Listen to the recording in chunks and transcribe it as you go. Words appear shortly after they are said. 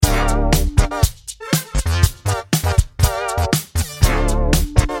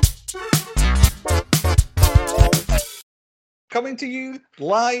coming to you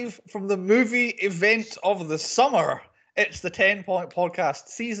live from the movie event of the summer. It's the 10 Point Podcast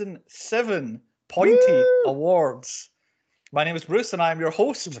Season 7 Pointy Awards. My name is Bruce and I am your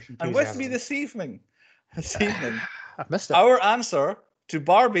host. And with me this evening, I missed it. Our answer to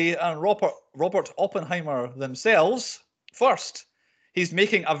Barbie and Robert Oppenheimer themselves. First, he's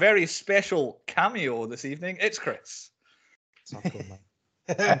making a very special cameo this evening. It's Chris. It's not cool,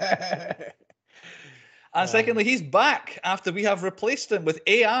 man. And secondly, he's back after we have replaced him with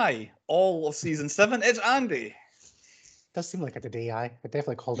AI all of Season 7. It's Andy. Does seem like I did AI. I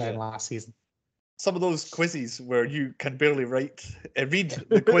definitely called it in last season. Some of those quizzes where you can barely read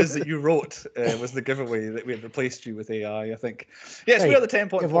the quiz that you wrote was the giveaway that we had replaced you with AI, I think. Yes, we are the 10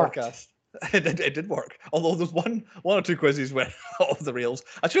 Point Podcast. It did work. Although there's one or two quizzes went off the rails.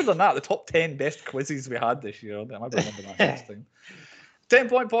 I should have done that. The top 10 best quizzes we had this year. I might remember that next time. 10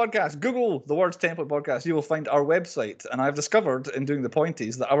 Point Podcast. Google the words 10 Point Podcast. You will find our website. And I've discovered in doing the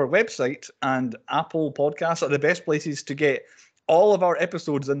pointies that our website and Apple Podcasts are the best places to get all of our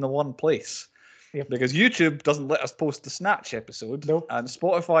episodes in the one place. Yep. Because YouTube doesn't let us post the Snatch episode. Nope. And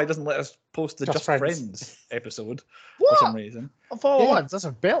Spotify doesn't let us post the Just Friends episode for some reason. Of all ones, that's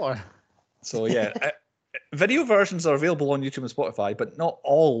a better. So yeah. Video versions are available on YouTube and Spotify, but not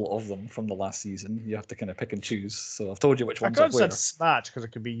all of them from the last season. You have to kind of pick and choose. So I've told you which ones are where. I said Snatch because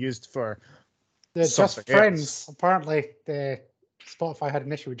it could be used for the Just Friends. Apparently, the Spotify had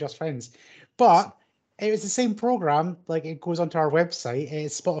an issue with Just Friends, but it was the same program. Like it goes onto our website.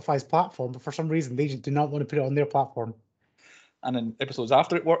 It's Spotify's platform, but for some reason they just do not want to put it on their platform. And then episodes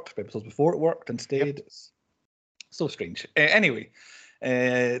after it worked, episodes before it worked instead. Yep. It's so strange. Anyway,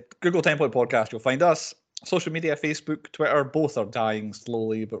 Google 10 Point Podcast. You'll find us. Social media, Facebook, Twitter, both are dying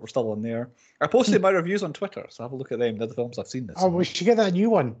slowly, but we're still on there. I posted my reviews on Twitter, so have a look at them. They're the films I've seen this. Oh, we should get that new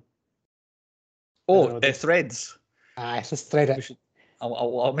one. Oh, Threads. It's just thread it.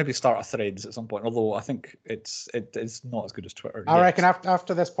 I'll maybe start a Threads at some point, although I think it's not as good as Twitter. I reckon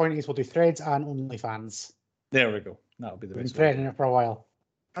after this point, we'll do Threads and OnlyFans. There we go. That'll be the best. We've been threading it for a while.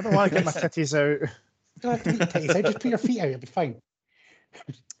 I don't want to get my titties out. You don't have to get titties out. Just put your feet out. It'll be fine.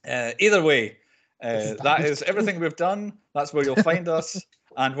 Either way. That is everything we've done. That's where you'll find us.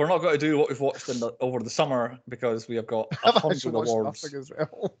 And we're not going to do what we've watched over the summer because we have got 100 awards. As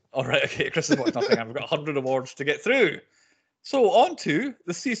well. All right, okay. Chris has watched nothing, and we've got 100 awards to get through. So on to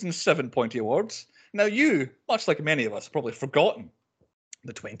the Season 7 Pointy Awards. Now you, much like many of us, have probably forgotten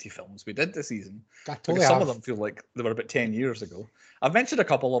the 20 films we did this season. Because some of them feel like they were about 10 years ago. I've mentioned a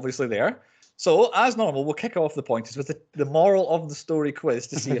couple, obviously, there. So, as normal, we'll kick off the pointers with the moral of the story quiz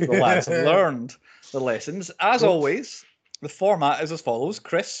to see if the lads have learned the lessons. As always, the format is as follows.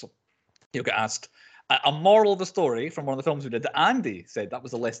 Chris, you'll get asked a moral of the story from one of the films we did that Andy said that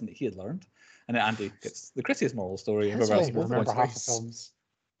was the lesson that he had learned. And then Andy gets the Chris's moral story. I remember half the films.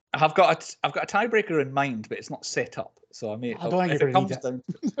 I've got a tiebreaker in mind, but it's not set up. So I may. I don't think if it comes down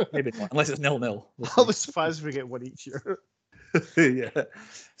to maybe not, unless it's 0-0. All the fans we get one each year. Yeah.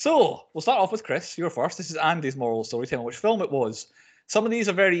 So we'll start off with Chris. You're first. This is Andy's moral story. Tell me which film it was. Some of these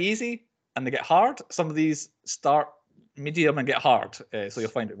are very easy and they get hard. Some of these start medium and get hard. So you'll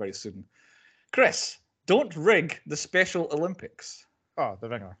find it very soon. Chris, don't rig the Special Olympics. Oh, The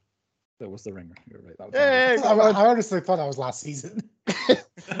Ringer. That was The Ringer. You're right. That was I honestly thought that was last season.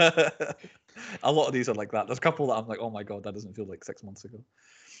 A lot of these are like that. There's a couple that I'm like, oh my god, that doesn't feel like 6 months ago.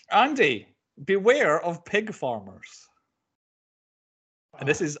 Andy, beware of pig farmers. And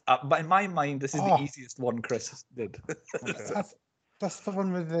this is, but in my mind, this is the easiest one Chris did. That's the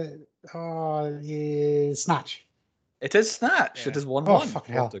one with the Snatch. It is Snatch. Yeah. It is 1-1. Oh,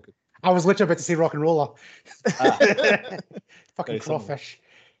 fucking hell. I was literally about to say Rock and Roller. Fucking crawfish.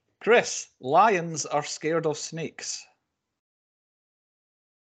 Chris, lions are scared of snakes.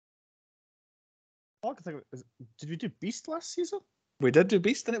 All I can think of did we do Beast last season? We did do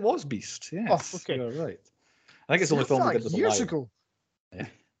Beast, and it was Beast. Yes. Oh, okay. You're right. I think it's the only film we did with years a lion. Ago. Yeah.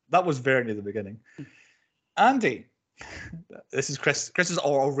 That was very near the beginning. Andy, this is Chris. Chris is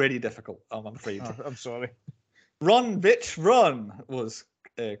already difficult, I'm afraid. Oh, I'm sorry. Run, bitch, run was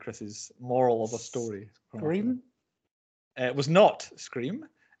Chris's moral of a story. Scream? It was not Scream.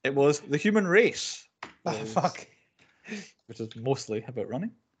 It was The Human Race. Fuck. Which is mostly about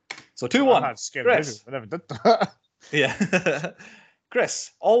running. So 2-1. Chris. I never did that. Yeah.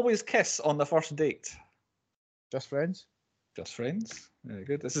 Chris, always kiss on the first date. Just Friends. Just Friends. Very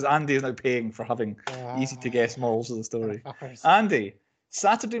good. This is Andy is now paying for having easy to guess morals of the story. Andy,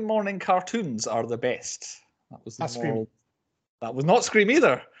 Saturday morning cartoons are the best. That was the moral. That was not Scream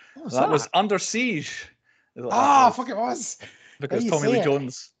either. That was Under Siege. Fuck it was. Because Tommy Lee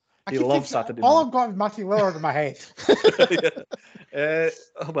Jones He loves Saturday All night. I've got is Matthew Lillard in my head.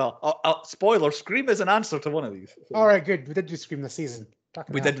 Spoiler, Scream is an answer to one of these. So. All right, good. We did do Scream this season.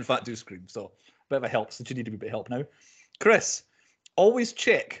 We did, in fact, do Scream, so a bit of a help, since you need a bit of help now. Chris, always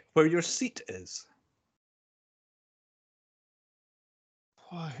check where your seat is.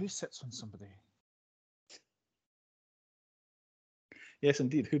 Oh, who sits on somebody? Yes,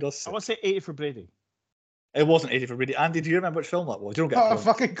 indeed. Who does sit? I want to say 80 for Brady. It wasn't 80 for Brady. Andy, do you remember which film that was? You don't get a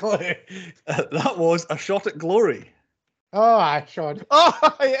fucking clue. That was A Shot at Glory. Oh, I should.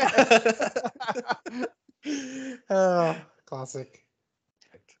 Oh, yeah. Oh, classic.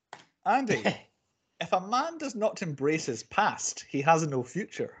 Andy, if a man does not embrace his past, he has no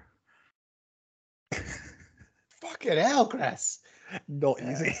future. Fucking hell, Chris. Not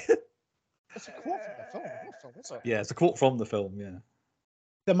easy. It's a quote from the film. What film is it? Yeah, it's a quote from the film, yeah.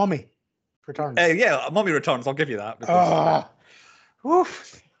 The Mummy returns. Yeah, Mummy Returns. I'll give you that.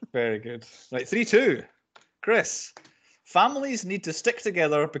 Woof. Very good. Right, 3-2. Chris, families need to stick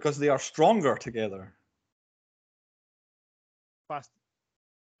together because they are stronger together. Fast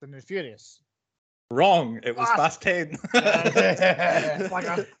and the Furious. Wrong. It was Fast 10.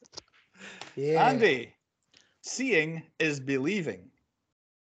 Yeah. Andy, seeing is believing.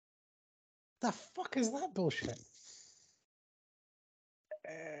 The fuck is that bullshit?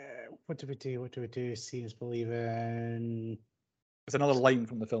 What do we do? What do we do? Seeing is believing. It's another line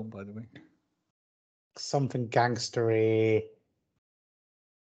from the film, by the way. Something gangstery.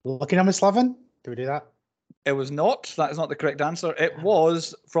 Looking at Miss Lovin? Do we do that? It was not. That is not the correct answer. It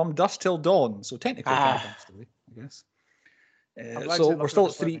was From Dusk Till Dawn. So technically, gangstery, I guess. So we're still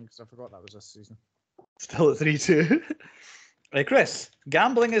at 3. Because I forgot that was this season. Still at 3-2. Chris,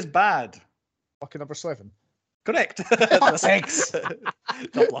 gambling is bad. Lucky number 7. Correct. 6.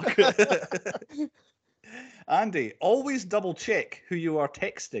 Tough luck. Andy, always double check who you are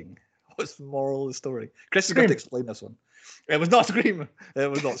texting. What's the moral of the story? Chris is going to explain this one. It was not Scream.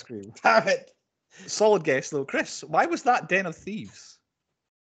 It was not Scream. Damn it. Solid guess though. Chris, why was that Den of Thieves?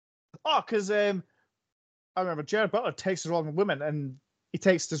 Oh, because I remember Jared Butler texted a wrong woman and he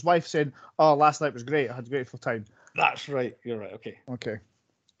texted his wife saying, "Oh, last night was great. I had a grateful time." That's right. You're right. Okay. Okay.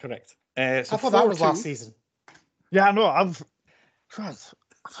 Correct. So I thought that was last season. Yeah, I know. God,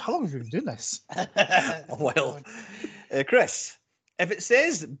 how long have you been doing this? A while. Chris, if it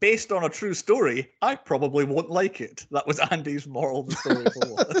says based on a true story, I probably won't like it. That was Andy's moral of the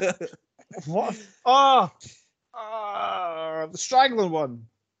story. What? Oh, the Strangling one.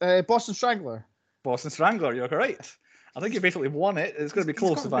 Boston Strangler. Boston Strangler, you're correct. I think you basically won it. It's going to be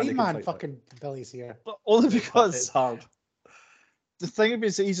close if Andy can fight fucking Billy's here. But only because it's hard. The thing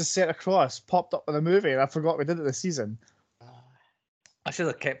is that he's just set across popped up in the movie, and I forgot we did it this season. I should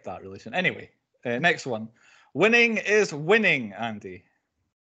have kept that relation. Anyway, next one. Winning is winning, Andy.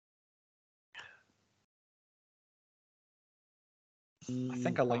 I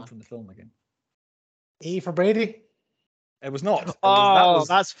think a line from the film again. E for Brady? It was not.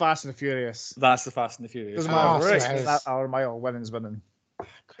 That's Fast and the Furious. That's the Fast and the Furious. Doesn't matter. That hour mile, winning's winning.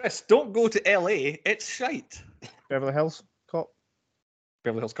 Chris, don't go to LA. It's shite. Beverly Hills Cop.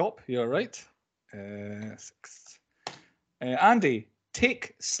 Beverly Hills Cop. You're right. 6. Andy,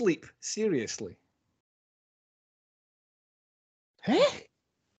 take sleep seriously. Hey?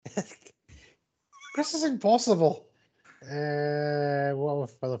 This is impossible. What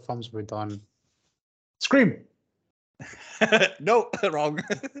other films have we done? Scream. No, wrong.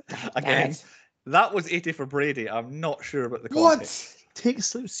 Again, that was 80 for Brady. I'm not sure about the context. What? Take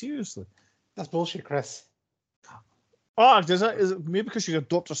sleep seriously. That's bullshit, Chris. Oh, is it maybe because she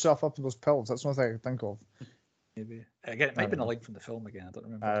doped herself up in those pills? That's one thing I can think of. Maybe. Again, it might have been a line from the film again. I don't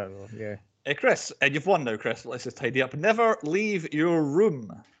remember. I don't know, yeah. Chris, you've won now, Chris. Let's just tidy up. Never leave your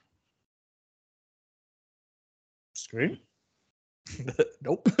room. Scream?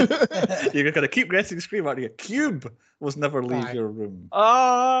 Nope. You're going to keep guessing Scream, aren't you? Cube was Never Leave Your Room.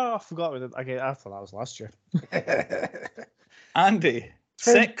 Oh, I forgot we did. Okay, I thought that was last year. Andy,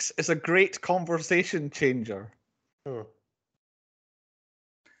 sex is a great conversation changer. Oh.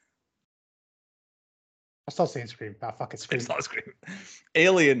 I'm still saying Scream. Fucking Scream. It's not Scream.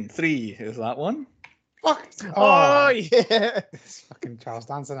 Alien 3 is that one. Fuck. Oh yeah. It's fucking Charles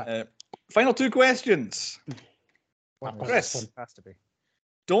Dance, isn't it? Final 2 questions. Chris, has to be.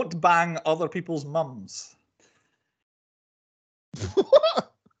 Don't bang other people's mums.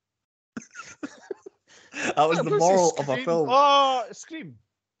 That was the moral of a film. Oh, Scream.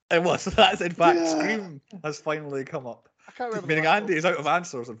 It was. That's in fact, Scream has finally come up. I can't remember. Meaning Andy is out of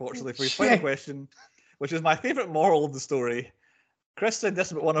answers, unfortunately, for his final question, which is my favourite moral of the story. Chris said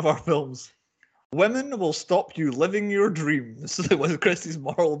this about one of our films. Women will stop you living your dreams. That was Christy's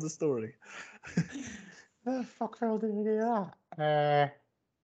moral of the story. The fuck hell did we do that?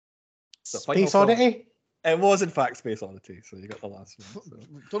 Space Oddity? It was, in fact, Space Oddity, so you got the last one. So.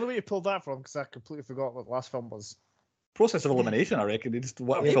 Don't know where you pulled that from, because I completely forgot what the last film was. Process of elimination, I reckon. He just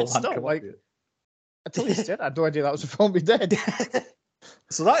what Yeah, film still, hadn't come like, up yet. Until you said, I had no idea that was a film we did.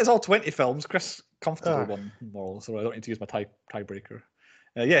 So that is all 20 films. Chris comfortably won moral, so I don't need to use my tiebreaker.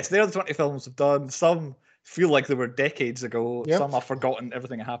 Yes, they're the 20 films we've done. Some feel like they were decades ago. Yep. Some I've forgotten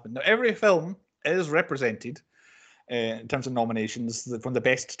everything that happened. Now, every film is represented in terms of nominations, from the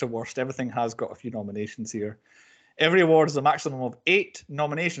best to worst. Everything has got a few nominations here. Every award is a maximum of 8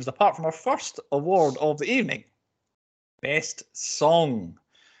 nominations, apart from our first award of the evening, Best Song.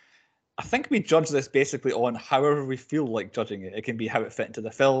 I think we judge this basically on however we feel like judging it. It can be how it fit into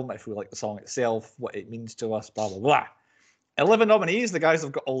the film, if we like the song itself, what it means to us, blah, blah, blah. 11 nominees. The guys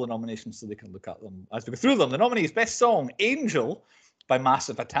have got all the nominations so they can look at them as we go through them. The nominees: Best Song, Angel by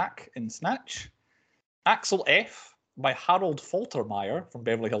Massive Attack in Snatch. Axel F by Harold Faltermeyer from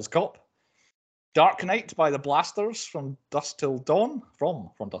Beverly Hills Cop. Dark Knight by the Blasters from Dusk Till Dawn. From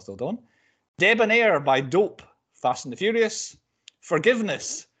Dusk Till Dawn. Debonair by Dope, Fast and the Furious.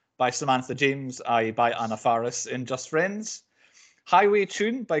 Forgiveness by Samantha James, by Anna Faris in Just Friends. Highway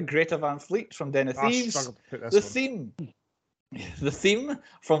Tune by Greta Van Fleet from Den of Thieves. The theme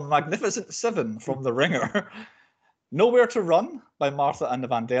from Magnificent Seven from The Ringer. Nowhere to Run by Martha and the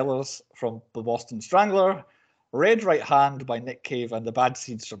Vandellas from The Boston Strangler. Red Right Hand by Nick Cave and the Bad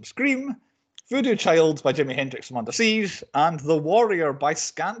Seeds from Scream. Voodoo Child by Jimi Hendrix from Under Siege. And The Warrior by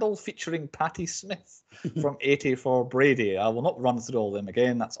Scandal featuring Patti Smith from 80 for Brady. I will not run through all of them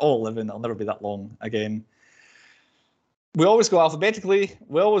again. That's all 11. It'll never be that long again. We always go alphabetically.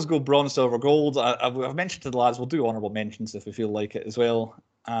 We always go bronze, silver, gold. I've mentioned to the lads, we'll do honourable mentions if we feel like it as well.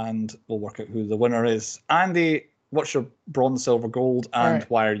 And we'll work out who the winner is. Andy, what's your bronze, silver, gold, and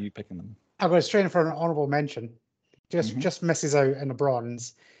why are you picking them? I'll go straight for an honourable mention. Just misses out in the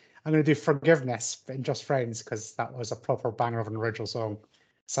bronze. I'm going to do Forgiveness in Just Friends, because that was a proper banger of an original song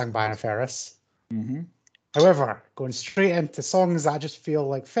sung by Anna Faris. However, going straight into songs that I just feel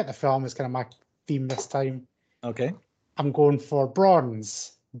like fit the film is kind of my theme this time. Okay. I'm going for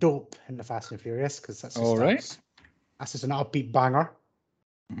bronze, Dope in the Fast and Furious, because that's just that's just an upbeat banger.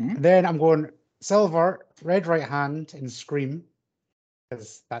 And then I'm going silver, Red Right Hand in Scream,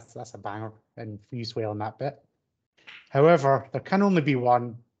 because that's a banger and used well in that bit. However, there can only be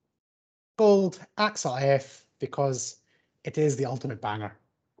one. Gold, Axel F, because it is the ultimate banger.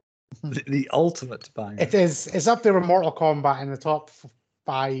 The ultimate banger. It is. It's up there with Mortal Kombat in the top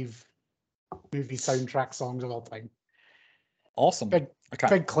 5 movie soundtrack songs of all time. Awesome. Big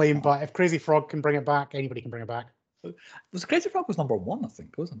claim, but if Crazy Frog can bring it back, anybody can bring it back. Crazy Frog was number 1, I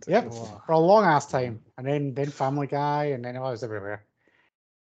think, wasn't it? Yep, for a long ass time. And then Family Guy, and then it was everywhere.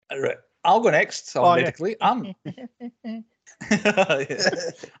 Right. I'll go next alphabetically.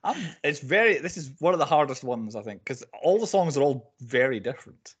 This is one of the hardest ones, I think, because all the songs are all very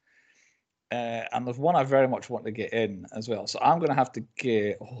different. And there's one I very much want to get in as well. So I'm going to have to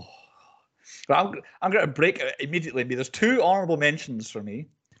get... But I'm going to break it immediately. There's 2 honourable mentions for me.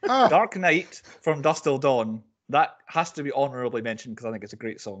 Dark Knight from Dusk Till Dawn. That has to be honourably mentioned because I think it's a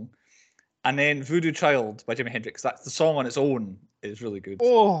great song. And then Voodoo Child by Jimi Hendrix. That's the song on its own is really good.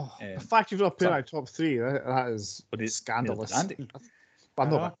 The fact you've not put out top 3, that is scandalous.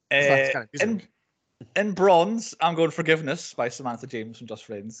 In bronze, I'm going Forgiveness by Samantha James from Just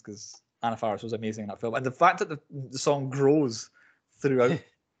Friends, because Anna Faris was amazing in that film. And the fact that the song grows throughout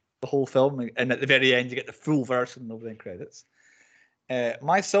the whole film, and at the very end you get the full version of the end credits.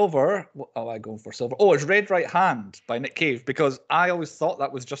 My silver, what am I going for silver? Oh, it's Red Right Hand by Nick Cave, because I always thought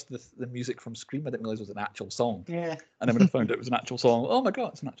that was just the music from Scream. I didn't realize it was an actual song. Yeah. And then when I found it was an actual song, oh my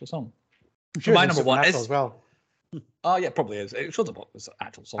God, it's an actual song. Sure, my number 1 is as well. Oh yeah, probably is. It shows up as an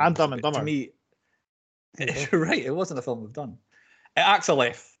actual song. And Dumb and Dumber. To me, you're right. It wasn't a film we've done. Axel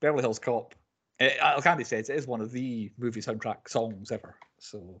F, Beverly Hills Cop. Like Andy says, it is one of the movie soundtrack songs ever.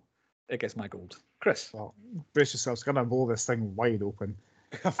 So it gets my gold. Chris. Well, brace yourselves, going to blow this thing wide open.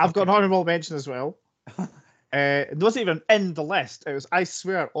 I've got an honourable mention as well. It wasn't even in the list. It was I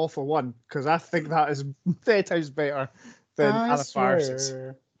Swear All for One, because I think that is 10 times better than Anna Faris's.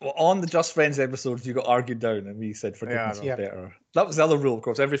 Well, on the Just Friends episode, you got argued down, and we said Forgiveness was better. That was the other rule, of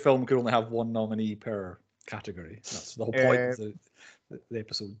course. Every film could only have 1 nominee per category. That's the whole point of the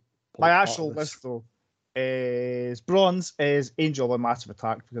episode. My actual list, though, is bronze is Angel by Massive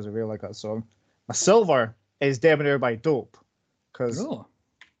Attack, because I really like that song. My silver is Debonair by Dope, because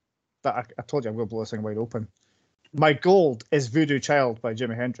I told you I'm going to blow this thing wide open. My gold is Voodoo Child by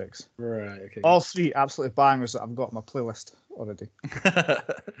Jimi Hendrix. Right. Okay. All three absolutely bangers that I've got on my playlist already. How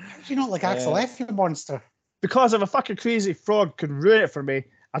do you not like Axel F, you monster? Because if a fucking crazy frog can ruin it for me,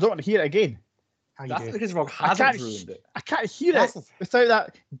 I don't want to hear it again. That's because Frog hasn't ruined it. I can't hear it without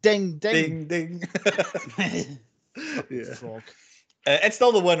that ding ding ding. Yeah. Frog. It's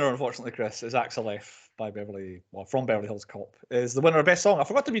still the winner, unfortunately, Chris. Is Axel F by from Beverly Hills Cop is the winner of best song. I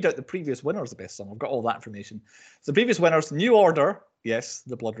forgot to read out the previous winners of best song. I've got all that information. So the previous winners: New Order, yes,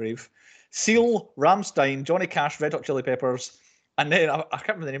 the Blood Rave, Seal, Rammstein, Johnny Cash, Red Hot Chili Peppers, and then I can't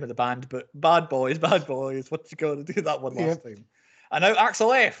remember the name of the band, but Bad Boys. What you got to do that one last time? And now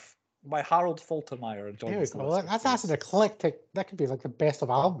Axel F by Harold Faltermeyer and John. Well, that's an eclectic. That could be like the best of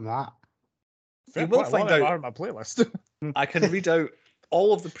album. That you will find out on my playlist. I can read out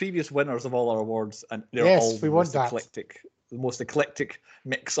all of the previous winners of all our awards, and they're all the most eclectic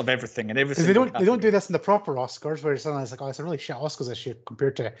mix of everything and everything. Because they don't do this in the proper Oscars, where sometimes like, oh, it's a really shit Oscars this year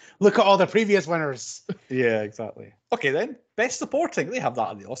compared to look at all the previous winners. Yeah, exactly. Okay, then best supporting, they have that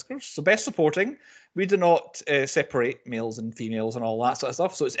at the Oscars. So best supporting, we do not separate males and females and all that sort of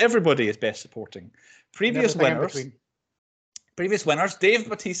stuff. So it's everybody is best supporting. Previous winners: Dave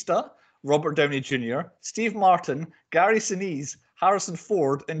Bautista, Robert Downey Jr., Steve Martin, Gary Sinise, Harrison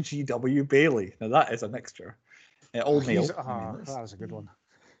Ford, and G.W. Bailey. Now that is a mixture. Old male. That was a good one.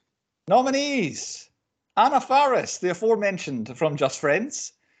 Nominees: Anna Faris, the aforementioned from Just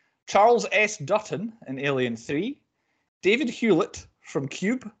Friends, Charles S. Dutton in Alien 3, David Hewlett from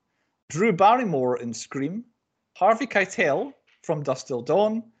Cube, Drew Barrymore in Scream, Harvey Keitel from Dusk Till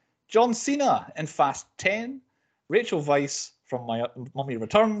Dawn, John Cena in Fast 10, Rachel Weisz from My Mummy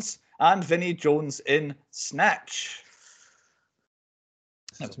Returns, and Vinnie Jones in Snatch.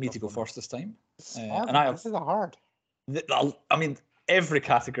 That was me to go first this time. This is hard. I mean, every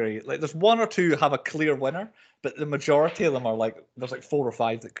category, like there's one or two have a clear winner, but the majority of them are like, there's like 4 or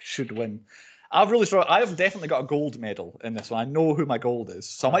 5 that should win. I have definitely got a gold medal in this one. I know who my gold is,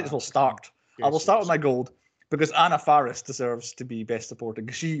 so I might as well start. I will start with my gold because Anna Faris deserves to be best supporting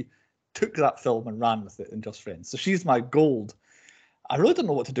because she took that film and ran with it in Just Friends. So she's my gold. I really don't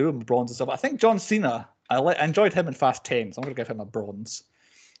know what to do with my bronze and stuff. I think John Cena, I enjoyed him in Fast 10, so I'm going to give him a bronze.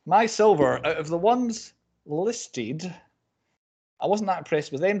 My silver, out of the ones listed, I wasn't that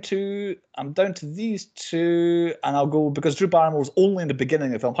impressed with them two. I'm down to these two, and I'll go because Drew Barrymore's only in the beginning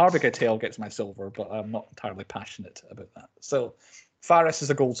of the film. Harvey Keitel gets my silver, but I'm not entirely passionate about that. So Faris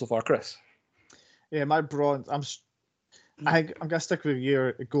is a gold so far. Chris? Yeah, my bronze, I'm going to stick with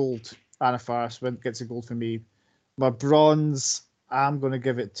your gold. Anna Faris gets a gold for me. My bronze, I'm going to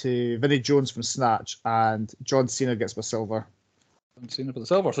give it to Vinnie Jones from Snatch, and John Cena gets my silver. John Cena for the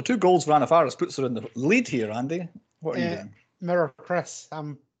silver. So 2 golds for Anna Faris puts her in the lead here, Andy. What are you doing? Mirror Chris.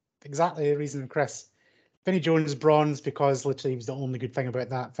 I'm exactly the reason Chris. Vinnie Jones bronze because literally he was the only good thing about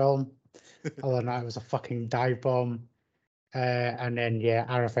that film. Other than that, it was a fucking dive bomb. And then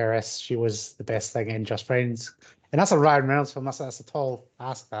Anna Faris, she was the best thing in Just Friends. And that's a Ryan Reynolds film. That's a tall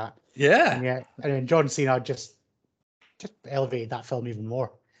ask, that. Yeah. And then John Cena just elevated that film even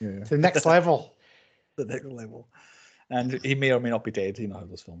more. Yeah. To the next level. The next level. And he may or may not be dead. You know how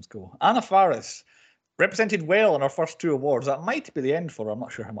those films go. Anna Faris represented well in her first 2 awards. That might be the end for her. I'm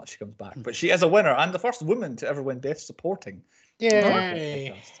not sure how much she comes back. But she is a winner and the first woman to ever win Best Supporting.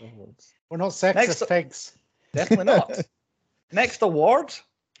 Yay! We're not sexist pigs. Definitely not. Next award.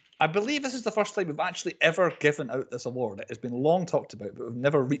 I believe this is the first time we've actually ever given out this award. It has been long talked about, but we've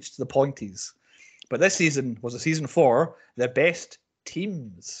never reached the Pointies. But this season was a season for the best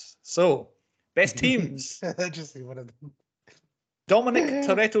teams. So, best teams. Just one of them. Dominic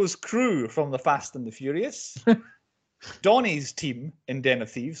Toretto's crew from The Fast and the Furious. Donnie's team in Den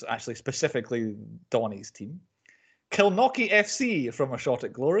of Thieves, actually specifically Donnie's team. Kilnockie FC from A Shot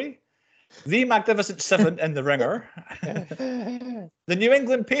at Glory. The Magnificent Seven in The Ringer. The New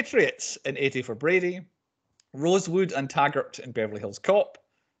England Patriots in 80 for Brady. Rosewood and Taggart in Beverly Hills Cop.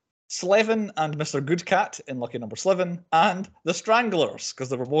 Slevin and Mr. Goodcat in Lucky Number Slevin. And The Stranglers, because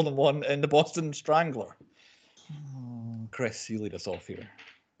there were more than one in The Boston Strangler. Chris, you lead us off here.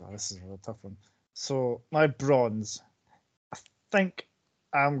 Oh, this is a tough one. So, my bronze, I think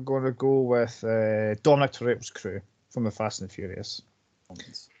I'm going to go with Dominic Toretto's crew from The Fast and the Furious.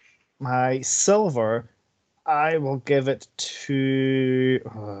 My silver, I will give it to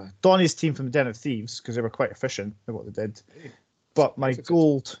Donnie's team from Den of Thieves because they were quite efficient in what they did. But my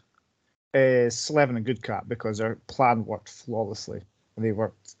gold is Slevin and Goodcat because their plan worked flawlessly and they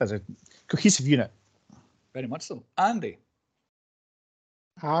worked as a cohesive unit. Very much so. Andy?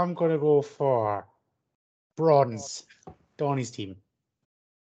 I'm going to go for bronze. Donnie's team.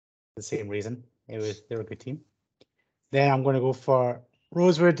 The same reason. They were a good team. Then I'm going to go for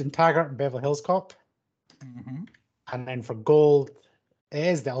Rosewood and Taggart and Beverly Hills Cop. Mm-hmm. And then for gold, it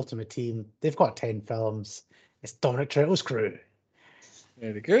is the Ultimate Team. They've got 10 films. It's Dominic Toretto's crew.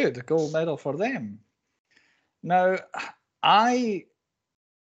 Very good. A gold medal for them. Now, I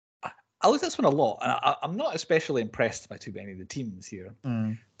looked at this one a lot, and I'm not especially impressed by too many of the teams here.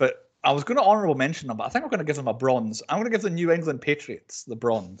 But I was going to honourable mention them, but I think I'm going to give them a bronze. I'm going to give the New England Patriots the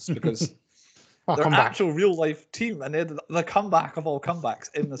bronze because they're an actual real-life team, and they're the comeback of all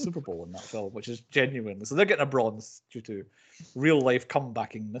comebacks in the Super Bowl in that film, which is genuine. So they're getting a bronze due to real-life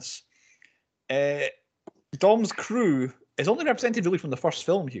comebackingness. Dom's crew is only represented really from the first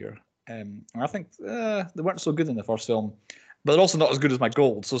film here. And I think they weren't so good in the first film, but they're also not as good as my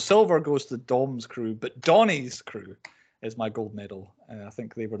gold. So silver goes to Dom's crew, but Donnie's crew is my gold medal. I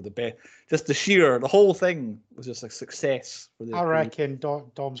think they were the best. Just the whole thing was just a success. I reckon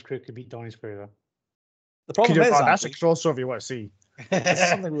Dom's crew could beat Donnie's crew, though. The problem is, that's a crossover you want to see. This is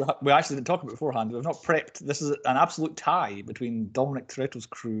something we actually didn't talk about beforehand. We've not prepped. This is an absolute tie between Dominic Toretto's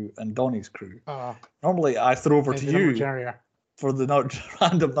crew and Donnie's crew. Normally, I throw over to you for the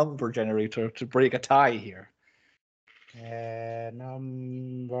random number generator to break a tie here.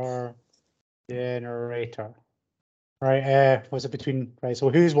 Number generator. Right. Was it between? Right. So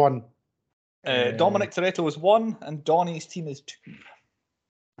who's one? Dominic Toretto is 1, and Donnie's team is 2.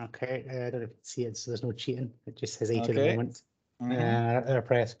 Okay. I don't know if you can see it, so there's no cheating. It just says 8 at the moment.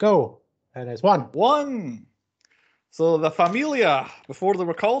 Press go, and it's 1. 1. So the Familia, before they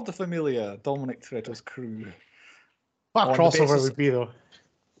were called the Familia, Dominic Toretto's crew. What a crossover would be, though.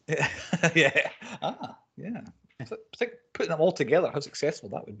 Yeah. Yeah. So, putting them all together, how successful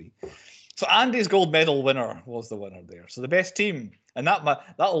that would be. So Andy's gold medal winner was the winner there. So the best team, and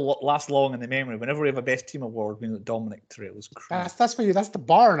that'll last long in the memory. Whenever we have a best team award, we know that Dominic Toretto's crew. That's for you. That's the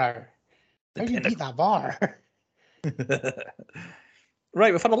bar now. How do you beat that bar?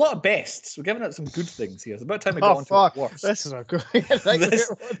 Right, we've had a lot of bests. We're giving out some good things here. It's about time we got on to the worst. This is a good.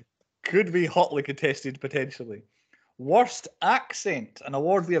 This could be hotly contested potentially. Worst accent, an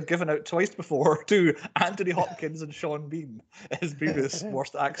award we have given out twice before to Anthony Hopkins and Sean Bean as previous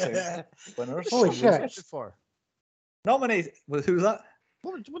worst accent winners. Holy shit! For nominees. Who's that?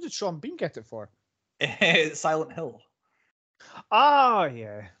 What did Sean Bean get it for? Silent Hill. Ah,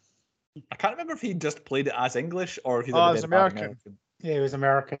 yeah. I can't remember if he just played it as English or if he was American. Yeah, he was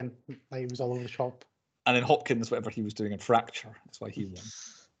American. Like, he was all over the shop. And then Hopkins, whatever he was doing in Fracture, that's why he won.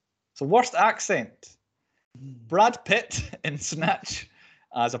 So worst accent. Brad Pitt in Snatch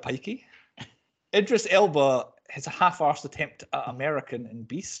as a pikey. Idris Elba has a half-arsed attempt at American in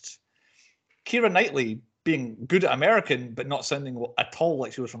Beast. Keira Knightley being good at American but not sounding at all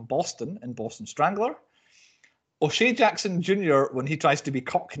like she was from Boston in Boston Strangler. O'Shea Jackson Jr. when he tries to be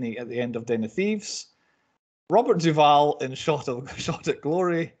Cockney at the end of Den of Thieves. Robert Duvall in Shot at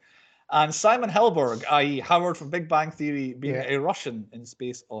Glory. And Simon Helberg, i.e. Howard from Big Bang Theory, being a Russian in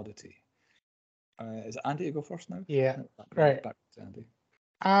Space Oddity. Is it Andy to go first now? Yeah. Back to Andy.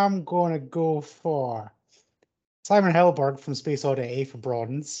 I'm going to go for Simon Helberg from Space Oddity for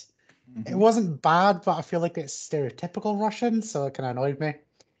bronze. It wasn't bad, but I feel like it's stereotypical Russian, so it kind of annoyed me.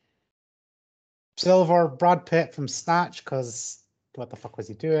 Silver, Brad Pitt from Snatch, because what the fuck was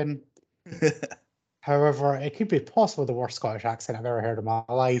he doing? However, it could be possibly the worst Scottish accent I've ever heard in my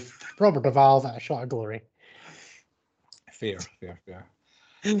life. Robert Duvall, A Shot of Glory. Fair.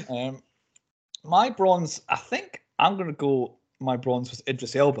 My bronze, I think I'm going to go my bronze was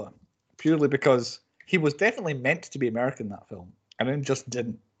Idris Elba, purely because he was definitely meant to be American in that film, and then just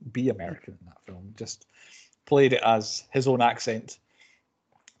didn't be American in that film, just played it as his own accent.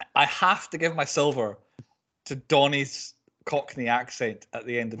 I have to give my silver to Donnie's Cockney accent at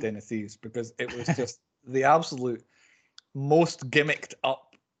the end of Den of Thieves, because it was just the absolute most gimmicked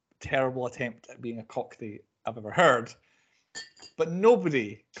up, terrible attempt at being a Cockney I've ever heard. But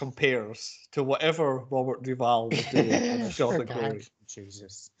nobody compares to whatever Robert Duvall was doing in A Shot at Glory.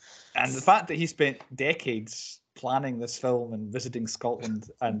 Jesus. And the fact that he spent decades planning this film and visiting Scotland,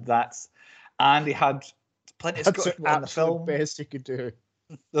 and he had plenty of Scottish people in the film. Best he could do.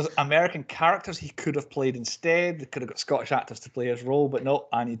 There's American characters he could have played instead. They could have got Scottish actors to play his role, but no,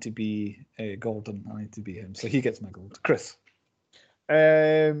 I need to be Gordon. I need to be him. So he gets my gold. Chris.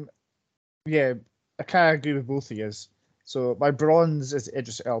 Yeah, I kind of agree with both of you. So my bronze is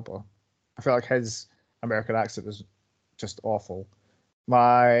Idris Elba. I feel like his American accent is just awful.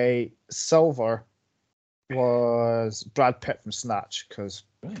 My silver was Brad Pitt from Snatch, because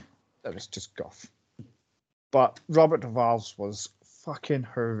it was just guff. But Robert Duvall's was fucking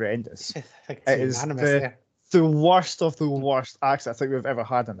horrendous. It is the worst of the worst accent I think we've ever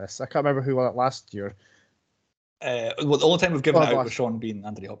had in this. I can't remember who won it last year. Well, the only time we've given it out was Sean Bean and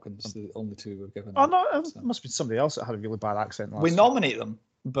Anthony Hopkins. The only two we've given. Oh no, it must be somebody else that had a really bad accent last We year. nominate them,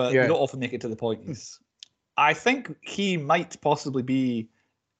 but we don't often make it to the Pointies. I think he might possibly be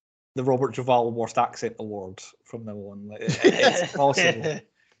the Robert Duvall Worst Accent Award from now on. It's possible that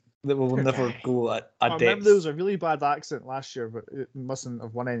we will never go at a depth. I remember there was a really bad accent last year, but it mustn't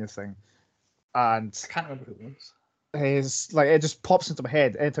have won anything. And I can't remember who it was. It just pops into my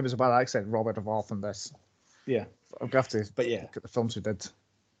head anytime there's a bad accent. Robert Duvall from this. Yeah, I'll have to. But yeah, look at the films we did.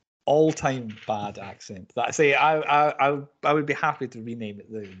 All-time bad accent. That I would be happy to rename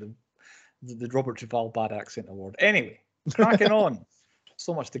it the Robert Duvall Bad Accent Award. Anyway, cracking on.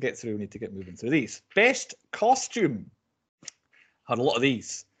 So much to get through. We need to get moving through these. Best costume. Had a lot of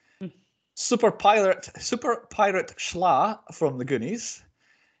these. Super Pirate Schla from the Goonies.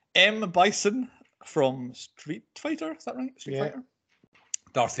 M. Bison from Street Fighter. Is that right? Street Fighter.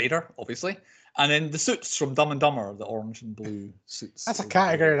 Darth Vader, obviously. And then the suits from Dumb and Dumber, the orange and blue suits. That's a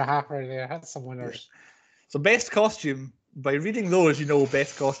category and a half right there. That's some winners. So best costume, by reading those, you know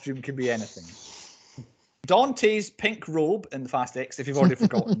best costume can be anything. Dante's pink robe in Fast X, if you've already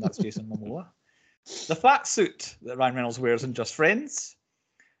forgotten, that's Jason Momoa. The fat suit that Ryan Reynolds wears in Just Friends.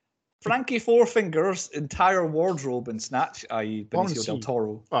 Frankie Four Fingers' entire wardrobe in Snatch, i.e. Benicio del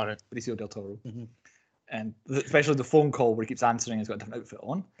Toro. Benicio del Toro. Mm-hmm. And especially the phone call where he keeps answering, he's got a different outfit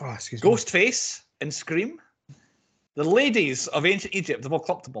on. Ghostface in Scream. The ladies of ancient Egypt, they've all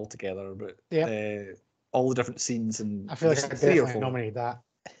clubbed them all together, but all the different scenes and I feel like I definitely nominate that.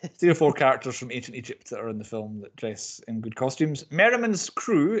 3 or 4 characters from ancient Egypt that are in the film that dress in good costumes. Merriman's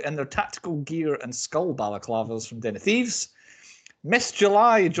crew in their tactical gear and skull balaclavas from Den of Thieves. Miss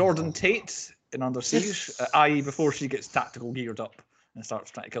July Jordan Tate in Under Siege, i.e. before she gets tactical geared up and starts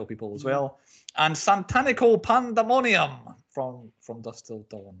trying to kill people as well. And Santanico Pandemonium from Dusk Till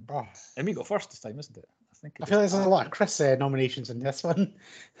Dawn. Oh. And we go first this time, isn't it? I feel like there's a lot of Chris nominations in this one.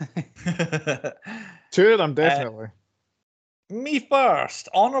 2 of them, definitely. Me first.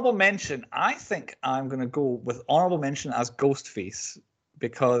 Honourable mention. I think I'm going to go with honourable mention as Ghostface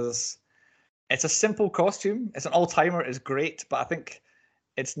because it's a simple costume. It's an all-timer. It's great, but I think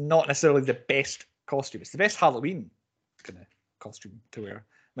it's not necessarily the best costume. It's the best Halloween kind of costume to wear.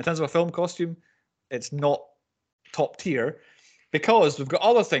 In terms of a film costume, it's not top tier because we've got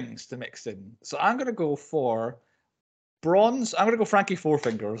other things to mix in. So I'm going to go for bronze. I'm going to go Frankie Four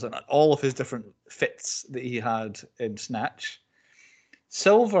Fingers and all of his different fits that he had in Snatch.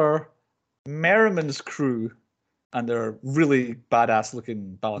 Silver, Merriman's crew and their really badass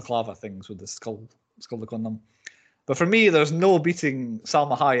looking balaclava things with the skull look on them. But for me, there's no beating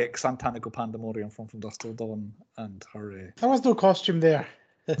Salma Hayek's Santanico Pandemonium from Dusk Till Dawn and her. There was no costume there.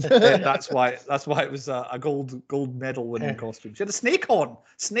 That's why it was a gold medal winning costume. She had a snake on.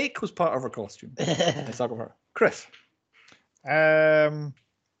 Snake was part of her costume. Let's talk about her. Chris. Honorable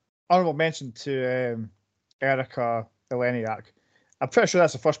mention to Erica Eleniak. I'm pretty sure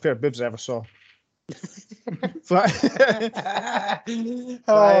that's the first pair of boobs I ever saw.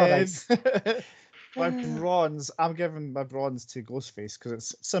 Nice. My bronze, I'm giving my bronze to Ghostface because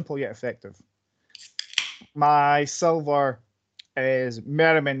it's simple yet effective. My silver is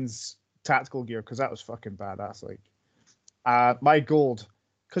Merriman's tactical gear because that was fucking badass. My gold,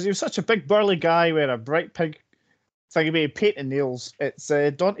 because he was such a big burly guy with a bright pink thing about painting nails. It's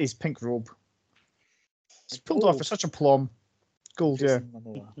Dante's pink robe. It's pulled off with such a plum. Gold, yeah.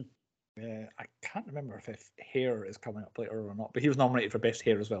 I can't remember if hair is coming up later or not, but he was nominated for best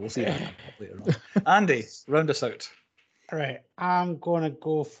hair as well. We'll see if that comes up later on. Andy, round us out. All right, I'm going to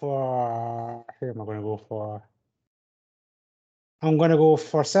go for. Who am I going to go for? I'm going to go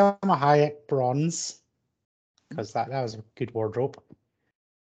for Salma Hayek bronze because that was a good wardrobe.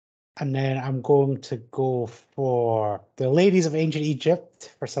 And then I'm going to go for the ladies of ancient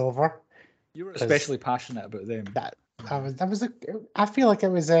Egypt for silver. You were especially passionate about them. I feel like it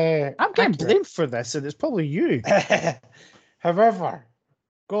was a. I'm getting blamed for this, and it's probably you. However,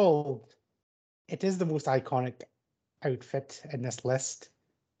 gold. It is the most iconic outfit in this list.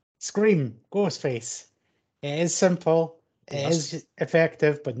 Scream, Ghostface. It is simple. It is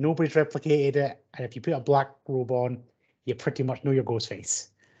effective, but nobody's replicated it. And if you put a black robe on, you pretty much know your Ghostface.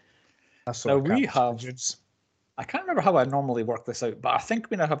 Now we have. I can't remember how I normally work this out, but I think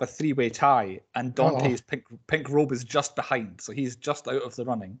we now have a 3-way tie, and Dante's pink robe is just behind, so he's just out of the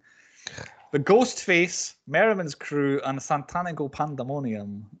running. But Ghostface, Merriman's crew, and Santanico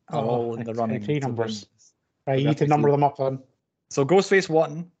Pandemonium are all in the running. 3 numbers. Right, you need to number them up then. So Ghostface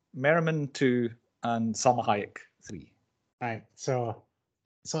 1, Merriman 2, and Salma Hayek 3. Right, so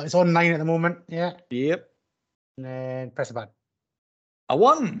it's on 9 at the moment, yeah? Yep. And then press a button. A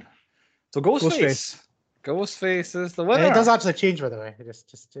 1. So Ghostface. Ghostface is the winner. It does actually change, by the way.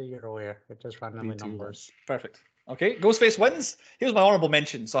 Just so you're aware, it does randomly numbers. Perfect. Okay, Ghostface wins. Here's my honourable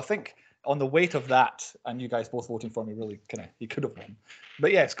mention. So I think on the weight of that, and you guys both voting for me, really he could have won.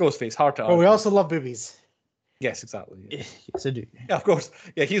 But yes, Ghostface, hard to argue. But we also love boobies. Yes, exactly. Yeah. Yes, I do. Yeah, of course.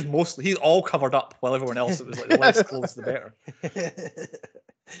 Yeah, he's all covered up, while everyone else, it was like the less clothes the better.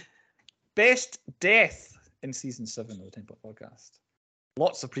 Best death in season 7 of the 10 Point Podcast.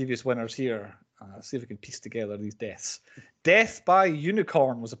 Lots of previous winners here. See if we can piece together these deaths. Death by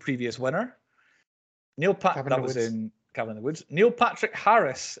Unicorn was a previous winner. That was in Cabin in the Woods. Neil Patrick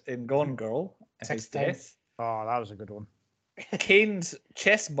Harris in Gone Girl. His death. Oh, that was a good one. Kane's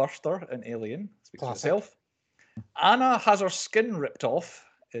chest burster in Alien. Speaks for itself. Anna has her skin ripped off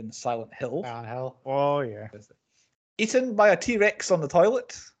in Silent Hill. Silent Hill. Oh, yeah. Eaten by a T-Rex on the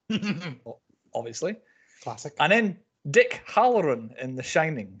toilet. Obviously. Classic. And then Dick Halloran in The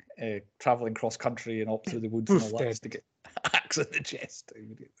Shining, travelling cross-country and up through the woods and all that to get axe in the chest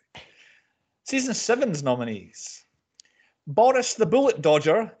immediately. Season 7's nominees. Boris the Bullet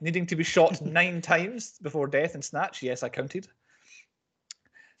Dodger, needing to be shot 9 times before death in Snatch. Yes, I counted.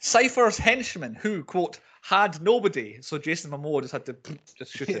 Cypher's henchman, who, quote, had nobody, so Jason Momoa just had to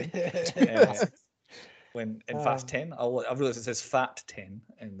just shoot him. When in Fast 10, I realised it says Fat 10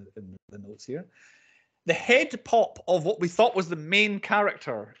 in the notes here. The head pop of what we thought was the main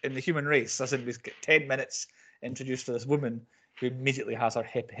character in the human race, as in we get 10 minutes introduced to this woman who immediately has her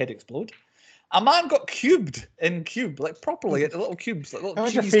head explode. A man got cubed in Cube, like properly, little cubes. Like little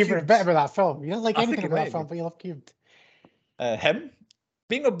What's your favourite bit about that film? You don't like anything about that film, but you love Cubed. Him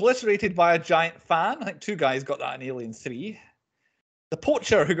being obliterated by a giant fan. I think 2 guys got that in Alien 3. The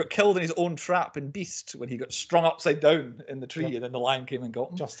poacher who got killed in his own trap in Beast when he got strung upside down in the tree and then the lion came and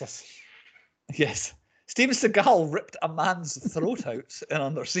got him. Justice. Yes. Steven Seagal ripped a man's throat out in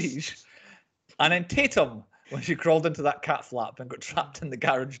Under Siege. And then Tatum, when she crawled into that cat flap and got trapped in the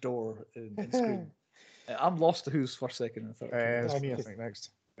garage door in Scream. I'm lost to who's first, second, and third. It's me, I think, next.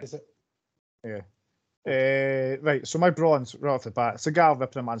 Is it? Yeah. Right, so my bronze right off the bat, Seagal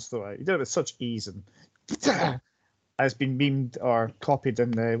ripping a man's throat out. He did it with such ease and has been memed or copied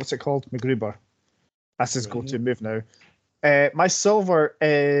in what's it called? MacGruber. That's his go-to move now. My silver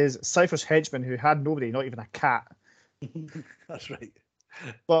is Cypher's henchman who had nobody, not even a cat. That's right.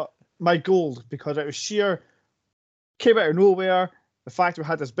 But my gold, because it was sheer, came out of nowhere, the fact we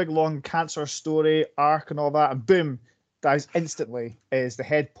had this big long cancer story arc and all that, and boom, dies instantly, is the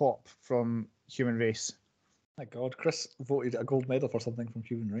head pop from Human Race. My God, Chris voted a gold medal for something from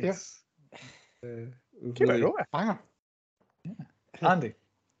Human Race. Yeah. Yeah. Andy.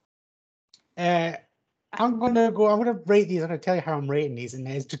 I'm gonna rate these. I'm gonna tell you how I'm rating these, and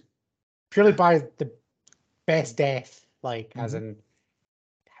it's just purely by the best death, like as in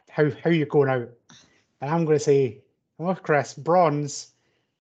how you're going out. And I'm gonna say, I'm with Chris. Bronze,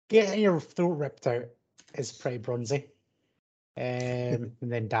 getting your throat ripped out is pretty bronzy, and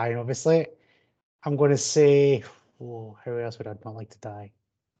then dying, obviously. I'm gonna say, how else would I not like to die?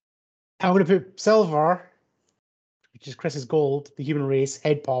 I'm gonna put silver, which is Chris's gold, the human race,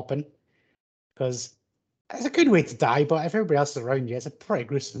 head popping, because it's a good way to die, but if everybody else is around you, it's a pretty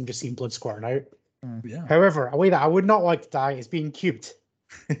gruesome just seeing blood squirting out. Yeah. However, a way that I would not like to die is being cubed.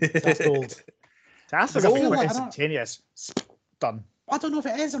 That's gold. That's instantaneous. Done. I don't know if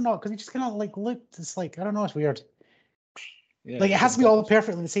it is or not, because it just kind of like looked. It's like, I don't know, it's weird. Yeah, like it has to be all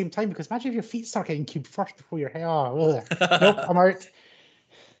perfectly at the same time, because imagine if your feet start getting cubed first before your hair. Oh, nope, I'm out.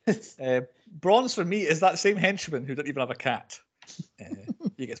 Bronze for me is that same henchman who didn't even have a cat.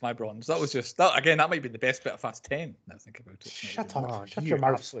 He gets my bronze. That was just that again. That might be the best bit of Fast 10. Now I think about it. Shut up! Shut You your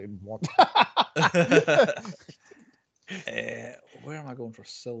mouth. absolutely want. Where am I going for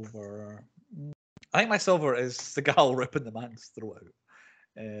silver? I think my silver is Seagal ripping the man's throat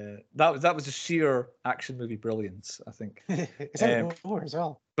out. That was a sheer action movie brilliance, I think. Is that more as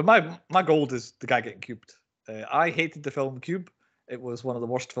well? But my gold is the guy getting cubed. I hated the film Cube. It was one of the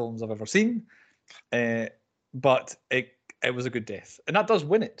worst films I've ever seen. But it was a good death, and that does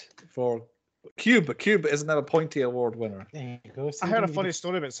win it for Cube. But Cube is now a Pointy Award winner. There you go. I heard a funny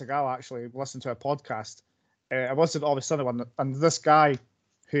story about Seagal actually. Listened to a podcast. I wasn't all of a sudden one, and this guy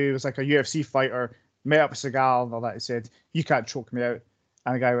who was like a UFC fighter met up with Seagal and all that. He said, "You can't choke me out,"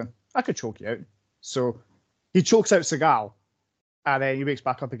 and the guy went, "I could choke you out." So he chokes out Seagal, and then he wakes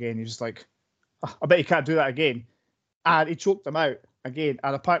back up again. He's just like, "I bet you can't do that again," and he choked him out again.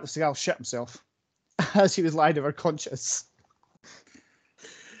 And apparently Seagal shit himself as he was lying unconscious.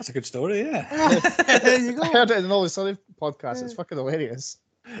 That's a good story, yeah. There you go. I heard it in all the Sunday podcast. It's fucking hilarious.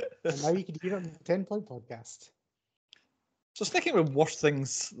 And now you can hear it on the 10 Point Podcast. So sticking with worst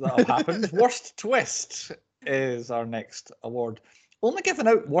things that have happened, worst twist is our next award. Only given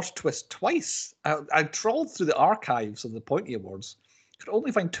out worst twist twice. I trawled through the archives of the Pointy Awards. Could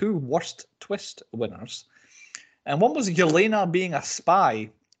only find 2 worst twist winners. And one was Yelena being a spy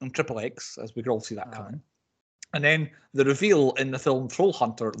in Triple X, as we could all see that coming. And then the reveal in the film Troll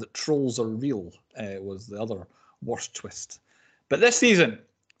Hunter that trolls are real was the other worst twist. But this season,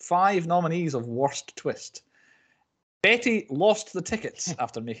 5 nominees of worst twist. Betty lost the tickets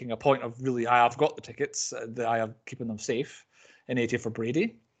after making a point of really, I have got the tickets, I am keeping them safe in 80 for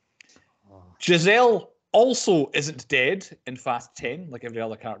Brady. Giselle also isn't dead in Fast 10, like every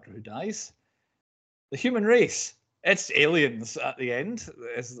other character who dies. The human race, it's aliens at the end,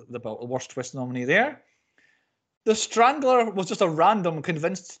 is the worst twist nominee there. The Strangler was just a random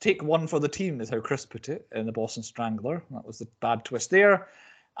convinced to take one for the team, is how Chris put it in the Boston Strangler. That was the bad twist there.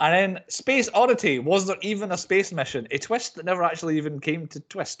 And then Space Oddity, was there even a space mission? A twist that never actually even came to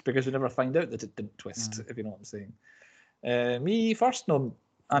twist because we never find out that it didn't twist, if you know what I'm saying. Me first? No,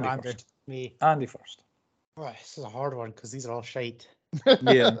 Andy first. Me. Andy first. Oh, this is a hard one because these are all shite.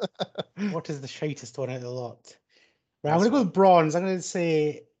 Yeah. What is the shitest one out of the lot? Right, I'm going to go with bronze. I'm going to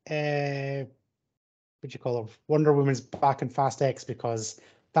say, what do you call it? Wonder Woman's back in Fast X because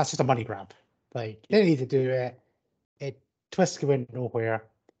that's just a money grab. Like, they need to do it. Twist went nowhere.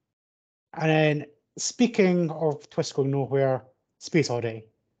 And then, speaking of twist going nowhere, Space Oddity.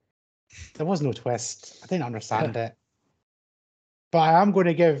 There was no twist. I didn't understand it. But I am going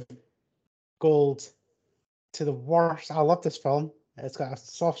to give gold to the worst. I love this film. It's got a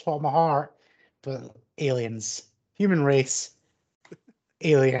soft spot in my heart. But aliens. Human race.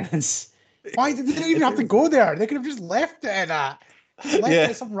 Aliens. Why did they even have to go there? They could have just left it at that.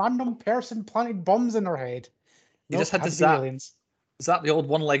 Left it some random person planted bombs in their head. You just had to zap the old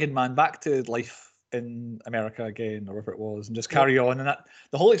one-legged man back to life in America again, or whatever it was, and just carry on. And that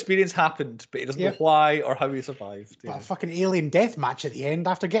the whole experience happened, but he doesn't know why or how he survived. But a fucking alien death match at the end.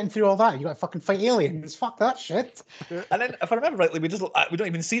 After getting through all that, you got to fucking fight aliens. Fuck that shit. And then, if I remember rightly, we don't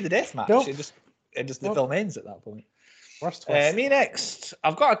even see the death match. Nope. The film ends at that point. Worst twist. Me next.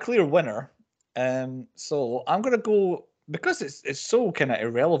 I've got a clear winner. So I'm going to go, because it's so kind of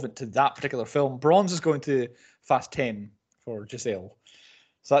irrelevant to that particular film. Bronze is going to Fast 10 for Giselle.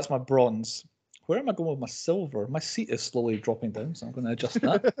 So that's my bronze. Where am I going with my silver? My seat is slowly dropping down, so I'm going to adjust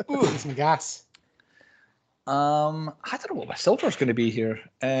that. Ooh, some gas. I don't know what my silver is going to be here.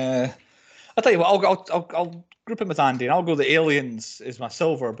 I'll tell you what, I'll group it with Andy, and I'll go the aliens is my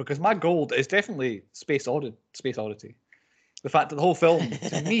silver, because my gold is definitely Space Oddity. The fact that the whole film,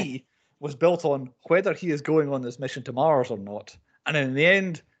 to me, was built on whether he is going on this mission to Mars or not. And in the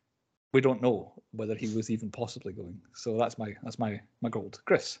end, we don't know whether he was even possibly going. So that's my gold.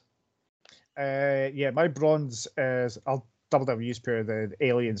 Chris? My bronze is, I'll double down use pair the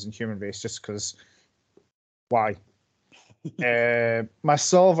aliens and human race just because why? My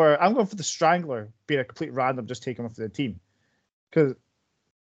silver, I'm going for the Strangler being a complete random, just taking him for the team. Because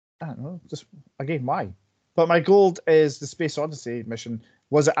I don't know, just again why? But my gold is the Space Odyssey mission.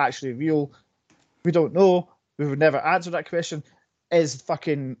 Was it actually real? We don't know. We would never answer that question. Is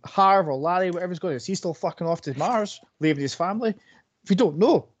fucking Harv or Larry, whatever's going on, is he still fucking off to Mars, leaving his family? We don't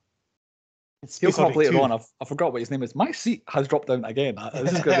know. He'll come up later on. I forgot what his name is. My seat has dropped down again.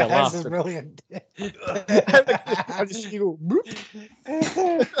 This is going to be a laugh. This is brilliant. I just go,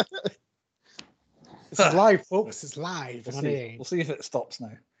 This is live, folks. It's live. We'll see if it stops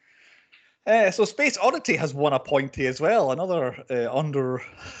now. So Space Oddity has won a Pointy as well. Another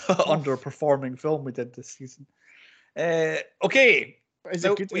underperforming film we did this season. Okay. Is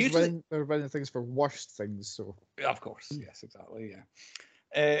it good we're running things for worst things? So of course, yes, exactly, yeah.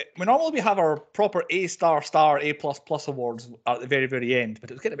 We normally have our proper A star, A++ awards at the very, very end, but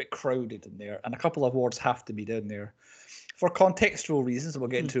it was getting a bit crowded in there, and a couple of awards have to be down there for contextual reasons that we'll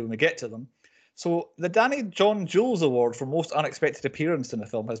get into when we get to them. So the Danny John-Jules Award for most unexpected appearance in a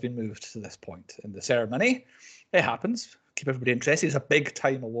film has been moved to this point in the ceremony. It happens. Keep everybody interested. It's a big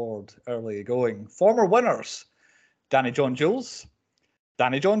time award early going. Former winners: Danny John-Jules,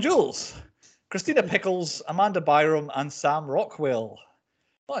 Christina Pickles, Amanda Byram, and Sam Rockwell.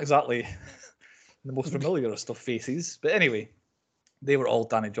 Not exactly the most familiarest of faces, but anyway, they were all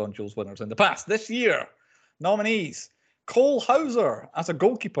Danny John-Jules winners in the past. This year, nominees: Cole Hauser as a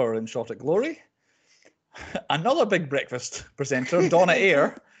goalkeeper in Shot at Glory. Another Big Breakfast presenter, Donna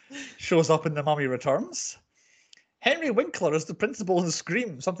Eyre, shows up in The Mummy Returns. Henry Winkler as the principal in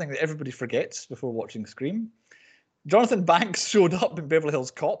Scream, something that everybody forgets before watching Scream. Jonathan Banks showed up in Beverly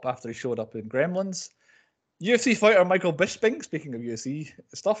Hills Cop after he showed up in Gremlins. UFC fighter Michael Bisping, speaking of UFC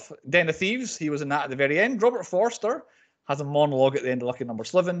stuff, Den of Thieves, he was in that at the very end. Robert Forster, has a monologue at the end of Lucky Number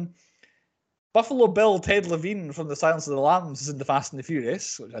Slivin. Buffalo Bill Ted Levine from The Silence of the Lambs is in The Fast and the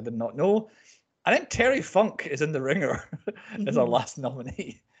Furious, which I did not know. And then Terry Funk is in The Ringer as our last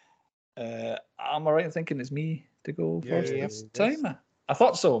nominee. Am I right in thinking it's me to go first this time? I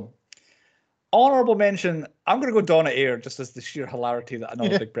thought so. Honourable mention, I'm going to go Donna Air just as the sheer hilarity that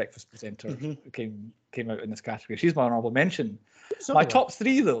another Big Breakfast presenter came out in this category. She's my honourable mention. My top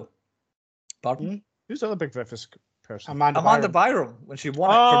three, though. Pardon? Who's the other Big Breakfast person? Amanda Byram, when she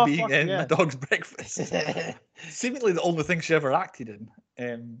won it for being in A Dog's Breakfast. Seemingly the only thing she ever acted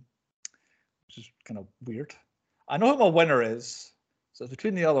in, which is kind of weird. I know who my winner is, so it's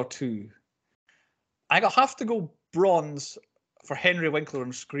between the other two. I have to go bronze for Henry Winkler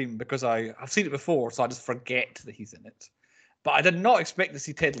and Scream because I've seen it before, so I just forget that he's in it. But I did not expect to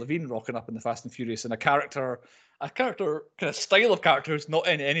see Ted Levine rocking up in The Fast and Furious in a character kind of style of character who's not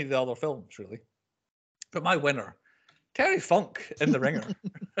in any of the other films, really. But my winner, Terry Funk in The Ringer.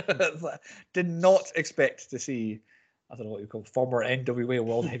 Did not expect to see, I don't know what you call former NWA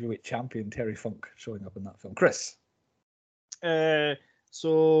World Heavyweight Champion Terry Funk showing up in that film. Chris?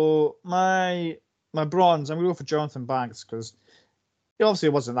 So my bronze, I'm going to go for Jonathan Banks because he obviously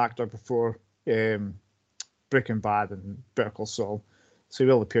was an actor before Breaking Bad and Better Call Saul, so he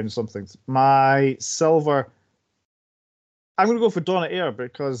will appear in some things. My silver, I'm going to go for Donna Air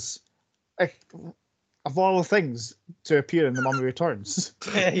because of all the things to appear in The Mummy Returns.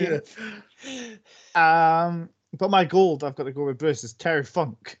 But my gold, I've got to go with Bruce, is Terry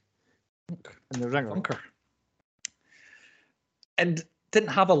Funk in The Ringer. Funker. And didn't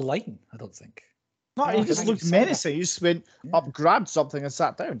have a line, I don't think. No, he just looked menacing. He just went up, grabbed something, and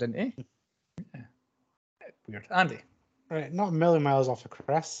sat down, didn't he? Yeah. Weird. Andy? Right, not a million miles off of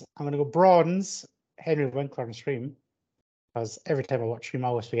Chris. I'm going to go bronze, Henry Winkler and Scream, because every time I watch Scream, I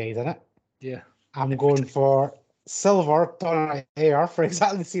always forget he's in it. Yeah. I'm going for silver, Donna Air, for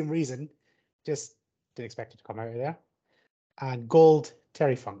exactly the same reason. Just didn't expect it to come out of there. And gold,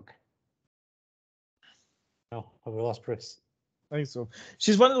 Terry Funk. No, have we lost Bruce? I think so.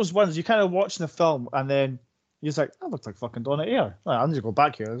 She's one of those ones you kind of watching the film and then you're just like, that looks like fucking Donna Air. Right, I need to go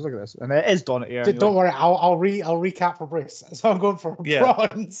back here. Look at this, and it is Donna Air. Don't worry, I'll recap for Bruce. So I'm going for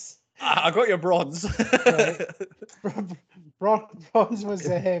bronze. I got your bronze. Right. Bronze was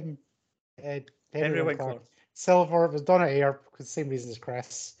Henry Winkler. Silver was Donna Air because the same reason as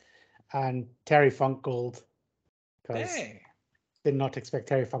Chris, and Terry Funk gold because did not expect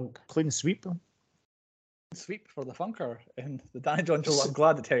Terry Funk. Clean sweep. Sweep for the Funker and the Danny John-Jules. I'm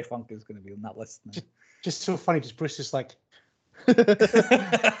glad that Terry Funk is going to be on that list now. Just so funny, just Bruce just like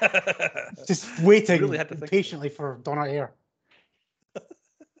just waiting really patiently for Donna Air.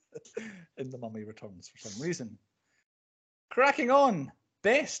 In The Mummy Returns for some reason. Cracking on.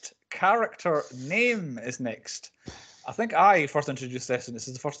 Best character name is next. I think I first introduced this, and this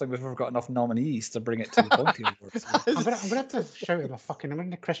is the first time we've ever got enough nominees to bring it to the Pointy Awards. I'm gonna have to shout at my fucking. I'm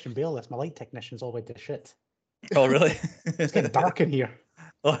gonna Christian Bale list. My light technician's all the way to shit. Oh really? It's getting dark in here.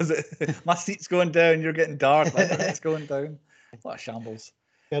 Oh, is it? My seat's going down. You're getting dark. My seat's going down. What a shambles.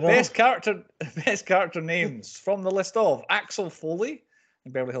 Best character names from the list of Axel Foley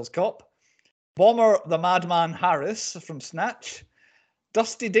in Beverly Hills Cop, Bomber the Madman Harris from Snatch,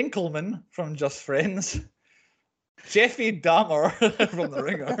 Dusty Dinkelman from Just Friends, Jeffy Dahmer from The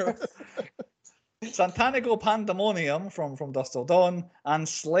Ringer, Santanico Pandemonium from Dusk Till Dawn, and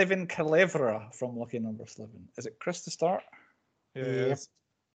Slevin Kalevra from Lucky Number Slivin. Is it Chris to start? Yes.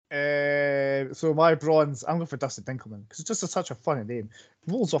 So my bronze, I'm going for Dusty Dinkelman because it's just such a funny name.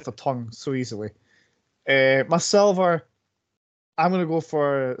 Rolls off the tongue so easily. My silver, I'm going to go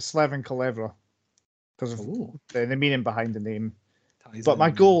for Slevin Kalevra because of the meaning behind the name. But my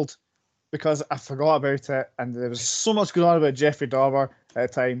gold, because I forgot about it, and there was so much going on about Jeffrey Dahmer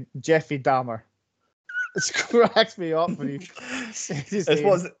at the time. Jeffy Dahmer. It's cracked me up when he said his name.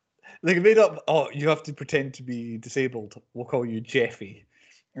 Was they made up, you have to pretend to be disabled. We'll call you Jeffy.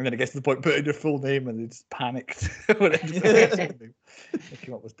 And then it gets to the point, put in your full name, and they just panicked when it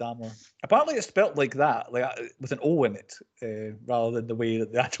came up with Dahmer. Apparently it's spelt like that, like with an O in it, rather than the way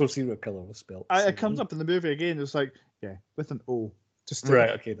that the actual serial killer was spelt. It comes up in the movie again. It's like, with an O. Just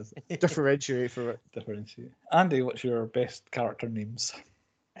to differentiate from it. Differentiate. Andy, what's your best character names?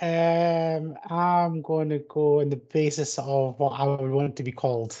 I'm going to go on the basis of what I would want to be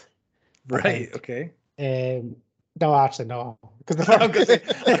called. Right. Okay. No, actually, no. Because I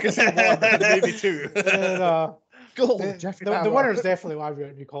can say one, but maybe two. The winner is definitely what I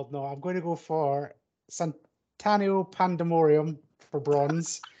would be called. No, I'm going to go for Santanio Pandemorium for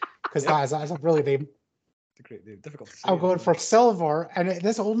bronze because that is a brilliant name. It's a great name. Difficult to say. I'm going for silver, and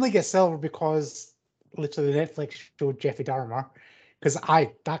this only gets silver because literally the Netflix show Jeffrey Dahmer, because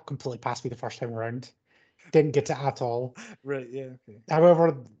that completely passed me the first time around. Didn't get it at all. Right, yeah, okay.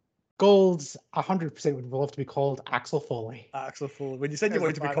 However, Gold's 100% would love to be called Axel Foley. Axel Foley. When you said you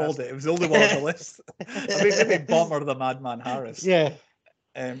wanted to be called it was the only one on the list. I mean, maybe Bomber the Madman Harris. Yeah.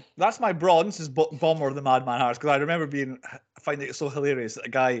 That's my bronze, is Bomber the Madman Harris, because I remember finding it so hilarious that a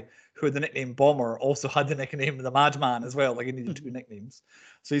guy who had the nickname Bomber also had the nickname the Madman as well. Like, he needed 2 nicknames.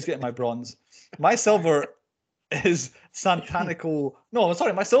 So he's getting my bronze. My silver is Santanico. No, I'm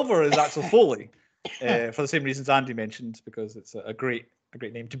sorry. My silver is Axel Foley, for the same reasons Andy mentioned, because it's a great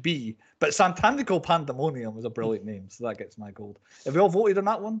name to be. But Santanico Pandemonium was a brilliant name, so that gets my gold. Have we all voted on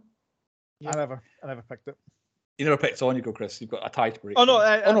that one? Yeah. I never picked it. You never picked, so on you go, Chris. You've got a tie to break. Oh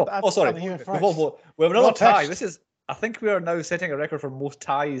no! Sorry. We have another tie. I think we are now setting a record for most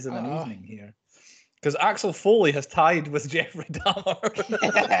ties in an evening here, because Axel Foley has tied with Jeffrey Dahmer.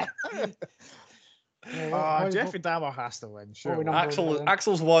 Jeffrey Dahmer has to win. Sure.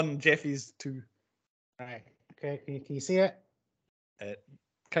 Axel's 1, Jeffy's 2. Right. Okay. Can you see it?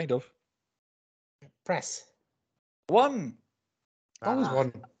 Kind of. Press. 1. Always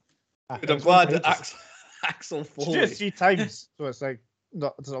 1. I'm glad that Axel Foley. Just 3 times, so it's like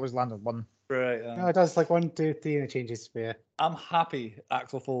it's always landed 1. Right. No, it does like 1, 2, 3, and it changes. Yeah. I'm happy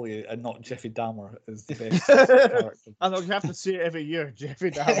Axel Foley and not Jeffrey Dahmer is the best character. I know you have to see it every year,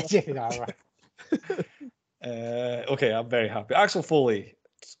 Jeffrey Dahmer. Jeffrey Dahmer. Okay, I'm very happy. Axel Foley,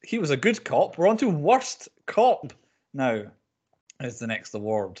 he was a good cop. We're on to worst cop now. Is the next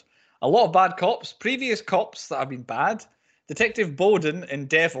award. A lot of bad cops, previous cops that have been bad. Detective Bowden in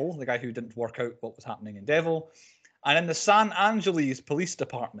Devil, the guy who didn't work out what was happening in Devil, and in the San Angeles Police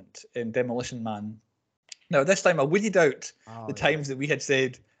Department in Demolition Man. Now, this time I weeded out the times that we had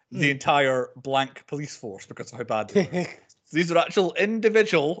said the entire blank police force because of how bad they were. So these are actual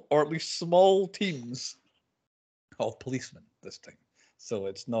individual, or at least small teams of policemen this time. So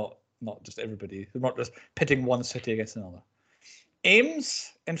it's not just everybody. We're not just pitting one city against another.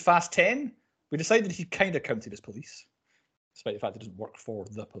 Ames in Fast 10, we decided he kind of counted as police, despite the fact he doesn't work for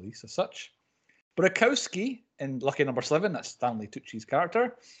the police as such. Burakowski in Lucky Number 7, that's Stanley Tucci's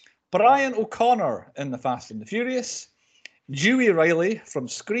character. Brian O'Connor in The Fast and the Furious. Dewey Riley from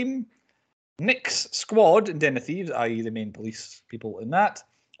Scream. Nick's squad in Den of Thieves, i.e. the main police people in that.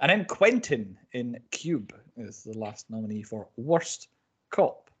 And then Quentin in Cube is the last nominee for worst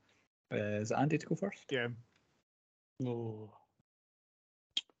cop. Is it Andy to go first? Yeah. No.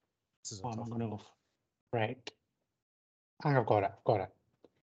 This is a tough one. Right. I've got it.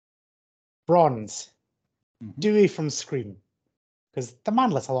 Bronze. Dewey from Scream. Because the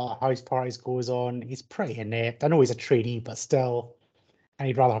man lets a lot of house parties goes on. He's pretty inept. I know he's a trainee, but still. And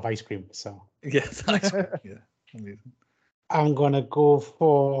he'd rather have ice cream, so. Yes, ice cream. Yeah. Amazing. I'm going to go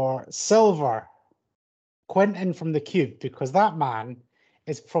for silver. Quentin from the Cube, because that man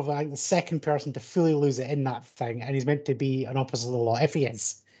is probably like the second person to fully lose it in that thing, and he's meant to be an opposite of the law, if he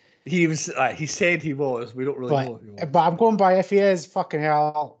is. He was. He said he was. We don't really know if he was. But I'm going by if he is, fucking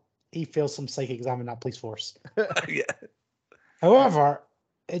hell, he fails some psychic exam in that police force. Yeah. However,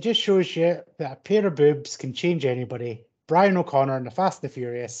 it just shows you that a pair of boobs can change anybody. Brian O'Connor in The Fast and the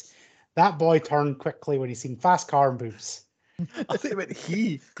Furious. That boy turned quickly when he seen fast car and boobs. I think it meant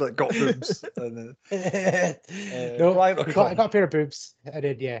he got boobs. No, I got a pair of boobs. I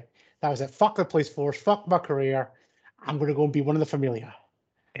did, yeah. That was it. Fuck the police force. Fuck my career. I'm going to go and be one of the Familia.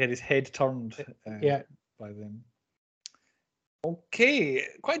 He had his head turned by them. Okay,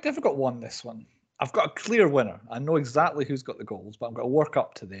 quite a difficult one, this one. I've got a clear winner. I know exactly who's got the goals, but I'm going to work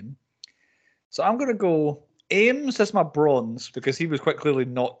up to them. So I'm going to go Ames as my bronze, because he was quite clearly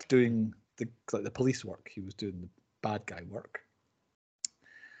not doing the police work. He was doing the bad guy work.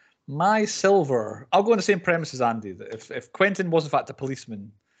 My silver, I'll go on the same premise as Andy, that if Quentin was in fact a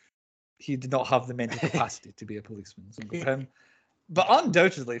policeman, he did not have the mental capacity to be a policeman. So for him. But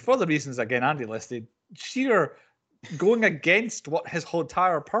undoubtedly, for the reasons, again, Andy listed, sheer going against what his whole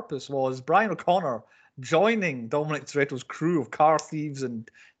entire purpose was, Brian O'Connor joining Dominic Toretto's crew of car thieves and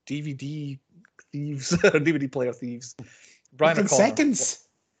DVD thieves, DVD player thieves. Brian O'Connor. Seconds.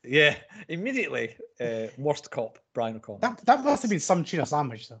 Yeah, immediately. Worst cop, Brian O'Connor. That must have been some tuna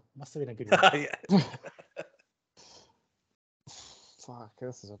sandwich, though. Must have been a good one. Yeah. Fuck,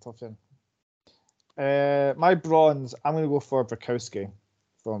 this is a tough one. My bronze, I'm going to go for Burakowski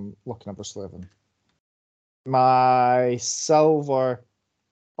from Lucky Number 7. My silver,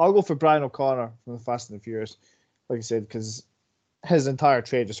 I'll go for Brian O'Connor from The Fast and the Furious. Like I said, because his entire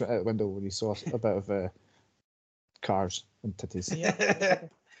trade just went out the window when he saw a bit of cars and titties.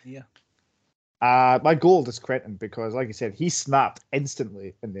 Yeah. My gold is Quentin because, like I said, he snapped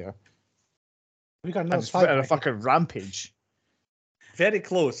instantly in there. We got And another it's written a fight. fucking rampage. Very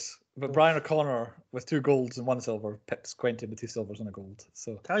close. But Brian O'Connor with 2 golds and 1 silver pips Quentin with 2 silvers and a gold.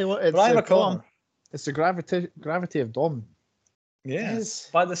 So Tell you what, it's Brian O'Connor. It's the gravity of Dom. Yeah. Is...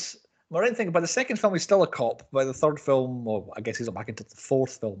 By this, my right thing. By the second film, he's still a cop. By the third film, well, I guess he's back into the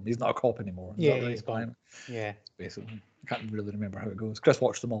 4th film. He's not a cop anymore. Is that right, he's gone. Yeah. Basically, I can't really remember how it goes. Chris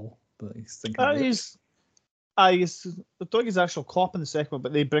watched them all, but he's thinking. The dog is actual cop in the second one,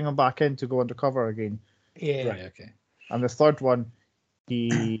 but they bring him back in to go undercover again. Yeah. Right. Okay. And the third one,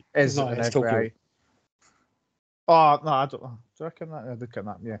 he is not an in FBI. Tokyo. Oh no, I don't. Do I reckon that? I did count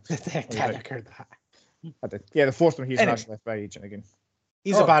that. Yeah, I record that. I did. Yeah, the fourth one, he's Anyway. an actual FBI agent again.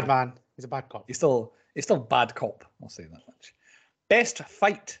 He's a bad man. He's a bad cop. He's still bad cop. I'll say that much. Best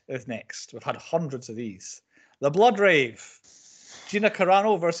fight is next. We've had hundreds of these. The Blood Rave. Gina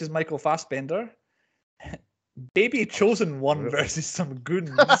Carano versus Michael Fassbender. Baby Chosen One versus some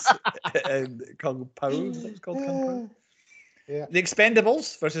goons in Kung Pao. Is that what it's called? Kung Pao? Yeah. The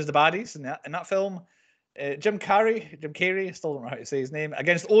Expendables versus the baddies in that film. Jim Carrey, still don't know how to say his name,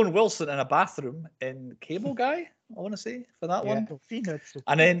 against Owen Wilson in a bathroom in Cable Guy, I want to say, for that one.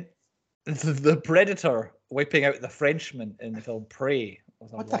 And then the Predator wiping out the Frenchman in the film Prey.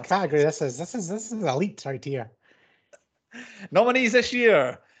 What the category this is? This is elite right here. Nominees this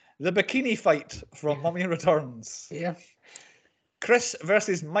year: The Bikini Fight from Mummy Returns. Yeah. Chris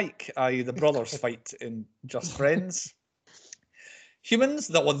versus Mike, i.e. the brothers fight in Just Friends. Humans,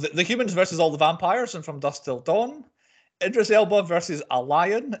 the humans versus all the vampires and From Dusk Till Dawn. Idris Elba versus a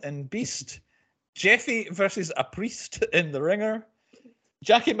lion in Beast. Jeffy versus a priest in The Ringer.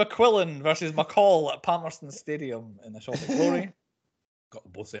 Jackie McQuillan versus McCall at Palmerston Stadium in The Shot of Glory. Got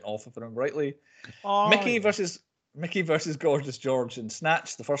them both sent off if I remember rightly. Mickey versus Gorgeous George in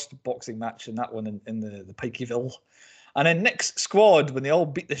Snatch, the first boxing match in that one in the Pikeyville. And then Nick's Squad, when they all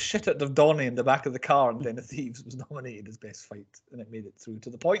beat the shit out of Donnie in the back of the car and Den of Thieves, was nominated as best fight, and it made it through to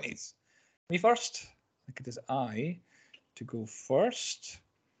the Pointies. Me first? I think it is I to go first.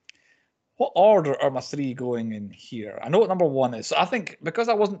 What order are my 3 going in here? I know what number 1 is. So I think, because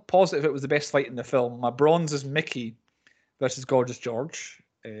I wasn't positive it was the best fight in the film, my bronze is Mickey versus Gorgeous George,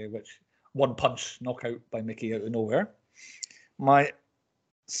 which one punch knockout by Mickey out of nowhere. My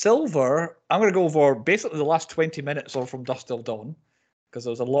silver, I'm going to go for basically the last 20 minutes or From Dusk Till Dawn, because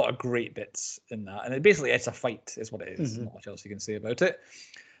there was a lot of great bits in that. And it's a fight, is what it is. Not much else you can say about it.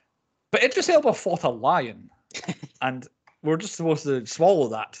 But Idris Elba fought a lion. And we're just supposed to swallow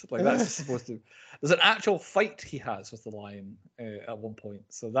that. Like, that's supposed to... There's an actual fight he has with the lion at one point.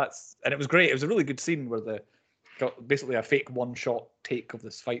 And it was great. It was a really good scene where they got basically a fake one-shot take of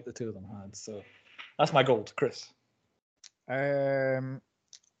this fight the two of them had. So that's my gold. Chris?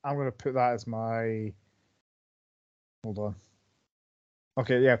 I'm going to put that as my... Hold on.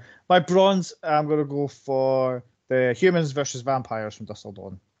 Okay, yeah. My bronze, I'm going to go for the humans versus vampires from Dusk Till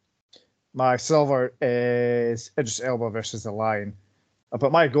Dawn. My silver is Idris Elba versus the lion.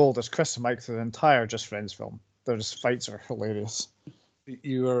 But my gold is Chris and Mike through the entire Just Friends film. Their fights are hilarious.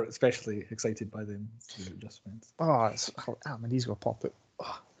 You were especially excited by them through Just Friends. My knees got popped out.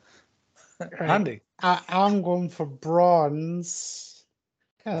 Oh. Andy? I'm going for bronze.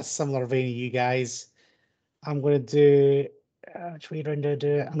 Kind of similar vein to you guys. I'm going to do... which way round do I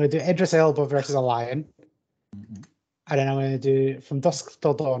do it? I'm going to do Idris Elba versus a lion. And then I'm going to do From Dusk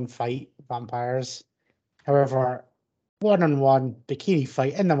Till Dawn fight, vampires. However, 1-on-1 bikini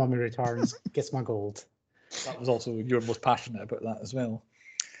fight in The Mummy Returns gets my gold. That was also, you were most passionate about that as well.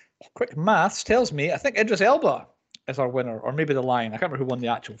 Quick maths tells me, I think Idris Elba is our winner, or maybe the lion. I can't remember who won the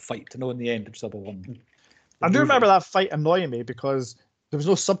actual fight. I know in the end Idris Elba won. I do remember that fight annoying me because there was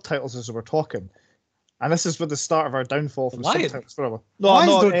no subtitles as we were talking. And this is with the start of our downfall from subtitles forever.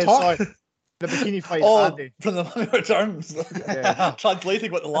 Sorry. The bikini fight. Andy. From The Mummy Returns. Yeah.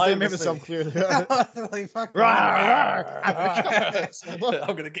 Translating what the lion was saying. Clear. I'm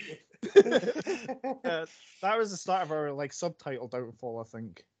going to get you. That was the start of our subtitle downfall, I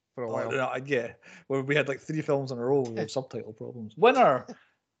think, for a while. Yeah, where we had 3 films in a row with subtitle problems. Winner,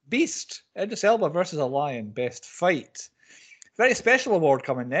 Beast, Idris Elba versus a lion, best fight. Very special award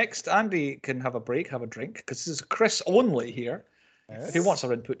coming next. Andy can have a break, have a drink, because this is Chris only here. Yes. If he wants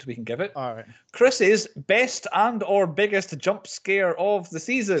our input, we can give it. All right. Chris is best and or biggest jump scare of the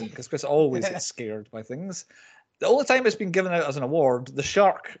season, because Chris always gets scared by things. The only time it's been given out as an award, the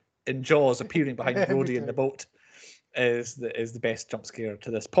shark in Jaws appearing behind Brody in the boat is the best jump scare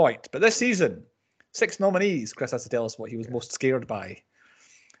to this point. But this season, 6 nominees. Chris has to tell us what he was most scared by.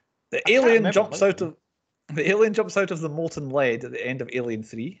 The alien jumps out of the molten lead at the end of Alien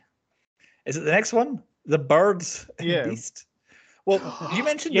 3. Is it the next one? The birds in Beast? Well, you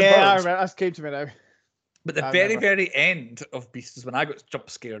mentioned the yeah, birds. that came to me now. But the very end of Beast is when I got jump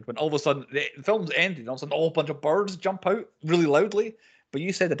scared. When all of a sudden the film's ended, all of a sudden a whole bunch of birds jump out really loudly. But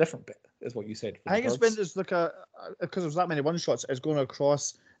you said a different bit, is what you said. I think it's when there's like because there's that many one shots. It's going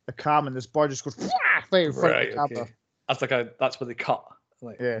across the cam, and this bird just goes right in front of the camera. Okay. That's where they cut.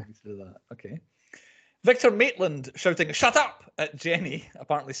 Like, yeah. That. Okay. Victor Maitland shouting "Shut up" at Jenny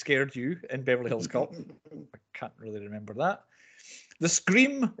apparently scared you in Beverly Hills Cop. I can't really remember that. The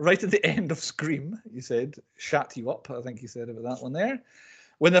scream right at the end of Scream, you said, "Shut you up." I think you said about that one there.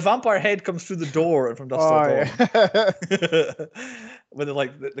 When the vampire head comes through the door and from Dusk Till Dawn, when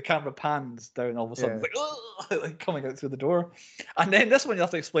the camera pans down, all of a sudden, like coming out through the door. And then this one you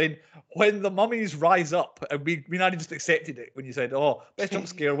have to explain when the mummies rise up, and we not just accepted it when you said, "Oh, best jump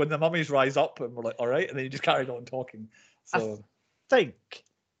scare when the mummies rise up," and we're like, "All right," and then you just carried on talking. So I think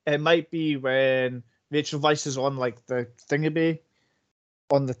it might be when Rachel Weisz is on like the thingy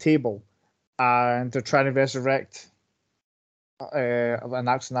on the table, and they're trying to resurrect an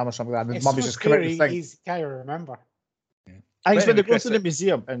accident or something like that. And the mummy's just come out of the thing. Can't remember. Yeah. I think it's when they go to the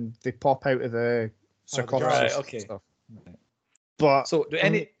museum and they pop out of the sarcophagus. Okay. Stuff. But so, do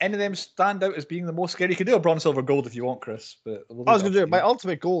any of them stand out as being the most scary? You could do a bronze, silver, gold if you want, Chris. But I was going to do it. My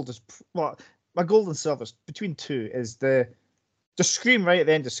ultimate gold is my gold and silver between two is the scream right at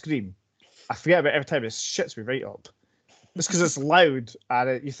the end of Scream. I forget about it every time. It shits me right up. It's because it's loud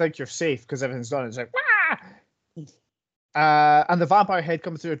and you think you're safe because everything's done. It's like wah! And the vampire head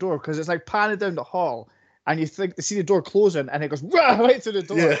comes through the door because it's like panning down the hall, and you see the door closing, and it goes right through the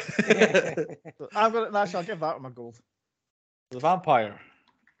door. Yeah. I'm gonna I'll give that one my gold. The vampire.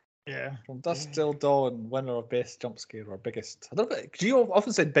 Yeah. From Dusk Till Dawn, winner of best jump scare or biggest. I don't know. You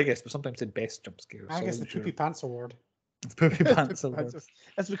often said biggest, but sometimes said best jump scare. I guess the Poopy Pants Award. The Poopy Pants Award.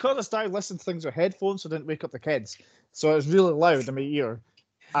 It's because I started listening to things with headphones, so I didn't wake up the kids. So it was really loud in my ear.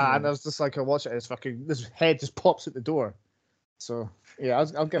 And I was just like, I watch it, this head just pops at the door. So, yeah,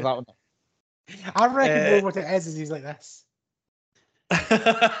 I'll give that one. I reckon what it is he's like this. Shits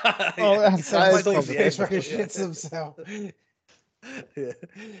himself. Yeah.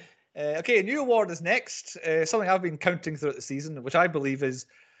 Okay, a new award is next. Something I've been counting throughout the season, which I believe is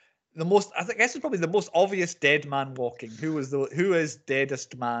the most. I guess it's probably the most obvious dead man walking. Who is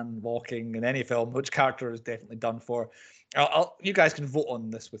deadest man walking in any film? Which character is definitely done for? You guys can vote on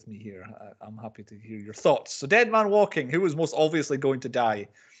this with me here. I'm happy to hear your thoughts. So, dead man walking. Who is most obviously going to die?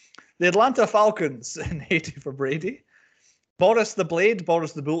 The Atlanta Falcons in Haiti for Brady. Boris the Blade,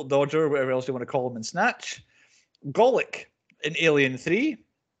 Boris the Bullet Dodger, whatever else you want to call him in Snatch. Golic in Alien 3.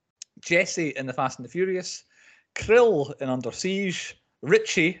 Jesse in The Fast and the Furious. Krill in Under Siege.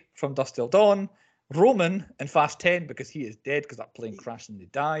 Richie from Dusk Till Dawn. Roman in Fast 10 because he is dead because that plane crashed and he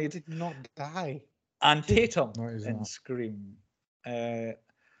died. He did not die. And Tatum in Scream. How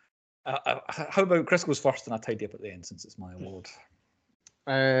about Chris goes first and I tidy up at the end since it's my award?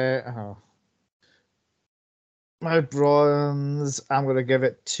 My bronze, I'm going to give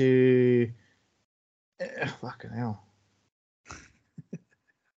it to... fucking hell.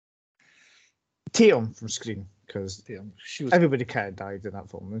 Tatum from Scream, because everybody kind of died in that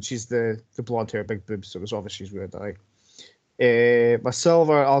film. And she's the blonde hair, big boobs, so it was obvious she's going to die. My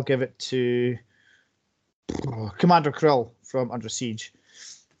silver, I'll give it to Commander Krill from Under Siege.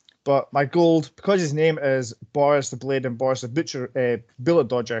 But my gold, because his name is Boris the Blade and Boris the Butcher, Bullet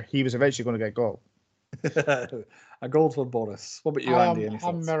Dodger, he was eventually going to get got. A gold for Boris. What about you, Andy?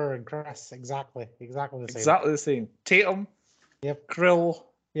 I'm mirroring Chris. Exactly the same. Exactly the same. Tatum. Yep. Krill.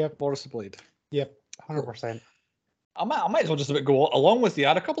 Yep. Boris the Blade. Yep. 100%. I might as well just go along with you. I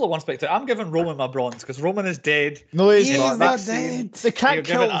had a couple of ones picked out. I'm giving Roman my bronze because Roman is dead. No, he's not dead. They can't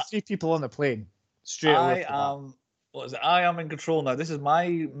kill 3 people on the plane. Straight away. What is it? I am in control now. This is my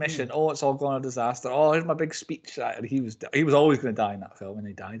mission. Oh, it's all gone a disaster. Oh, here's my big speech. He was always going to die in that film, and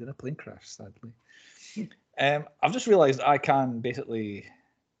he died in a plane crash, sadly. I've just realised I can basically.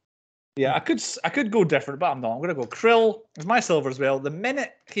 Yeah, I could go different, but I'm not. I'm going to go Krill. It's my silver as well. The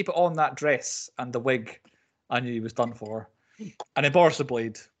minute he put on that dress and the wig, I knew he was done for. And then Boris the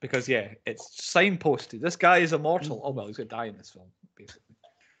Blade, because it's signposted. This guy is immortal. Oh well, he's going to die in this film, basically.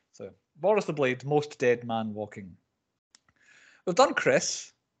 So Boris the Blade, most dead man walking. We've done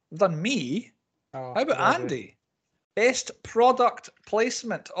Chris. We've done me. How about Andy? Best product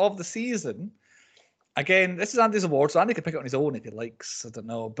placement of the season. Again, this is Andy's award, so Andy can pick it on his own if he likes. I don't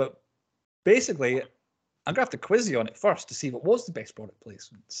know. But basically, I'm going to have to quiz you on it first to see what was the best product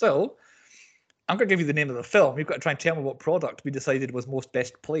placement. So I'm going to give you the name of the film. You've got to try and tell me what product we decided was most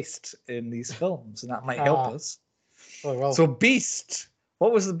best placed in these films, and that might help us. Oh, well. So Beast.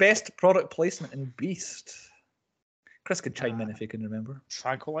 What was the best product placement in Beast? Chris could chime in if he can remember.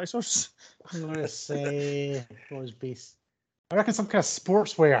 Tranquilizers. I'm going to say what was base. I reckon some kind of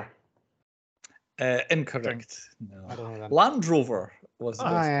sportswear. Incorrect. No. I don't know that. Land Rover was the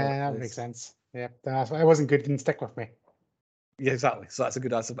best. Yeah, that makes sense. Yeah, it wasn't good. Didn't stick with me. Yeah, exactly. So that's a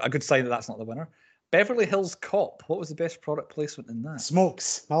good answer. A good sign that that's not the winner. Beverly Hills Cop. What was the best product placement in that?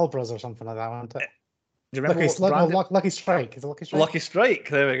 Smokes, Marlboros or something like that, wasn't it? Do you remember Lucky Strike. Is it Lucky Strike? Lucky Strike.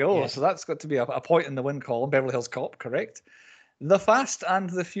 There we go. Yeah. So that's got to be a point in the win column. Beverly Hills Cop, correct. The Fast and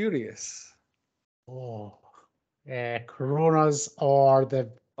the Furious. Oh, Coronas or the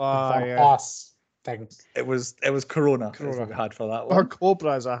Boss thing. It was Corona. That's what we had for that one. Or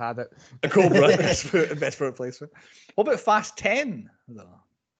Cobra, as I had it. A Cobra, best product placement. What about Fast 10 though?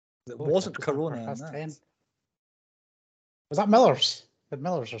 It wasn't Corona. Fast 10. Was that Miller's?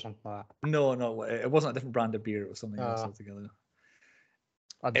 Miller's or something like that. No, it wasn't a different brand of beer. It was something else altogether.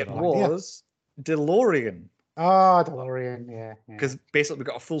 It know. was DeLorean. Oh, DeLorean, yeah. Because basically we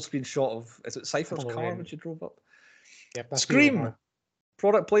got a full screen shot of, is it Cypher's car when she drove up? Yep, Scream.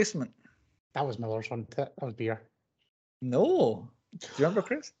 Product placement. That was Miller's one. That was beer. No. Do you remember,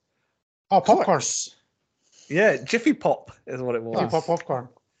 Chris? Oh, popcorn. Yeah, Jiffy Pop is what it was. Jiffy Pop popcorn.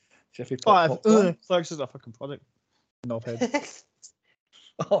 Jiffy Pop popcorn. Thanks, is a fucking product. Knobhead.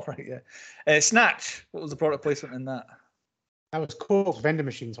 Oh, right, yeah. Snatch. What was the product placement in that? That was Coke vending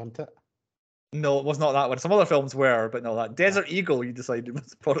machines, wasn't it? No, it was not that one. Some other films were, but no, that Desert Eagle you decided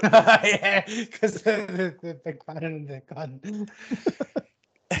was the product. Yeah, because the big fan and the gun.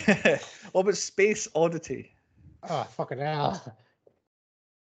 What about Space Oddity? Oh, fucking hell.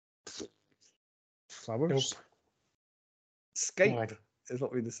 Flowers. Nope. Skype is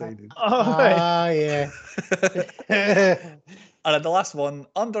what we decided. Yeah. And the last one,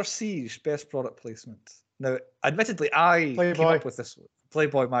 Under Siege, best product placement. Now, admittedly, I came up with this one.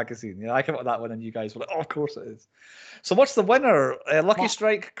 Playboy magazine. Yeah, I came up with that one, and you guys were like, "Oh, of course it is." So, what's the winner? Lucky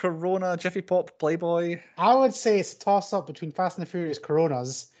Strike, Corona, Jiffy Pop, Playboy. I would say it's a toss-up between Fast and the Furious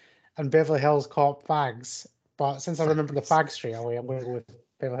Coronas and Beverly Hills Cop fags. But since I remember the fag straight away, I'm going to go with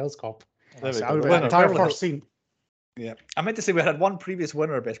Beverly Hills Cop. The entire first scene. Yeah, I meant to say we had one previous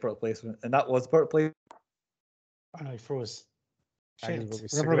winner of best product placement, and that was product placement. Oh, he froze. Shit.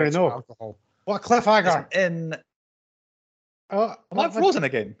 We're Never going to know. Alcohol. What cliffhanger? In. Oh, am I frozen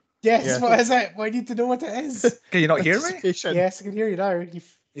again? Yes, yeah. What is it? I need to know what it is. Can you not hear me? Yes, I can hear you now. You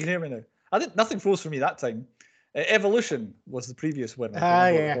can hear me now. Nothing froze for me that time. Evolution was the previous winner.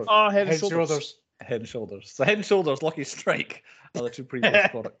 Yeah. Oh, Head and Shoulders. Head and Shoulders. So Head and Shoulders, Lucky Strike are the two previous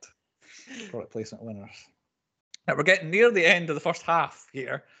product placement winners. Now we're getting near the end of the first half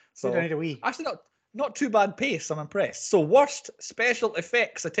here. So I need a wee. Actually, not too bad pace. I'm impressed. So worst special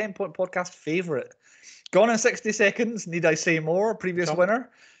effects, a 10-point podcast favourite. Gone in 60 Seconds. Need I say more? Previous winner.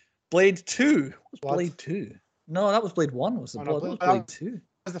 Blade 2. What was Blade 2? No, that was Blade 1. Was the Blade 2?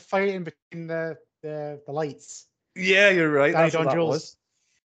 Was the fighting between the lights? Yeah, you're right. Danny That's what that John-Jules. was.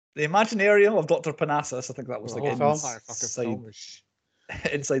 The Imaginarium of Dr. Panassus. I think that was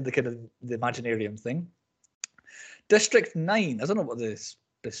inside the kind of the Imaginarium thing. District 9. I don't know what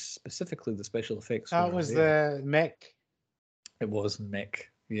specifically the special effects were. That was the mech. It was mech.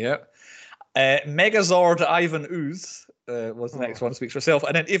 Yeah. Megazord Ivan Ooze was the next one, speaks for itself.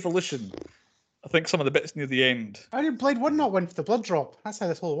 And then Evolution. I think some of the bits near the end. I didn't Blade 1 not win for the blood drop. That's how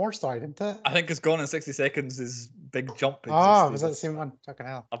this whole war started, isn't it? I think it's Gone in 60 Seconds is big jump. Oh, was that the same one? Fucking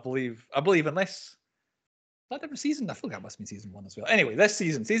hell. I believe unless is that different season? I feel like that must be season 1 as well. Anyway, this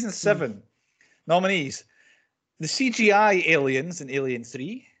season 7, nominees. The CGI aliens in Alien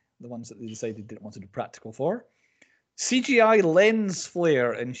 3, the ones that they decided didn't want to do practical for. CGI lens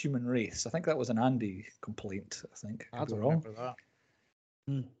flare in Human Race. I think that was an Andy complaint, I think. I don't remember that.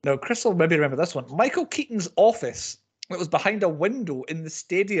 Now, Chris will maybe remember this one. Michael Keaton's office that was behind a window in the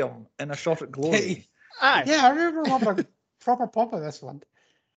stadium in A Shot at Glory. Yeah, I remember proper pop of this one.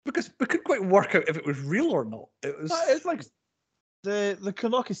 Because we couldn't quite work out if it was real or not. It's like the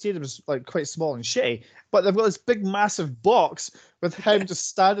Kanaka Stadium is like quite small and shitty, but they've got this big massive box with him just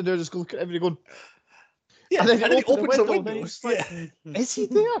standing there, just looking at everybody going. Yeah, and then he opens the window. And he's like, is he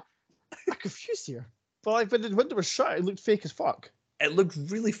there? I'm confused here. But like when the window was shut, it looked fake as fuck. It looked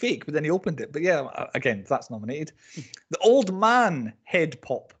really fake, but then he opened it. But yeah, again, that's nominated. The Old Man head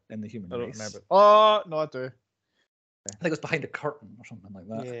pop in the Human Race. I don't remember. Oh, no, I do. I think it was behind a curtain or something like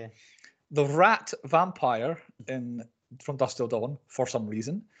that. Yeah. The rat vampire in From Dusk Till Dawn, for some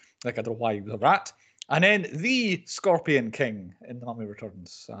reason. Like, I don't know why he was a rat. And then the Scorpion King in The Mummy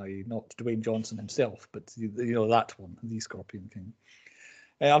Returns. Not Dwayne Johnson himself, but you know that one, the Scorpion King.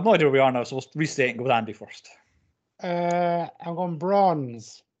 I have no idea where we are now, so we'll restate and go with Andy first. I'm going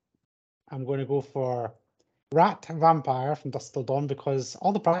bronze. I'm going to go for Rat Vampire from Dusk Till Dawn, because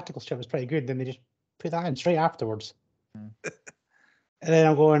all the practical shit was pretty good. Then they just put that in straight afterwards. And then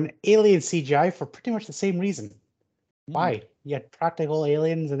I'm going Alien CGI for pretty much the same reason. Why? You had practical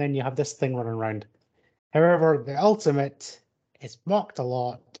aliens, and then you have this thing running around. However, the ultimate is mocked a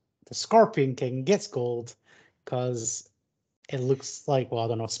lot. The Scorpion King gets gold because it looks like, well, I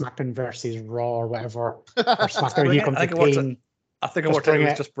don't know, SmackDown versus Raw or whatever. Or SmackDown Here Comes the Pain. I think it worked out. It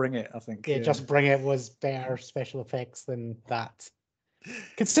was Just Bring It, I think. Yeah, Just Bring It was better special effects than that.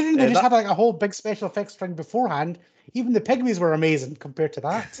 Considering they just had like a whole big special effects string beforehand, even the pygmies were amazing compared to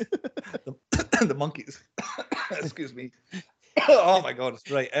that. The monkeys. Excuse me. Oh my god,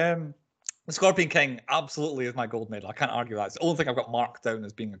 right. The Scorpion King absolutely is my gold medal. I can't argue that. It's the only thing I've got marked down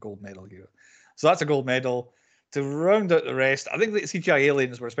as being a gold medal here. So that's a gold medal. To round out the rest, I think the CGI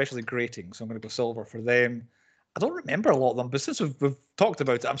aliens were especially grating, so I'm going to go silver for them. I don't remember a lot of them, but since we've talked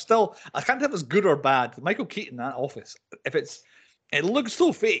about it, I can't tell if it's good or bad. Michael Keaton in that office, it looks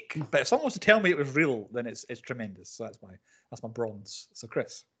so fake, but if someone wants to tell me it was real, then it's tremendous. So that's my bronze. So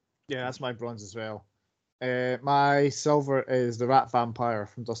Chris. Yeah, that's my bronze as well. My silver is the Rat Vampire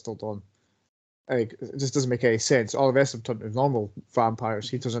from Dusk Till Dawn. Like, it just doesn't make any sense. All the rest of them turn into normal vampires.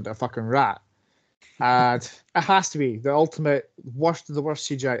 He turns into a fucking rat. And it has to be the ultimate worst of the worst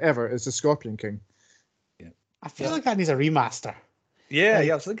CGI ever is the Scorpion King. Yeah. I feel like that needs a remaster. Yeah,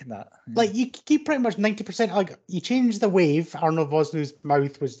 I was thinking that. Yeah. Like, you keep pretty much 90%. Like, you change the wave. Arnold Vosloo's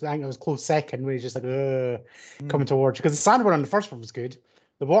mouth was, I think it was close second, where he's just like, coming towards you. Because the sand one on the first one was good.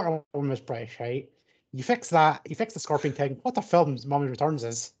 The water one was pretty shite. You fix that. You fix the Scorpion King. What the film's Mommy Returns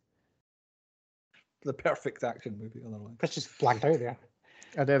is? The perfect action movie, otherwise. Chris just blanked out there.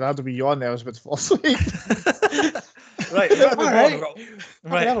 I did. I had to be yawn there. I was about to fall asleep. Right.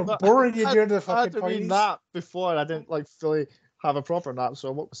 I'm boring you during the fucking I had to be nap before. I didn't fully have a proper nap, so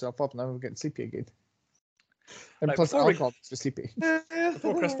I woke myself up and now I'm getting sleepy again. And plus, alcohol makes me sleepy.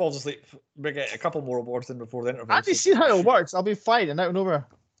 Before Chris falls asleep, we get a couple more awards in before the interval. Have you seen how it works? I'll be fine and out and over.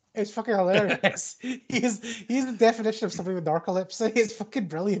 It's fucking hilarious. he's the definition of somebody with narcolepsy. It's fucking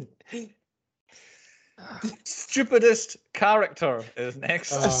brilliant. Stupidest character is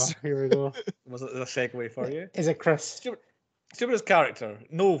next. Here we go. Was it a segue for you? Is it Chris? Stupidest character.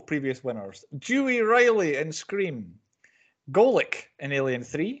 No previous winners. Dewey Riley in Scream. Golic in Alien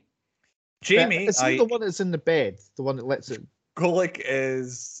 3. Jamie. Is he the one that's in the bed? The one that lets it. Golic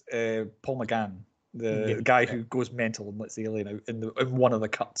is Paul McGann, the guy who goes mental and lets the alien out in one of the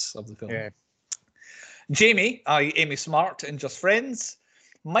cuts of the film. Yeah. Jamie, Amy Smart in Just Friends.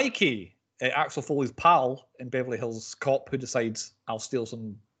 Mikey, Axel Foley's pal in Beverly Hills Cop, who decides I'll steal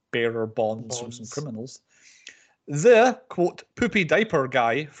some bearer bonds from some criminals. The quote poopy diaper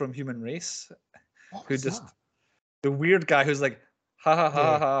guy from Human Race, the weird guy who's like ha ha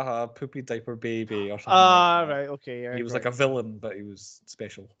ha ha ha poopy diaper baby or something. Right, okay, yeah. He was like a villain, but he was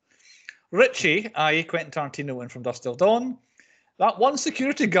special. Richie, Quentin Tarantino in From Dusk Till Dawn. That one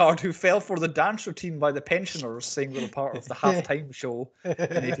security guard who fell for the dance routine by the pensioners saying they were part of the halftime show in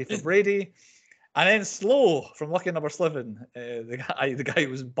 80 for Brady. And then Slow from Lucky Number 7, the guy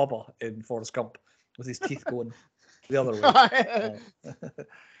who was Bubba in Forrest Gump with his teeth going the other way.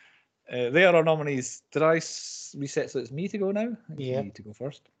 They are our nominees. Did I reset so it's me to go now? Yeah. Me to go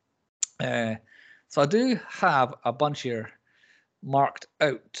first. So I do have a bunch here marked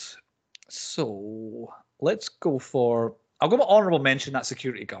out. So let's go for... I'll go with honourable mention, that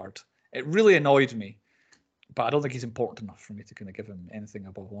security guard. It really annoyed me, but I don't think he's important enough for me to kind of give him anything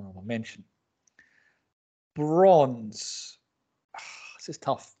above honourable mention. Bronze. This is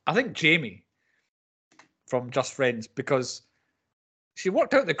tough. I think Jamie from Just Friends, because she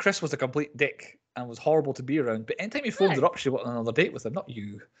worked out that Chris was a complete dick and was horrible to be around, but anytime he phoned her up, she went on another date with him, not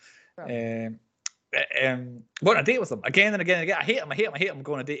you. Went on a date with him again and again and again. I hate him, I'm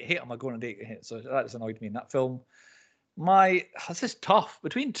going on a date, I'm going on a date. So that just annoyed me in that film. This is tough.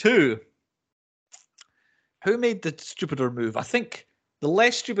 Between two, who made the stupider move? I think the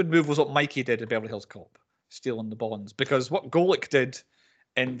less stupid move was what Mikey did in Beverly Hills Cop, stealing the bonds. Because what Golic did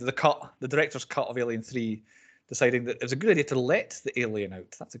in the director's cut of Alien 3, deciding that it was a good idea to let the alien out.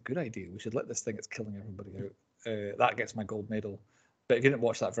 That's a good idea. We should let this thing that's killing everybody out. That gets my gold medal. But if you didn't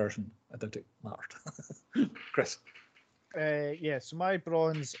watch that version, I doubt it mattered. Chris. So my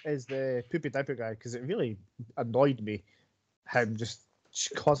bronze is the poopy diaper guy, because it really annoyed me, him just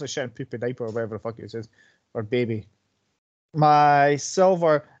constantly shouting poopy diaper or whatever the fuck it is, or baby. My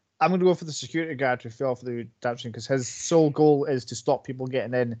silver, I'm going to go for the security guard who fell for the dancing, because his sole goal is to stop people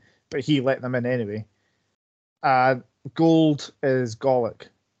getting in, but he let them in anyway. Gold is Golic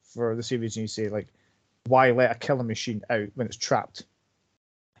for the series, and you say, like, why let a killing machine out when it's trapped?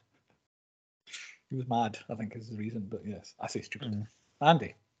 He was mad, I think is the reason, but yes, I say stupid.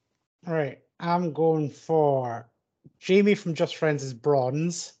 Andy. All right, I'm going for Jamie from Just Friends is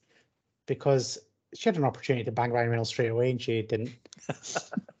bronze because she had an opportunity to bang Ryan Reynolds straight away and she didn't.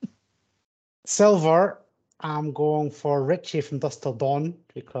 Silver, I'm going for Richie from Dusk Till Dawn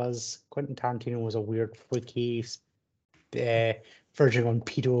because Quentin Tarantino was a weird, freaky, verging on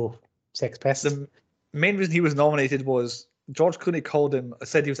pedo sex pest. The main reason he was nominated was George Clooney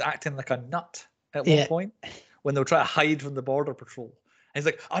said he was acting like a nut at one point when they were trying to hide from the border patrol. And he's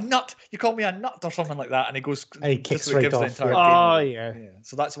like, a nut! You call me a nut or something like that. And he goes, and he kicks right off. Yeah.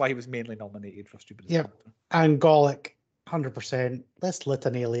 So that's why he was mainly nominated for stupidest character. And Golic, 100%. Let's let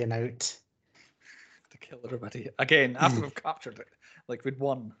an alien out. To kill everybody. Again, after we've captured it. Like we'd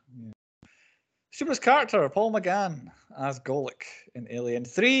won. Yeah. Stupidest character, Paul McGann as Golic in Alien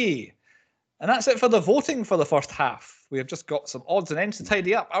 3. And that's it for the voting for the first half. We have just got some odds and ends to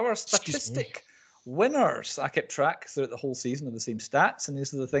tidy up. Our statistic winners. I kept track throughout the whole season of the same stats, and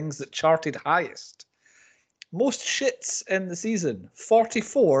these are the things that charted highest. Most shits in the season,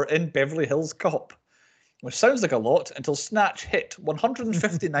 44 in Beverly Hills Cop, which sounds like a lot until Snatch hit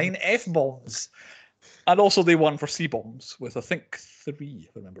 159 F-bombs. And also they won for C-bombs with, I think, 3,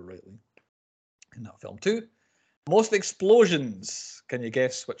 if I remember rightly, in that film too. Most explosions. Can you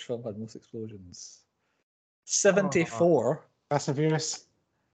guess which film had most explosions? 74. Fast and Furious.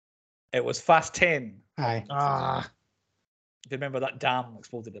 It was Fast 10. Aye. If you remember, that dam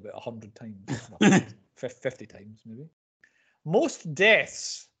exploded about 100 times. 50 times, maybe. Most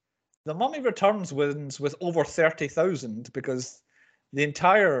deaths. The Mummy Returns wins with over 30,000 because the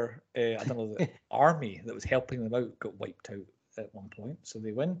entire, the army that was helping them out got wiped out at one point, so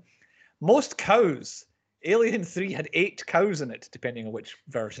they win. Most cows. Alien 3 had 8 cows in it, depending on which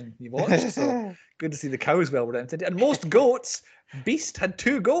version you watched. So good to see the cows well represented. And most goats, Beast had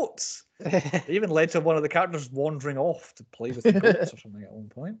 2 goats. It even led to one of the characters wandering off to play with the goats or something at one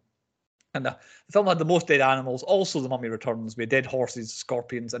point. And the film had the most dead animals. Also, The Mummy Returns. We had dead horses,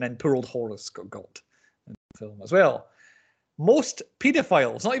 scorpions, and then poor old Horace got in the film as well. Most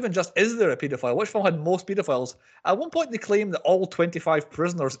paedophiles. Not even just is there a paedophile. Which film had most paedophiles? At one point, they claimed that all 25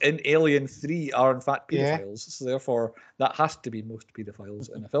 prisoners in Alien 3 are in fact paedophiles. So therefore, that has to be most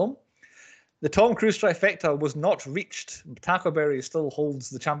paedophiles in a film. The Tom Cruise trifecta was not reached. Tackleberry still holds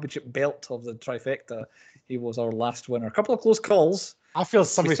the championship belt of the trifecta. He was our last winner. A couple of close calls. I feel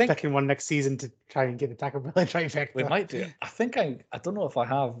somebody's picking one next season to try and get the Tackleberry trifecta. We might do. I think I don't know if I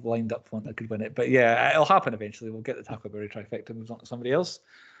have lined up one that could win it, but yeah, it'll happen eventually. We'll get the Tackleberry trifecta, moves on to somebody else.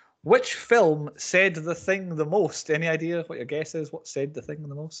 Which film said the thing the most? Any idea what your guess is? What said the thing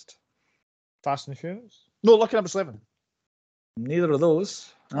the most? Fast and Furious? No, Lucky Number 7. Neither of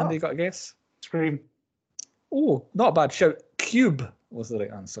those. Andy, you got a guess? Scream. Oh, not a bad shout. Cube was the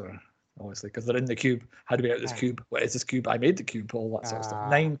right answer. Obviously, because they're in the cube. How do we get out this cube? What is this cube? I made the cube, all that sort of stuff.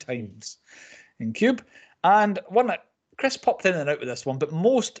 9 times in Cube. And one that Chris popped in and out with this one, but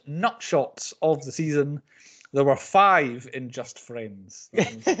most nut shots of the season, there were 5 in Just Friends.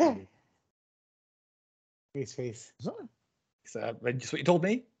 Face. So, just what you told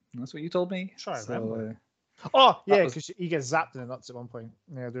me? That's what you told me. Sure, so, oh, yeah, because he gets zapped in the nuts at one point.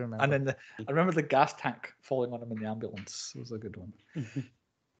 Yeah, I do remember. And then I remember the gas tank falling on him in the ambulance. It was a good one.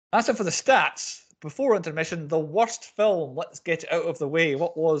 That's it for the stats. Before intermission, the worst film. Let's get it out of the way.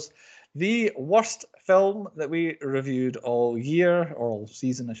 What was the worst film that we reviewed all year, or all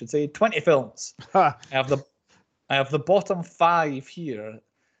season, I should say? 20 films. I have the bottom 5 here.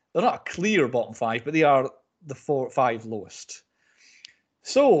 They're not a clear bottom 5, but they are the 5 lowest.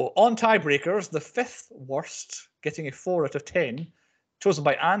 So, on tiebreakers, the 5th worst, getting a 4 out of 10, chosen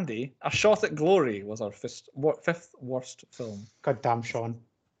by Andy, A Shot at Glory was our 5th worst film. God damn, Sean.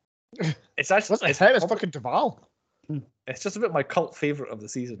 It's actually it's fucking Duval. It's just about my cult favorite of the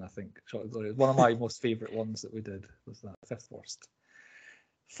season, I think. Shot at Glory. One of my most favorite ones that we did was that 5th worst.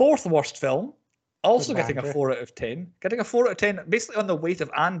 4th worst film, also getting a 4 out of 10. Getting a 4 out of 10, basically on the weight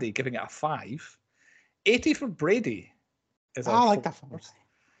of Andy, giving it a 5. 80 for Brady is our like that film.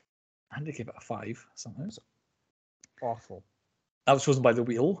 Andy gave it a 5 somehow. Awful. That was chosen by The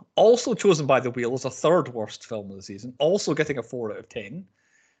Wheel. Also chosen by The Wheel is a 3rd worst film of the season, also getting a 4 out of 10.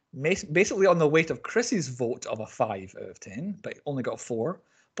 Basically on the weight of Chris's vote of a 5 out of 10, but only got a 4.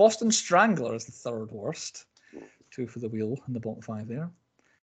 Boston Strangler is the 3rd worst. 2 for The Wheel in the bottom 5 there.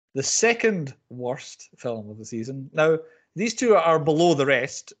 The 2nd worst film of the season. Now, these 2 are below the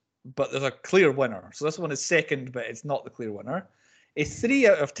rest, but there's a clear winner. So this one is 2nd, but it's not the clear winner. A 3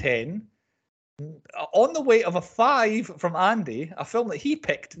 out of 10. On the weight of a 5 from Andy, a film that he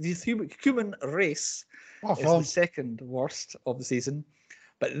picked, The Human Race, is the 2nd worst of the season.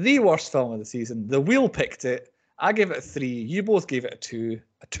 But the worst film of the season, The Wheel picked it. I gave it a 3. You both gave it a 2.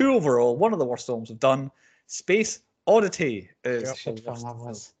 A 2 overall. One of the worst films we've done. Space Oddity is the worst film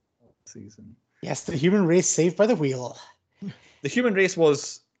of the season. Yes, The Human Race saved by the wheel. The Human Race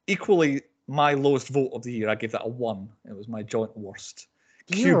was equally my lowest vote of the year. I gave that a 1. It was my joint worst.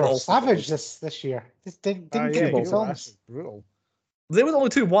 You were savage this year. This didn't give me films. Brutal. They were the only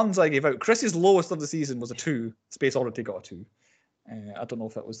 2 1s I gave out. Chris's lowest of the season was a 2. Space Oddity got a 2. I don't know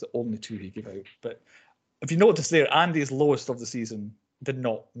if that was the only 2 he gave out, but if you notice there, Andy's lowest of the season did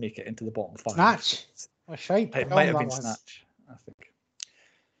not make it into the bottom 5. Snatch. It might have been Snatch, I think.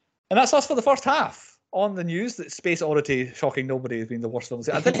 And that's us for the first half. On the news that Space Oddity, shocking nobody, has been the worst film.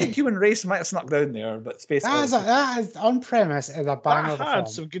 I did think Human Race might have snuck down there, but Space Oddity. That is on premise is a banger. That had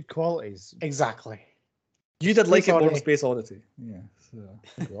some good qualities. Exactly. You did like it more than Space Oddity. Yeah. So.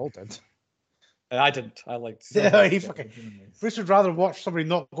 We all did. I didn't. I liked. Bruce would rather watch somebody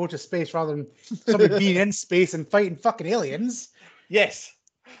not go to space rather than somebody being in space and fighting fucking aliens. Yes.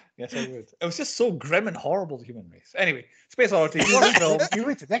 Yes, I would. It was just so grim and horrible, The Human Race. Anyway, Space Oddity, worst film. You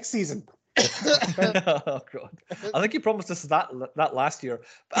wait till next season. Oh God! I think you promised us that last year.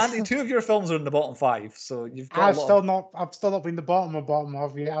 But Andy, 2 of your films are in the bottom 5, so you've got. I've still not been the bottom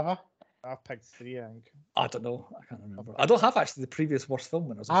of you ever. I've picked 3, I think. I don't know. I can't remember. I don't have actually the previous worst film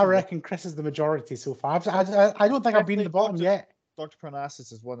winners. I reckon Chris is the majority so far. I don't think I've been in the bottom yet. Dr.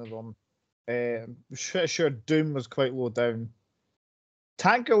 Parnassus is one of them. Sure, Doom was quite low down.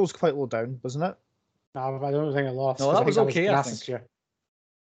 Tank Girl was quite low down, wasn't it? No, I don't think I lost. No, that was okay. I think. Year.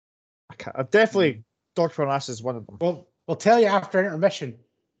 I definitely Dr. Parnassus is one of them. Well, we'll tell you after intermission.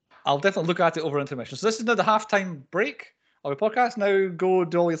 I'll definitely look at it over intermission. So this is now the halftime break of the podcast. Now go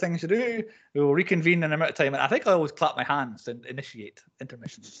do all your things to do. We will reconvene in a minute of time. And I think I always clap my hands to initiate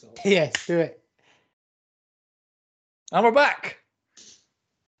intermission. So. Yes, do it. And we're back.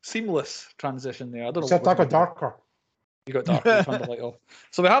 Seamless transition there. I don't know. Except I got darker. You got darker. You turned the light off.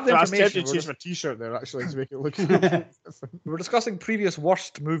 So we have the information. Change my t-shirt there actually to make it look. We're discussing previous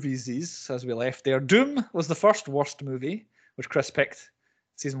worst movies. These as we left there. Doom was the first worst movie, which Chris picked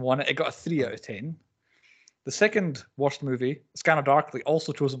season 1. It got a 3 out of 10. The second worst movie, Scanner Darkly,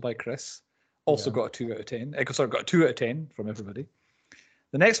 also chosen by Chris, also got a 2 out of 10. Sorry, got a 2 out of 10 from everybody.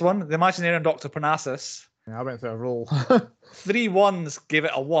 The next one, The Imaginarium Dr. Parnassus. Yeah, I went through a roll. 3 1s gave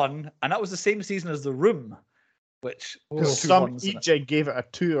it a 1, and that was the same season as The Room, which some EJ gave it a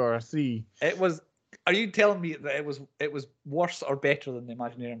 2 or a 3. It was. Are you telling me that it was worse or better than The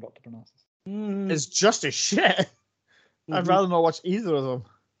Imaginarium Dr. Parnassus? It's just as shit. I'd rather not watch either of them.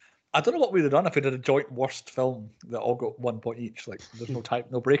 I don't know what we'd have done if we did a joint worst film that all got 1 point each. Like, there's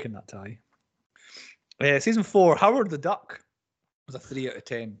no break in that tie. Season 4, Howard the Duck was a 3 out of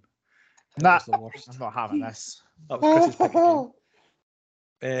 10. Nah, was the worst. I'm not having this. That was Chris's pick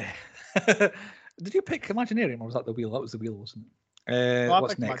again. Did you pick Imaginarium or was that The Wheel? That was The Wheel, wasn't it?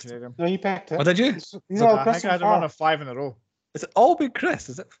 What's next? No, you picked it. Oh, did you? I think I had to run a 5 in a row. Is it all been Chris?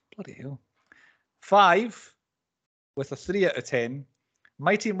 Is it? Bloody hell. 5 with a 3 out of 10.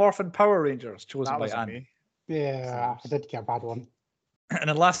 Mighty Morphin Power Rangers, chosen by Andy. Yeah, I did get a bad one. And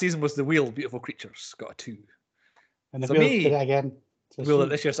then last season was The Wheel, Beautiful Creatures, got a 2. And The Wheel did it again. Wheel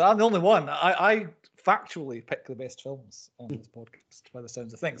this year, so I'm the only one. I factually pick the best films on this podcast by the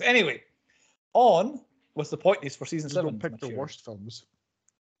sounds of things. Anyway, on with the Pointies for season 7. Don't pick the worst films.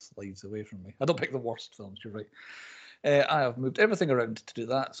 Slides away from me. I don't pick the worst films, you're right. I have moved everything around to do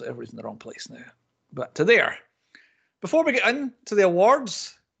that, so everything's in the wrong place now. But to there. Before we get into the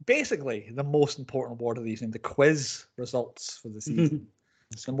awards, basically the most important award of the evening, the quiz results for the season.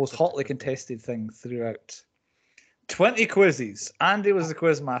 It's the most hotly contested thing throughout. 20 quizzes. Andy was the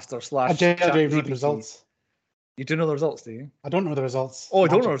quiz master / I do know the results. You do know the results, do you? I don't know the results. Oh, I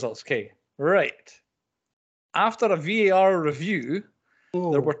don't know the results. Okay. Right. After a VAR review,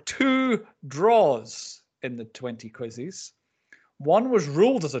 there were 2 draws in the 20 quizzes. One was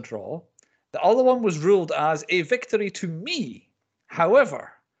ruled as a draw. The other one was ruled as a victory to me.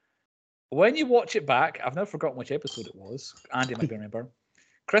 However, when you watch it back, I've now forgotten which episode it was. Andy might remember.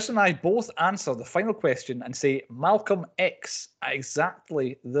 Chris and I both answer the final question and say Malcolm X at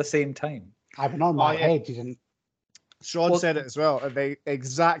exactly the same time. I've been on my head, you didn't. Sean said it as well at the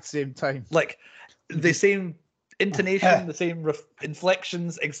exact same time. Like the same intonation, the same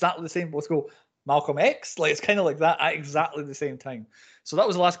inflections, exactly the same. Let's go Malcolm X. Like it's kind of like that at exactly the same time. So that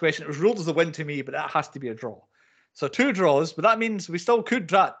was the last question. It was ruled as a win to me, but that has to be a draw. So 2 draws, but that means we still could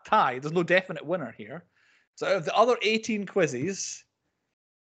tie. There's no definite winner here. So out of the other 18 quizzes,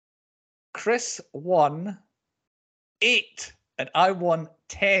 Chris won 8 and I won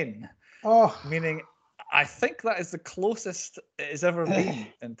 10. Oh, meaning I think that is the closest it has ever been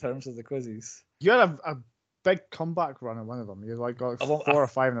in terms of the quizzes. You had a big comeback run in one of them. You like got 4 or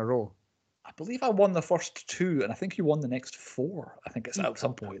 5 in a row. I believe I won the first 2, and I think you won the next 4. I think it's at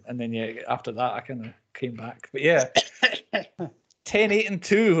some point, and then after that I kind of came back. But yeah, 10, 8, and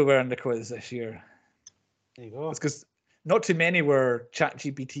 2 we were in the quiz this year. There you go. It's because not too many were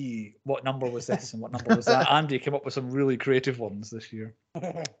ChatGPT. What number was this and what number was that? Andy came up with some really creative ones this year.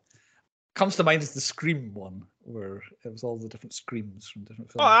 Comes to mind is the Scream one, where it was all the different screams from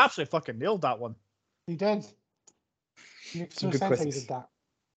different films. Oh, I absolutely fucking nailed that one. You did. Some good quizzes. Did that.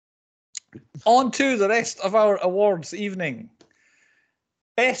 On to the rest of our awards evening.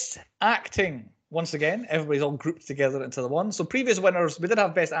 Best acting. Once again, everybody's all grouped together into the one. So previous winners, we did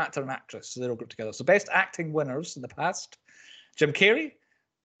have best actor and actress, so they're all grouped together. So best acting winners in the past: Jim Carrey,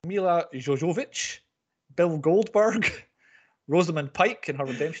 Mila Jovovich, Bill Goldberg, Rosamund Pike in her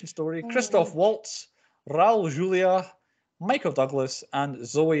redemption story, Christoph Waltz, Raul Julia, Michael Douglas, and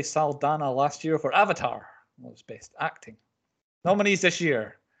Zoe Saldana last year for Avatar was best acting. Nominees this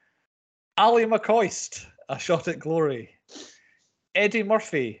year: Ali McCoist, A Shot at Glory, Eddie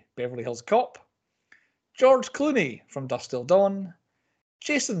Murphy, Beverly Hills Cop, George Clooney from Dusk Till Dawn,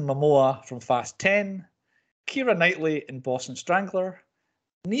 Jason Momoa from Fast 10, Keira Knightley in Boston Strangler,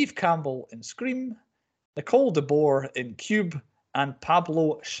 Neve Campbell in Scream, Nicole DeBoer in Cube, and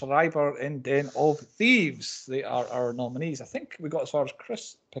Pablo Schreiber in Den of Thieves. They are our nominees. I think we got as far as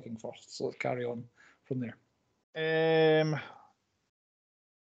Chris picking first, so let's carry on from there.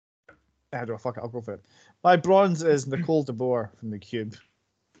 Fuck it, I'll go for it. My bronze is Nicole DeBoer from The Cube.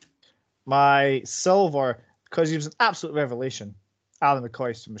 My silver, because he was an absolute revelation, Alan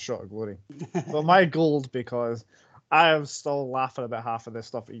McCoist from A Shot of Glory. But my gold, because I am still laughing about half of the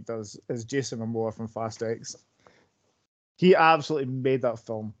stuff he does, is Jason Momoa from Fast X. He absolutely made that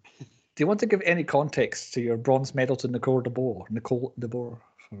film. Do you want to give any context to your bronze medal to Nicole DeBoer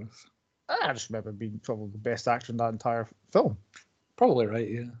for us? I just remember being probably the best actor in that entire film. Probably right,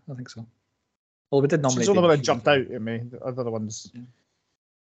 yeah. I think so. Well, we did nominate. She's the only one that jumped out at me. The other ones. Yeah.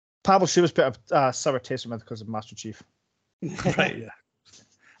 Pablo Schreiber's put a sour taste in me because of Master Chief. Right, yeah.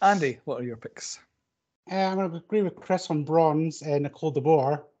 Andy, what are your picks? I'm going to agree with Chris on bronze, Nicole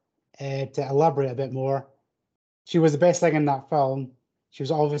DeBoer. To elaborate a bit more, she was the best thing in that film. She was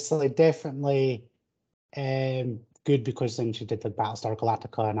obviously definitely good because then she did like Battlestar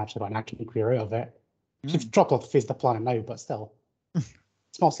Galactica and actually got an acting career out of it. She's dropped off the face of the planet now, but still.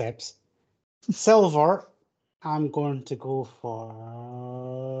 Small steps. Silver, I'm going to go for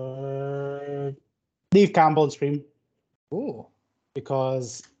Neve Campbell in Scream. Oh.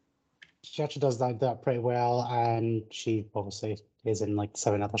 Because she actually does that pretty well, and she obviously is in like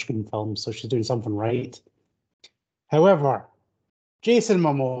 7 other Scream films, so she's doing something right. However, Jason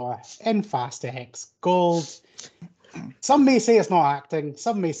Momoa in Fast X, gold. Some may say it's not acting,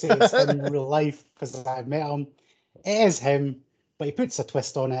 some may say it's him in real life because I've met him. It is him, but he puts a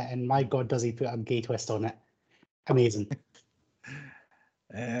twist on it, and my God, does he put a gay twist on it. Amazing.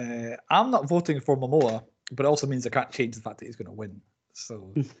 I'm not voting for Momoa, but it also means I can't change the fact that he's going to win.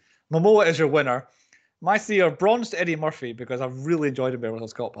 So Momoa is your winner. My 3 are bronze to Eddie Murphy because I've really enjoyed him in Beverly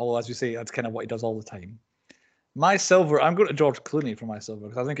Hills Cop, although as you say, that's kind of what he does all the time. My silver, I'm going to George Clooney for my silver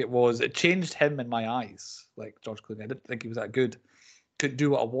because I think it changed him in my eyes, like George Clooney. I didn't think he was that good. Couldn't do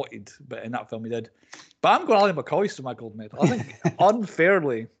what I wanted, but in that film he did. But I'm going Ali McCoist for my gold medal. I think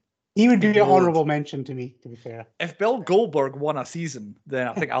unfairly. He would be an honourable mention to me, to be fair. If Bill Goldberg won a season, then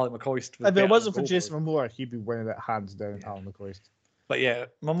I think Ali McCoist was if it wasn't for Jason Momoa, he'd be winning it hands down, Alan McCoist. But yeah,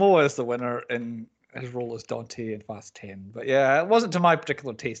 Momoa is the winner in his role as Dante in Fast 10. But yeah, it wasn't to my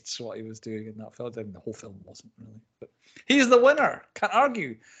particular tastes what he was doing in that film. The whole film wasn't really. But he's the winner. Can't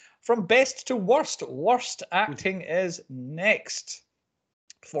argue. From best to worst. Worst acting is next.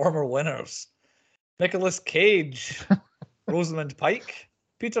 Former winners: Nicolas Cage, Rosamund Pike,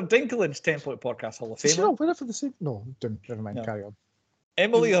 Peter Dinklage, 10-Point Podcast Hall of Famer. Is she not winner for the same? No, never mind. No. Carry on.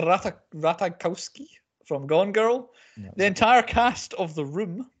 Emily Ratajkowski from Gone Girl. No, the entire cast of The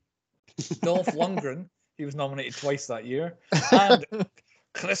Room. Dolph Lundgren, he was nominated twice that year, and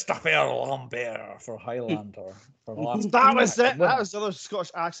Christopher Lambert for Highlander. That was it. That was the other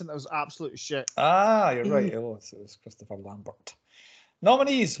Scottish accent that was absolute shit. Ah, you're right. It was Christopher Lambert.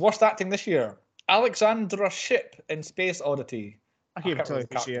 Nominees: worst acting this year: Alexandra Shipp in Space Oddity. I can't even tell you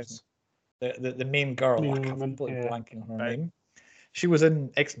who she is. The main girl. I'm completely blanking on her name. She was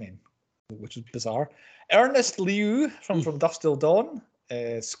in X-Men, which is bizarre. Ernest Liu from Dusk Till Dawn.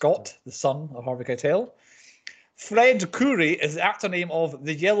 Scott, the son of Harvey Keitel. Fred Coury is the actor name of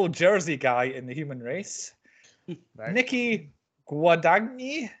the yellow jersey guy in The Human Race. Right. Nikki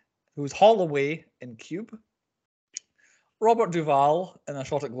Guadagni, who's Holloway in Cube. Robert Duvall in A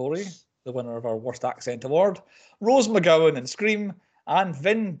Shot at Glory, the winner of our Worst Accent Award. Rose McGowan in Scream. And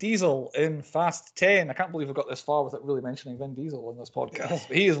Vin Diesel in Fast 10. I can't believe we got this far without really mentioning Vin Diesel in this podcast.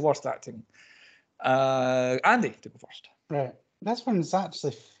 But he is worst acting. Andy, to go first. Right. This one's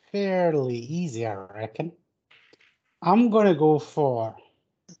actually fairly easy, I reckon. I'm going to go for...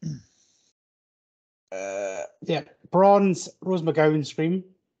 bronze, Rose McGowan Scream,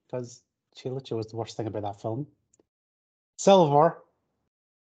 because she literally was the worst thing about that film. Silver,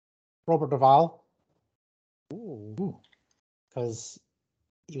 Robert Duvall. Ooh. Because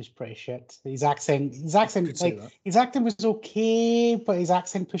he was pretty shit. His accent, like his acting was okay, but his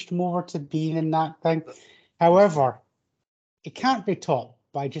accent pushed him over to being in that thing. However, it can't be topped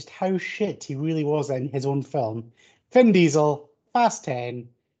by just how shit he really was in his own film. Vin Diesel, Fast 10.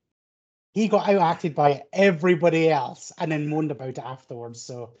 He got out-acted by everybody else and then moaned about it afterwards.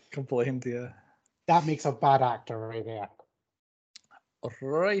 So complained, yeah. That makes a bad actor right there.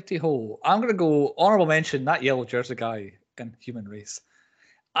 Righty-ho. I'm going to go honourable mention, that yellow jersey guy in Human Race.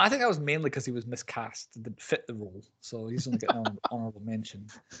 I think that was mainly because he was miscast and didn't fit the role. So he's only getting an honourable mention.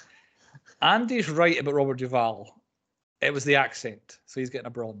 Andy's right about Robert Duvall. It was the accent. So he's getting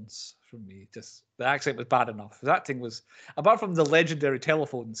a bronze from me. Just the accent was bad enough. His acting was, apart from the legendary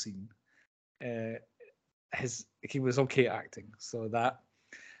telephone scene, he was okay at acting. So that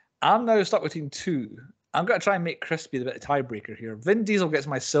I'm now stuck between two. I'm going to try and make Chris be the bit of tiebreaker here. Vin Diesel gets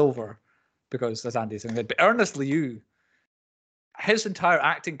my silver because, as Andy's saying, but Ernest Liu, his entire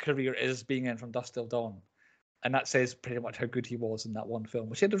acting career is being in From Dusk Till Dawn. And that says pretty much how good he was in that one film,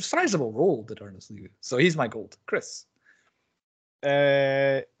 which had a sizable role, did Ernest Liu. So he's my gold. Chris?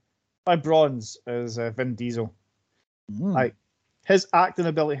 My bronze is Vin Diesel. Like, his acting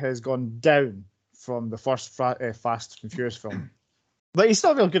ability has gone down from the first Fast and Furious film. But he's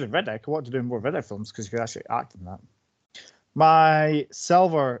still real good at Riddick. I want to do more Riddick films because he could actually act in that. My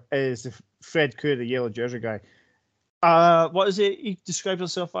silver is Fred Coué, the yellow jersey guy. What is it? He described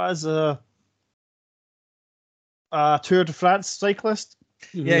himself as a Tour de France cyclist.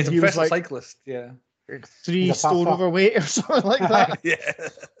 Yeah, he's a professional cyclist. Yeah, 3 stone overweight or something like that. Yeah.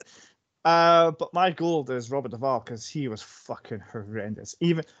 But my gold is Robert Duvall because he was fucking horrendous.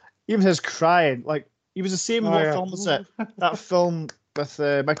 Even his crying, like he was the same in what film was it? That film with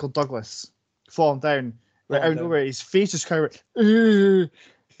Michael Douglas falling down. Right out of nowhere, his face is kind of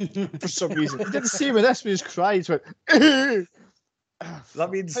for some reason. He did the same with this, with his cries. Went. That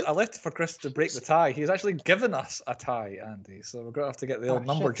means I left for Chris to break the tie. He's actually given us a tie, Andy. So we're going to have to get the old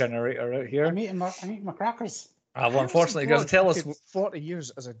number generator out here. I'm eating my crackers. Well, unfortunately, you guys tell us 40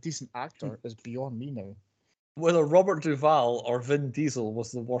 years as a decent actor is beyond me now. Whether Robert Duvall or Vin Diesel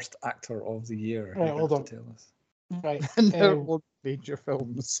was the worst actor of the year. Right, hold on. Tell us. Right. And they're all major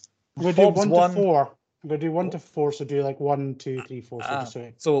films. We're going to do 1 to 4. I'm going to do 1 to 4, so do like 1, 2, 3, 4.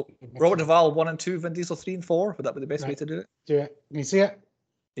 So Robert Duvall 1 and 2, Vin Diesel 3 and 4. Would that be the best way to do it? Do it. Can you see it?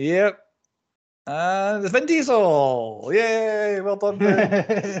 Yep. And Vin Diesel. Yay! Well done,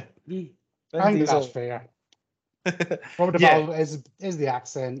 Vin. I think that's fair. Robert Duvall is the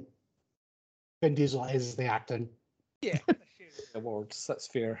accent. Vin Diesel is the acting. Yeah, awards. That's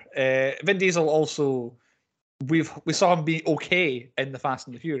fair. Vin Diesel also, we saw him be okay in the Fast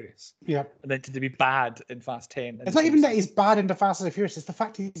and the Furious. Yeah, and then to be bad in Fast 10. It's not even that he's bad in the Fast and the Furious. It's the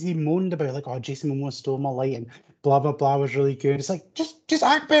fact he moaned about like, oh, Jason Momoa stole my light and blah blah blah was really good. It's like just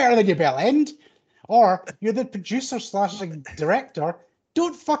act better than your bell end, or you're the producer / like, director.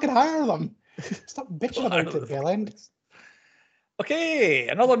 Don't fucking hire them. Stop bitching about it, bell end. Okay,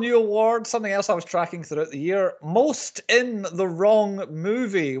 another new award, something else I was tracking throughout the year. Most in the wrong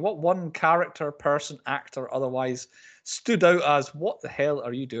movie. What one character, person, actor, otherwise stood out as, what the hell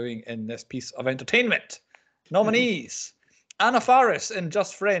are you doing in this piece of entertainment? Nominees. Anna Faris in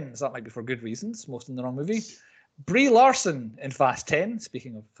Just Friends. That might be for good reasons. Most in the wrong movie. Brie Larson in Fast 10.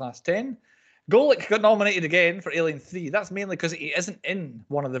 Speaking of Fast 10. Golic got nominated again for Alien 3. That's mainly because he isn't in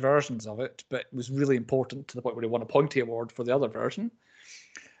one of the versions of it, but it was really important to the point where he won a Pointy Award for the other version.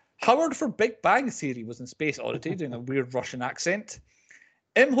 Howard for Big Bang Theory was in Space Oddity, doing a weird Russian accent.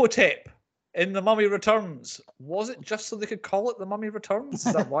 Imhotep in The Mummy Returns. Was it just so they could call it The Mummy Returns?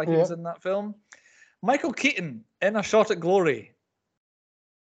 Is that why he was in that film? Michael Keaton in A Shot at Glory.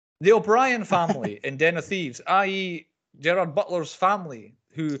 The O'Brien family in Den of Thieves, i.e. Gerard Butler's family,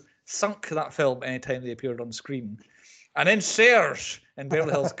 who sunk that film anytime they appeared on screen. And then Serge in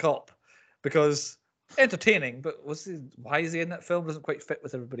Beverly Hills Cop, because entertaining, but why is he in that film? Doesn't quite fit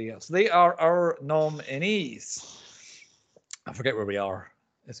with everybody else. They are our nominees. I forget where we are.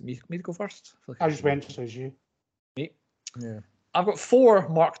 Is it me to go first? I just went, so it's you. Me? Yeah. I've got 4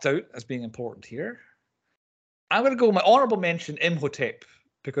 marked out as being important here. I'm going to go with my honourable mention, Imhotep,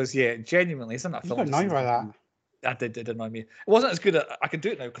 because, genuinely, isn't that You film? got annoyed by that. That did annoy me. It wasn't as good. I can do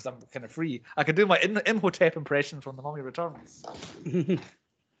it now because I'm kind of free. I can do my Imhotep impression from The Mummy Returns.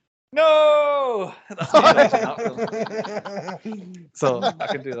 No! That's me that film. So I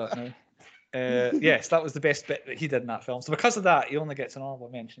can do that now. Yes, that was the best bit that he did in that film. So because of that, he only gets an honourable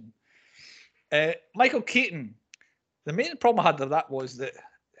mention. Michael Keaton. The main problem I had with that was that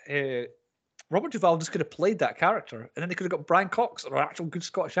Robert Duvall just could have played that character, and then they could have got Brian Cox or an actual good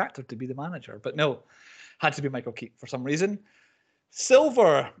Scottish actor to be the manager. But no, had to be Michael Keaton for some reason.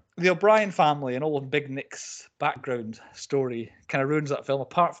 Silver, the O'Brien family and all of Big Nick's background story kind of ruins that film,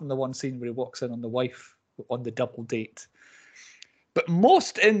 apart from the one scene where he walks in on the wife on the double date. But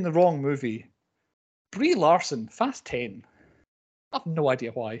most in the wrong movie, Brie Larson, Fast 10. I have no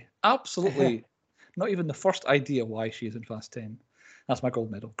idea why. Absolutely not even the first idea why she is in Fast 10. That's my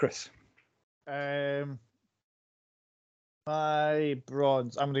gold medal. Chris. My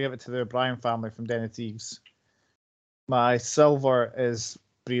bronze, I'm going to give it to the O'Brien family from Den of Thieves. My silver is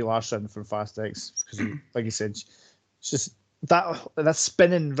Brie Larson from Fast X, because, like you said, it's just that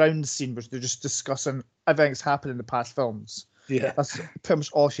spinning round scene where they're just discussing everything that's happened in the past films. Yeah, that's pretty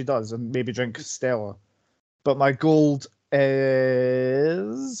much all she does, and maybe drink Stella. But my gold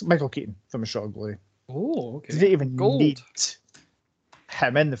is Michael Keaton from A Shot of Glory. Oh, okay. They didn't even need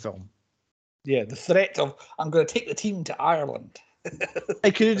him in the film. Yeah, the threat of, I'm going to take the team to Ireland.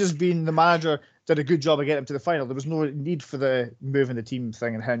 It could have just been the manager did a good job of getting him to the final. There was no need for the moving the team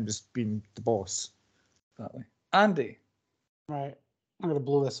thing and him just being the boss. Exactly. Andy. Right. I'm going to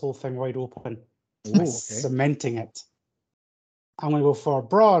blow this whole thing wide open. Ooh, cementing it. I'm going to go for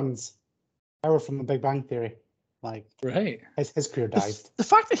bronze. Howard from The Big Bang Theory. Like, right. His career died. The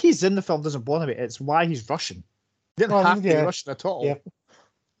fact that he's in the film doesn't bother me. It's why he's Russian. He didn't have to be Russian at all. Yeah.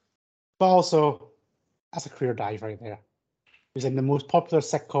 But also, that's a career dive right there. He was in the most popular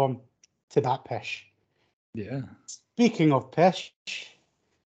sitcom to that pish. Yeah. Speaking of pish,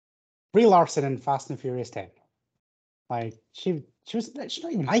 Brie Larson in Fast and Furious 10. Like, she's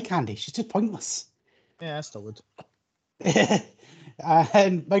not even eye candy. She's just pointless. Yeah, I still would.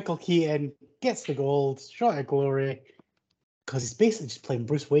 And Michael Keaton gets the gold, Shot of Glory, because he's basically just playing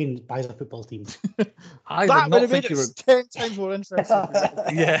Bruce Wayne buys a football team. I would not think you were 10 times more interesting.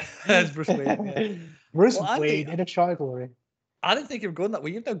 Yeah, that's Bruce Wayne. Yeah. Bruce Wayne in A Shot of Glory. I didn't think you were going that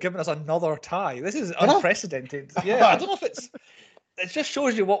way. You've now given us another tie. This is unprecedented. Yeah, I don't know if it just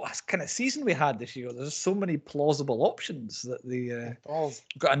shows you what kind of season we had this year. There's so many plausible options that the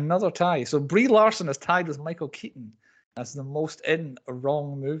got another tie. So Brie Larson is tied with Michael Keaton as the most in a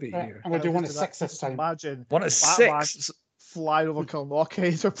wrong movie here. I'm going to do 1 to 6 this time. Imagine 1 to 6. Flying over Kilmarnock,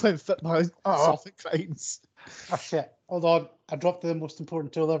 they're playing football. Suffolk Crimes. Oh shit! Hold on, I dropped the most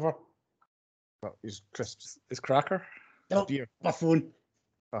important tool ever. Well, he's crisps. Is cracker? No, beer. My phone.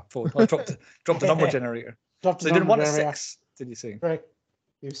 Phone. I dropped the number generator. So you're doing 1 to 6. Did you say? Right.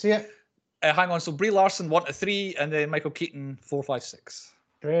 You see it? Hang on. So Brie Larson 1 to 3, and then Michael Keaton 4, 5, 6.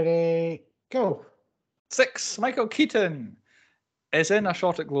 Ready? Go. 6. Michael Keaton is in A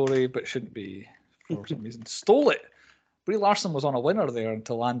Shot at Glory, but shouldn't be for some reason. Stole it. Brie Larson was on a winner there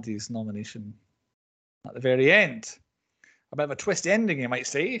until Andy's nomination at the very end. A bit of a twist ending, you might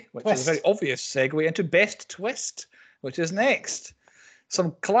say, which is a very obvious segue into Best Twist, which is next.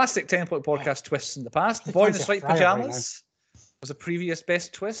 Some classic 10-point podcast twists in the past. Boy in the Striped Pajamas was a previous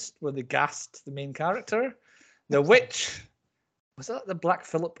Best Twist where they gassed the main character. The Witch, was that the Black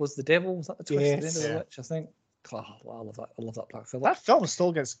Phillip was the devil? Was that the twist at the end of The Witch, I think? Oh, I love that. I love that Black Phillip. That film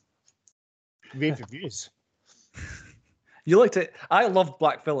still gets rave reviews. You liked it. I loved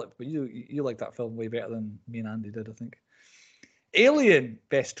Black Phillip, but you liked that film way better than me and Andy did, I think. Alien,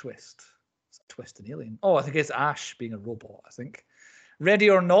 Best Twist. It's a twist in Alien. Oh, I think it's Ash being a robot, I think. Ready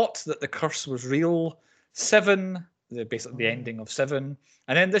or Not, that the curse was real. 7, basically the ending of 7.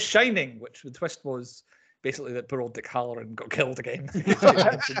 And then The Shining, which the twist was basically that poor old Dick Halloran got killed again.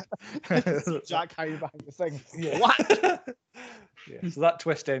 Jack hiding behind the thing. Yeah. What? Yeah, so that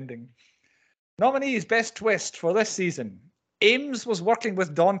twist ending. Nominees, Best Twist for this season. Ames was working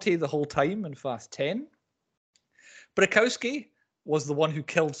with Dante the whole time in Fast 10. Brakowski was the one who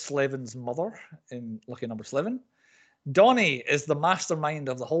killed Slevin's mother in Lucky Number 11. Donnie is the mastermind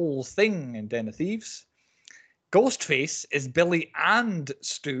of the whole thing in Den of Thieves. Ghostface is Billy and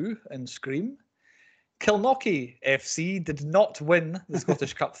Stu in Scream. Kilnockie FC did not win the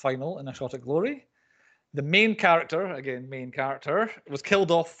Scottish Cup final in A Shot at Glory. The main character, was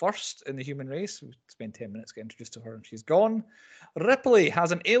killed off first in the human race. We spent 10 minutes getting introduced to her and she's gone. Ripley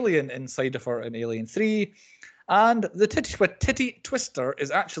has an alien inside of her in Alien 3. And the titty twister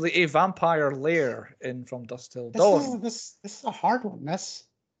is actually a vampire lair in From Dusk Till Dawn. This is a hard one, the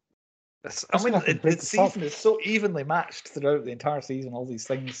season is so evenly matched throughout the entire season, all these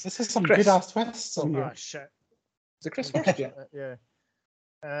things. This is some good-ass twists. Oh, shit. Is it Chris first yet? Yeah.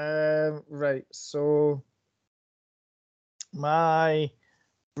 Right, so my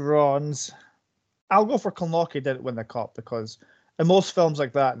bronze, I'll go for Kilnockie didn't win the cup because in most films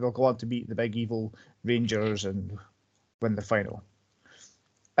like that they'll go on to beat the big evil Rangers and win the final.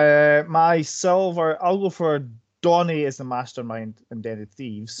 My silver, I'll go for Donnie as the mastermind in Den of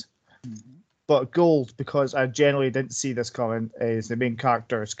Thieves, but gold because I generally didn't see this coming is the main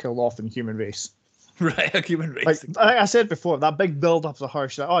character is killed off in Human Race. Right, a human race. Like I said before, that big build up to her.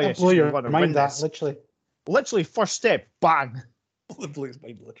 She's like, oh yeah, she's going to win that this. Literally, first step, bang. It blew his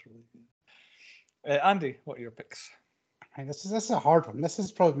mind, literally. Andy, what are your picks? Right, this is a hard one. This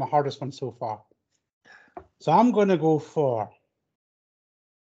is probably my hardest one so far. So I'm going to go for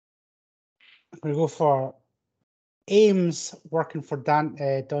Ames working for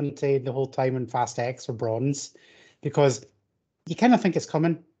Dante the whole time in Fast X for bronze, because you kind of think it's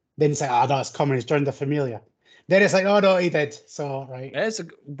coming. Then it's like, oh no, it's coming. He's joined the Familia. Then it's like, oh no, he did. So right, it's a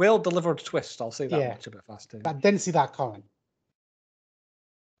well-delivered twist. I'll say that much about Fast X. I didn't see that coming.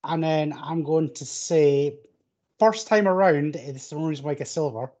 And then I'm going to say, first time around, it's the only reason why I get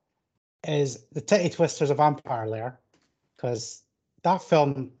silver, is the Titty Twister's a vampire lair, because that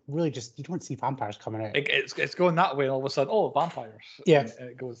film really just, you don't see vampires coming out. It's going that way, and all of a sudden, oh, vampires. Yeah,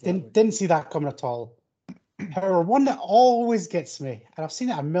 it goes. Didn't see that coming at all. However, one that always gets me, and I've seen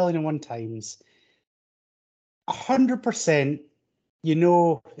it 1,000,001 times, 100%,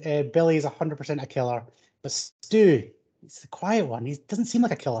 Billy is 100% a killer, but Stu, he's the quiet one. He doesn't seem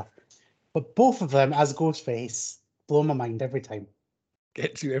like a killer. But both of them, as Ghostface, blow my mind every time.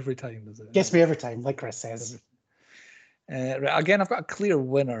 Gets you every time, does it? Gets me every time, like Chris says. Right, again, I've got a clear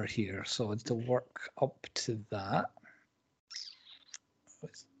winner here, so it's to work up to that.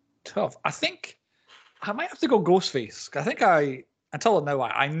 It's tough. I think I might have to go Ghostface. I think until now,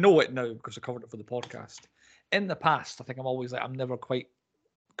 I know it now because I covered it for the podcast. In the past, I think I'm always like,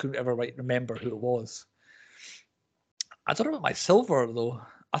 couldn't ever remember who it was. I don't know about my silver, though.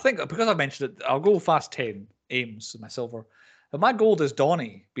 I think because I mentioned it, I'll go Fast 10, Ames, my silver. But my gold is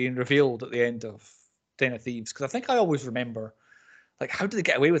Donnie being revealed at the end of Den of Thieves, because I think I always remember, like, how did they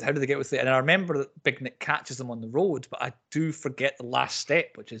get away with it? And I remember that Big Nick catches them on the road, but I do forget the last step,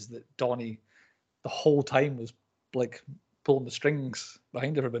 which is that Donnie the whole time was like pulling the strings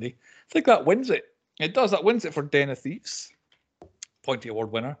behind everybody. I think that wins it. It does. That wins it for Den of Thieves. Pointy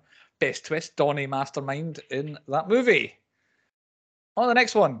Award winner. Best twist, Donnie mastermind in that movie. On the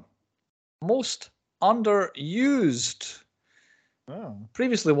next one. Most underused. Oh.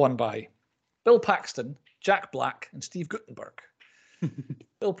 Previously won by Bill Paxton, Jack Black, and Steve Guttenberg.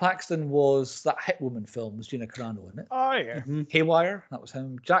 Bill Paxton was that Hit Woman film with Gina Carano in it. Oh, yeah. Mm-hmm. Haywire, that was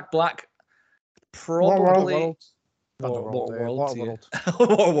him. Jack Black, probably... Waterworld.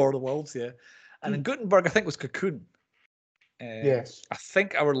 Waterworld, yeah. And then Guttenberg, I think, was Cocoon. Yes. I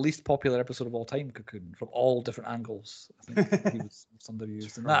think our least popular episode of all time, Cocoon, from all different angles. I think he was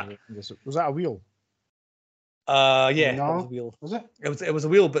underused in that. Was that a wheel? Yeah, no. That was a wheel. Was it? It was a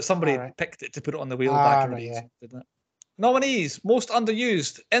wheel, but somebody picked it to put it on the wheel back in the days, didn't it? Nominees, most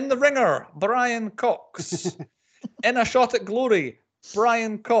underused. In the Ringer, Brian Cox. In a Shot at Glory,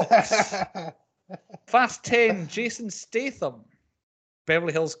 Brian Cox. Fast 10, Jason Statham.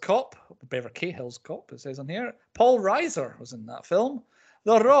 Beverly Hills Cop, it says on here. Paul Reiser was in that film.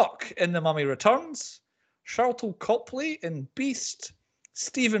 The Rock in The Mummy Returns. Sharlto Copley in Beast.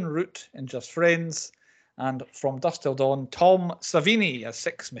 Stephen Root in Just Friends. And From Dusk Till Dawn, Tom Savini as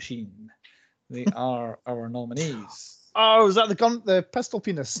Sex Machine. They are our nominees. Oh, is that the pistol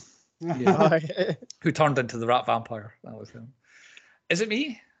penis? Yeah. Who turned into the rat vampire. That was him. Is it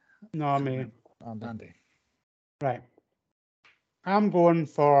me? No, me. Andy. Right. I'm going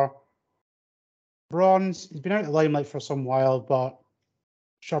for bronze. He's been out of the limelight for some while, but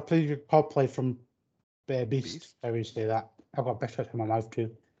Sharply Copley from Beast. I would say that. I've got biscuit in my mouth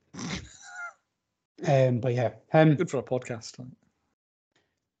too. But yeah, good for a podcast.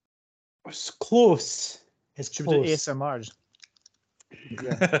 It's close. It's close. ASMRs.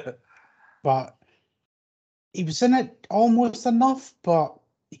 Yeah. But he was in it almost enough, but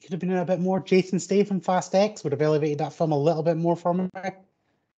he could have been in a bit more. Jason Statham, Fast X would have elevated that film a little bit more for me.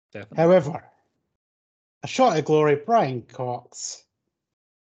 Definitely. However, A Shot at Glory, Brian Cox.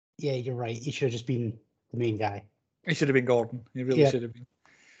 Yeah, you're right. He should have just been the main guy. He should have been Gordon. He really should have been.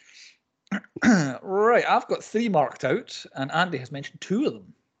 Right, I've got 3 marked out, and Andy has mentioned 2 of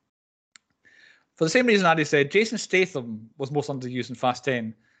them. For the same reason Andy said, Jason Statham was most underused in Fast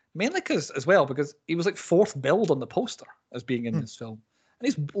 10, mainly because he was like 4th billed on the poster as being in this film. And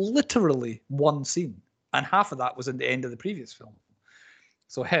he's literally one scene, and half of that was in the end of the previous film.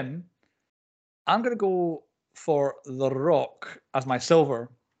 So him, I'm going to go for The Rock as my silver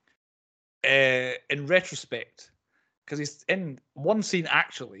in retrospect, because he's in one scene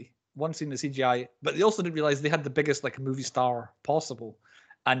in the CGI, but they also didn't realize they had the biggest like movie star possible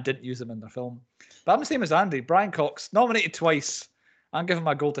and didn't use him in their film. But I'm the same as Andy. Brian Cox, nominated twice. I'm giving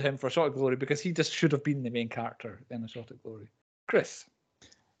my gold to him for A Shot of Glory because he just should have been the main character in A Shot of Glory. Chris.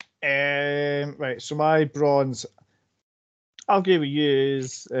 Right, so my bronze, I'll give you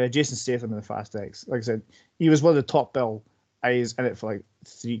is Jason Statham in the Fast X. Like I said, he was one of the top bill. I was in it for like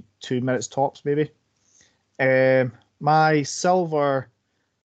 2 minutes tops, maybe. My silver,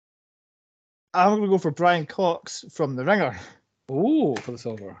 I'm going to go for Brian Cox from The Ringer. Oh, for the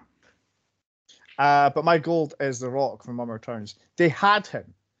silver. But my gold is The Rock from Mum Returns. They had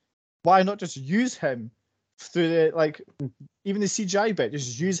him. Why not just use him through the, even the CGI bit?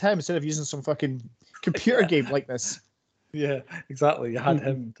 Just use him instead of using some fucking computer game like this. Yeah, exactly. You had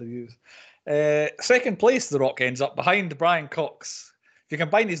him to use. Second place, The Rock ends up behind Brian Cox. If you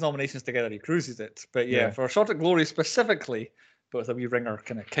combine these nominations together, he cruises it. But for A Shot at Glory specifically, but with a wee ringer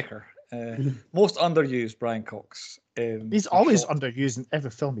kind of kicker. Most underused, Brian Cox. He's always underused in every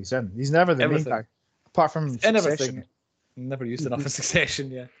film he's in. He's never the main guy, apart from Succession. Never used enough in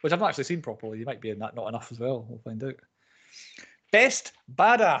Succession, which I've not actually seen properly. He might be in that not enough as well. We'll find out. Best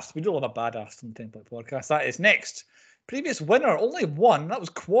Badass. We do love a badass on the 10 Point Podcast. That is next. Previous winner, only one. That was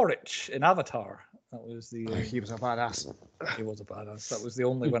Quaritch in Avatar. That was the. He was a badass. He was a badass. That was the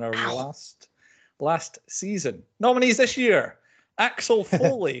only winner last season. Nominees this year: Axel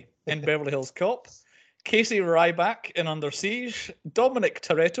Foley in Beverly Hills Cop, Casey Ryback in Under Siege, Dominic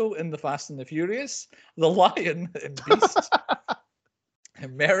Toretto in The Fast and the Furious, The Lion in Beast,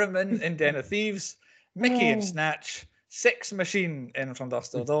 Merriman in Den of Thieves, Mickey in Snatch, Sex Machine in From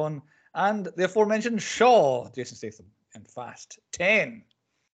Dusk Till Dawn, and the aforementioned Shaw, Jason Statham, in Fast 10.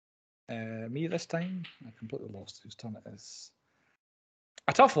 Me this time? I completely lost whose turn it is.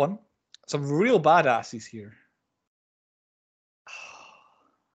 A tough one. Some real badasses here.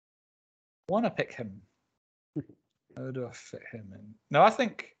 I want to pick him. How do I fit him in? No, I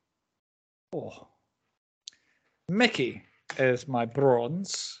think... Mickey is my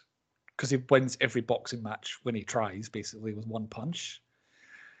bronze, because he wins every boxing match when he tries, basically, with one punch.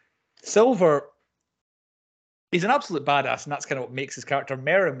 Silver, he's an absolute badass, and that's kind of what makes his character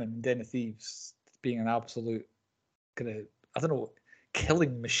Merriman in Den of Thieves, being an absolute kind of,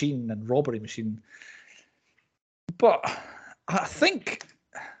 killing machine and robbery machine. But I think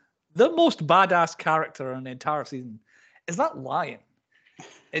the most badass character in the entire season is that Lion.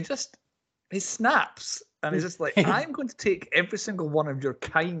 He snaps, and he's just like, I'm going to take every single one of your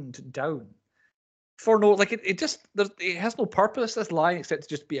kind down. For no, it has no purpose, this Lion, except to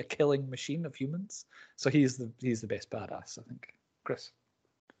just be a killing machine of humans. So he's the best badass, I think. Chris?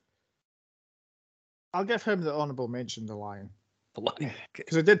 I'll give him the honourable mention, the Lion. The Lion.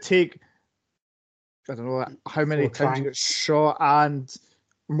 Because it did take, I don't know how many times he got shot and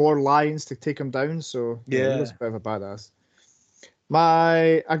more lions to take him down. So he was a bit of a badass.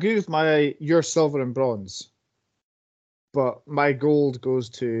 I agree with your silver and bronze. But my gold goes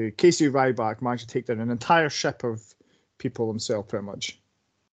to Casey Ryback, managed to take down an entire ship of people himself, pretty much.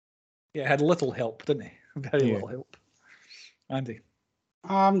 Yeah, had little help, didn't he? Very little help. Andy?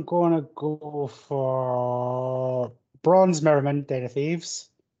 I'm going to go for bronze Merriman, Den of Thieves.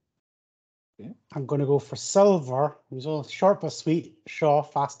 Yeah. I'm going to go for silver. It was all short but sweet. Shaw,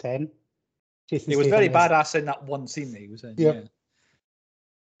 Fast 10. He was very badass in that one scene that he was in. Yep.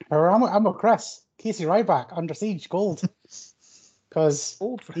 Yeah. I'm a Chris. Casey Ryback, Under Siege, gold. Because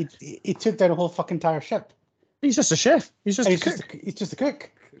he took down a whole fucking entire ship. He's just a chef. He's just a cook. He's just a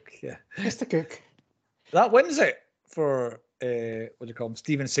cook. Yeah. Just a cook. That wins it for, what do you call him,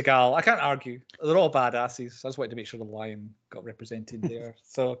 Steven Seagal. I can't argue. They're all badasses. I just wanted to make sure the Lion got represented there.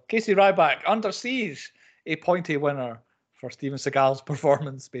 So Casey Ryback, Under Siege, a Pointy winner for Steven Seagal's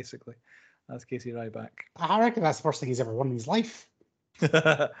performance, basically. That's Casey Ryback. I reckon that's the first thing he's ever won in his life.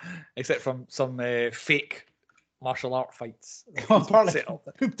 Except from some fake martial art fights. Apparently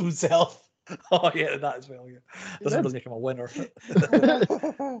pooped himself. Oh yeah, that as well. Yeah, doesn't really make him a winner.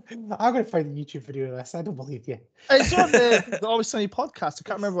 I'm going to find the YouTube video of this. I don't believe you. It's on the Always Sunny podcast. I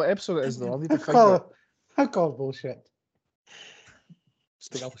can't remember what episode it is though. I'll need to find it. I call bullshit.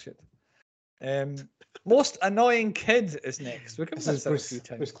 Stick up shit. Most annoying kid is next. We're going to this is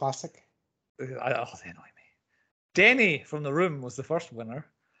Bruce Classic. Oh, they annoy me. Denny from The Room was the first winner.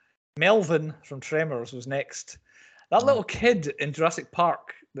 Melvin from Tremors was next. That little kid in Jurassic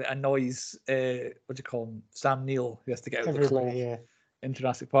Park that annoys, what do you call him? Sam Neill, who has to get out of the claw in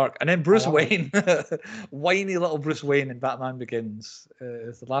Jurassic Park. And then Bruce Wayne, whiny little Bruce Wayne in Batman Begins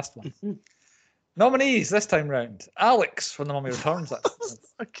is the last one. Nominees this time round. Alex from The Mummy Returns. That's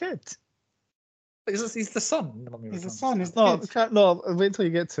a kid. He's the son in The Mummy Returns. He's the son. He's the no, wait till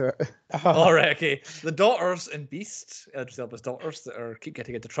you get to it. All right, okay. The daughters in Beast, Idris Elba's daughters that keep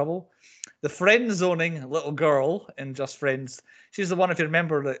getting into trouble. The friend-zoning little girl in Just Friends. She's the one, if you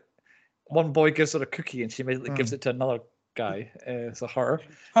remember, that one boy gives her a cookie and she immediately gives it to another guy. So her.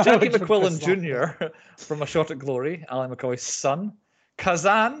 Jackie McQuillan Jr. from A Shot at Glory, Alan McCoy's son.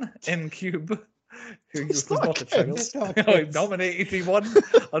 Kazan in Cube, who was not a child. Nominated, he won,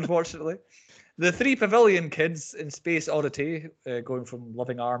 unfortunately. The three Pavilion kids in Space Oddity, going from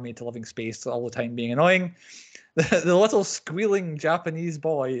loving army to loving space all the time being annoying. The little squealing Japanese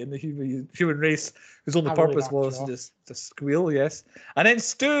boy in the human race whose only purpose was to squeal, yes. And then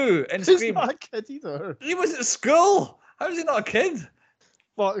Stu in Scream. He's not a kid either. He was at school. How is he not a kid?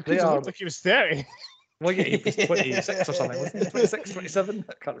 Well, because he looked like he was 30. Well, yeah, he was 26 or something, wasn't he? 26, 27?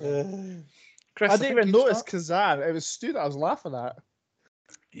 I can't remember. I didn't even notice Kazan. It was Stu that I was laughing at.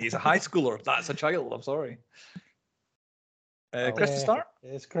 He's a high schooler. That's a child. I'm sorry. Chris to start?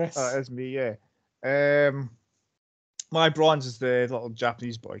 It's Chris. It's me, yeah. My bronze is the little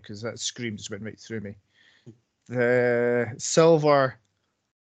Japanese boy because that scream just went right through me. The silver.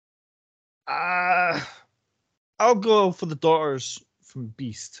 I'll go for the daughters from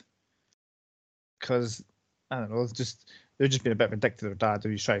Beast because I don't know. They've just been a bit of a dick to their dad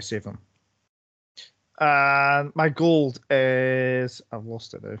who's trying to save them. And my gold is I've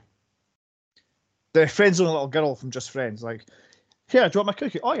lost it now. The friend zone little girl from Just Friends, like, here, do you want my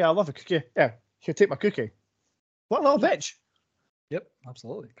cookie? Oh yeah, I love a cookie. Yeah, here, take my cookie. What a little bitch. Yep,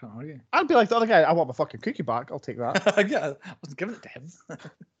 absolutely. Can't argue. I'd be like the other guy, I want my fucking cookie back. I'll take that. Yeah, I wasn't giving it to him.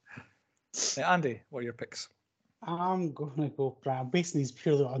 Andy, what are your picks? I'm gonna go. I'm basing these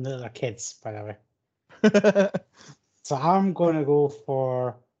purely on the other kids, by the way. So I'm gonna go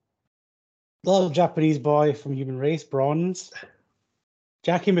for the little Japanese boy from Human Race, bronze.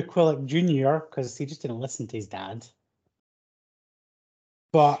 Jackie McQuillan Jr., because he just didn't listen to his dad.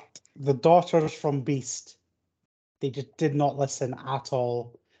 But the daughters from Beast, they just did not listen at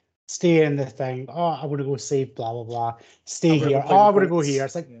all. Stay in the thing. Oh, I want to go save blah, blah, blah. Stay here. Oh, I want to go here.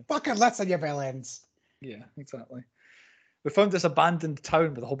 It's like, fucking listen, you villains. Yeah, exactly. We found this abandoned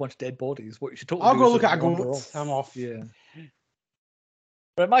town with a whole bunch of dead bodies. What you should totally I'll do go is look at a wander goat. off. I'm off. Yeah.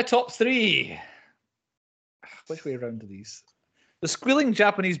 Right, my top three. Which way around are these? The squealing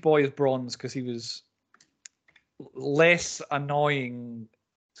Japanese boy is bronze because he was less annoying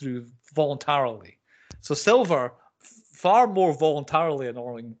through voluntarily. So silver, far more voluntarily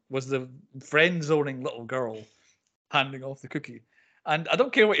annoying, was the friend-zoning little girl handing off the cookie. And I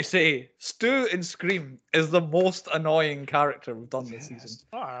don't care what you say, Stu in Scream is the most annoying character we've done this season.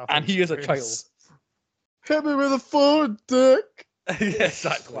 And he is a child. Hit me with a phone, dick. Yeah,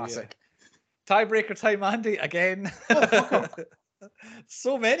 exactly. Classic. Yeah. Tiebreaker time, Andy, again.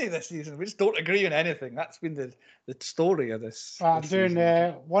 So many this season. We just don't agree on anything. That's been the story of this. I'm doing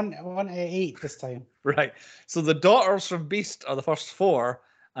 1 to 8 this time. Right. So the daughters from Beast are the first 4,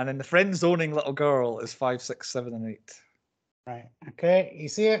 and then the friend zoning little girl is 5, 6, 7, and 8. Right. Okay. You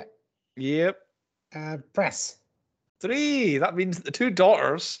see it? Yep. Press. 3. That means that the 2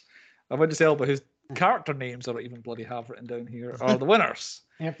 daughters of Idris Elba, whose character names I don't even bloody have written down here, are the winners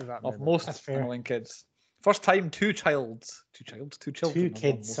of most annoying kids. First time two children. Two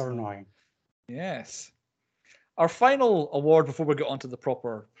kids are annoying. Yes. Our final award before we get on to the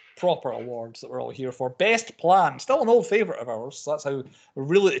proper awards that we're all here for. Best Plan. Still an old favourite of ours. So that's how we're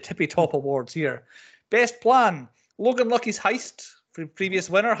really at the tippy top awards here. Best Plan. Logan Lucky's Heist. Previous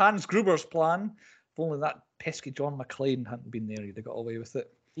winner. Hans Gruber's Plan. If only that pesky John McClane hadn't been there, he'd have got away with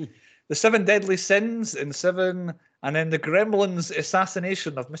it. The 7 Deadly Sins in 7, and then the Gremlins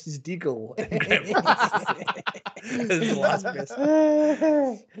assassination of Mrs. Deagle in Gremlins is the last best.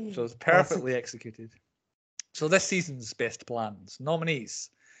 So it's perfectly executed. So this season's best plans.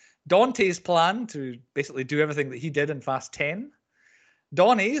 Nominees. Dante's plan to basically do everything that he did in Fast 10.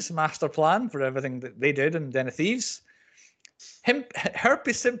 Donnie's master plan for everything that they did in Den of Thieves.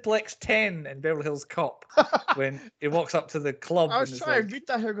 Herpes Simplex 10 in Beverly Hills Cop when he walks up to the club. I was trying to read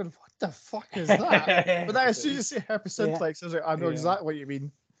that here going, what the fuck is that? But then as soon as you say Herpes Simplex, I was like, I know exactly what you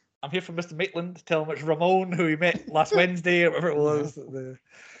mean. I'm here for Mr. Maitland to tell him it's Ramon who he met last Wednesday or whatever it was.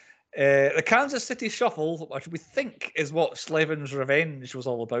 The Kansas City Shuffle, which we think is what Slevin's Revenge was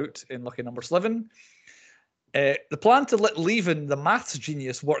all about in lucky number Slevin. The plan to let Levin, the maths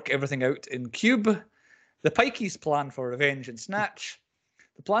genius, work everything out in Cube. The Pikeys' plan for revenge in Snatch.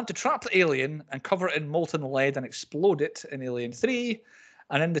 The plan to trap the alien and cover it in molten lead and explode it in Alien 3.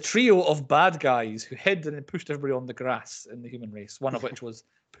 And then the trio of bad guys who hid and pushed everybody on the grass in the human race, one of which was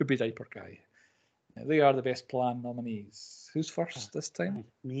Poopy Diaper Guy. They are the best plan nominees. Who's first this time?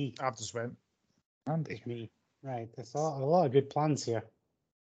 Me. I've just went. Andy. It's me. Right. There's a lot of good plans here.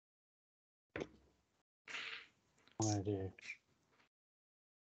 What am I going to do?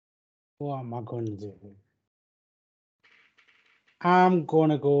 What am I going to do? I'm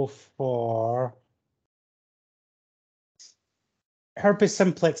going to go for Herpes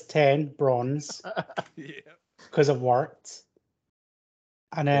Simplex 10 bronze. Yeah. Because it worked.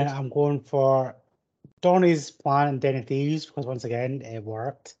 And then I'm going for Donnie's plan and Den of Thieves because once again it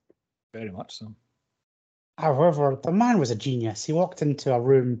worked. Very much so. However, the man was a genius. He walked into a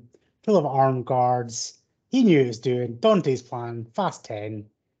room full of armed guards. He knew what he was doing. Dante's plan, Fast 10,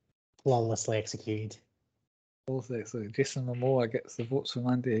 flawlessly executed. So Jason Momoa gets the votes from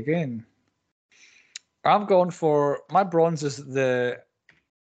Andy again. I'm going for my bronze is the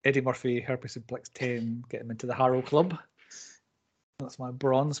Eddie Murphy Herpes Simplex 10, get him into the Harrow Club. That's my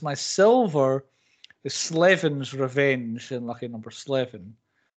bronze. My silver is Slevin's Revenge in lucky number Slevin,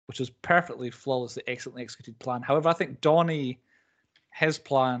 which is perfectly flawlessly, excellently executed plan. However, I think Donnie, his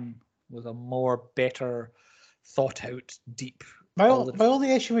plan was a more better thought out, deep. My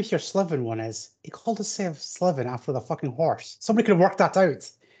only issue with your Slevin one is he called himself Slevin after the fucking horse. Somebody could have worked that out.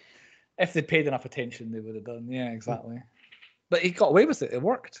 If they paid enough attention, they would have done. Yeah, exactly. But he got away with it. It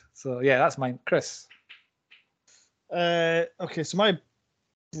worked. So yeah, that's mine. Chris. Okay, so I'm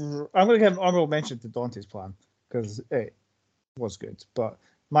going to give an honorable mention to Dante's plan because it was good. But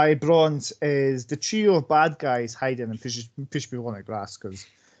my bronze is the trio of bad guys hiding and push people on the grass because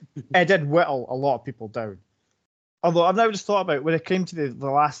it did whittle a lot of people down. Although I've never just thought about when it came to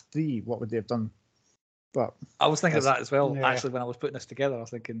the last three, what would they have done? But I was thinking of that as well. Yeah. Actually, when I was putting this together, I was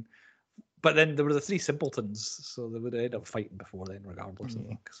thinking. But then there were the three simpletons, so they would end up fighting before then, regardless. I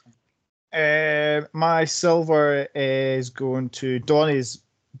think. So. My silver is going to Donnie's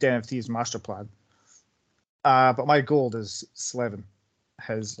Den of Thieves master plan. But my gold is Slevin.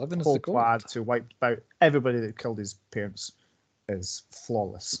 His whole plan to wipe out everybody that killed his parents is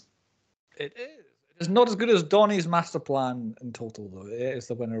flawless. It is. It's not as good as Donnie's master plan in total, though. It is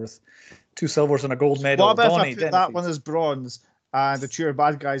the winner with 2 silvers and a gold medal. What about if I put that one as bronze and the trio of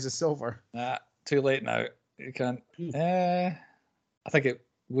bad guys is silver? Too late now. You can't. I think it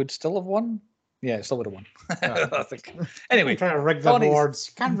would still have won. Yeah, it still would have won. I think. Anyway, trying to rig the awards.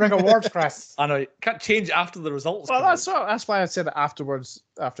 You can't rig awards, Chris. I know. You can't change after the results. Well, that's why I said it afterwards,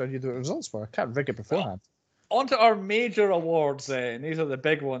 after I knew the results were. I can't rig it beforehand. On to our major awards then. These are the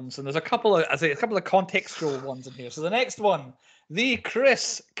big ones. And there's a couple of contextual ones in here. So the next one, the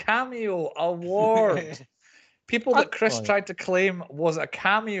Chris Cameo Award. People that Chris tried to claim was a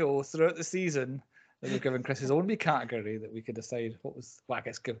cameo throughout the season that were given Chris his own wee category that we could decide I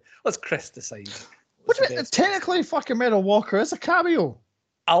guess let's Chris decide. What do you mean? Technically, fucking Metal Walker is a cameo.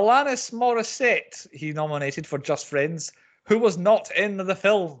 Alanis Morissette he nominated for Just Friends, who was not in the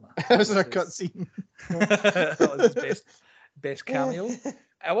film. It was a cutscene. That was his best cameo.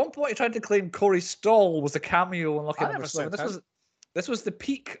 At one point, he tried to claim Corey Stoll was a cameo in Lucky Number 7. This was the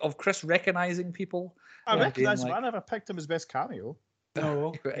peak of Chris recognizing people. I recognise him. I never picked him as best cameo.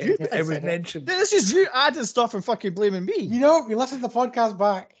 No, it was mentioned. This is you adding stuff and fucking blaming me. You know, you listen to the podcast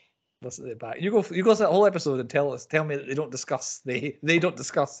back. Listen to it back. You go to that whole episode and tell me that they don't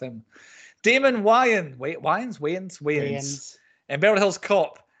discuss him. Damon Wayans, and Beverly Hills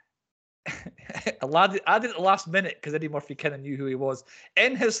Cop. Added at the last minute because Eddie Murphy kind of knew who he was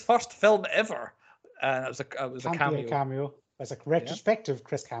in his first film ever, and it was a cameo. It's a retrospective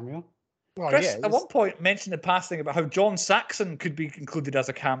Chris cameo. Well, Chris at one point mentioned in passing about how John Saxon could be included as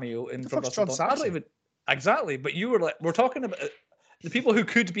a cameo in From Dusk Till Dawn. I don't even exactly, but you were like, we're talking about the people who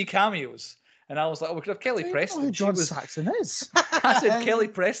could be cameos, and I was like, oh, we could have Kelly Preston. Who John Saxon is? I said Kelly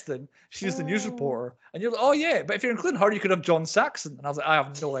Preston. She was the news reporter, and you're like, oh yeah, but if you're including her, you could have John Saxon, and I was like, I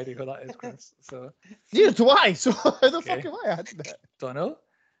have no idea who that is, Chris. So neither do I. So how the fuck am I adding that? Don't know.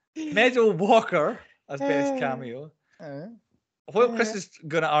 Meadow Walker as best cameo. Well, Chris is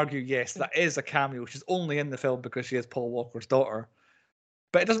going to argue, yes, that is a cameo. She's only in the film because she is Paul Walker's daughter.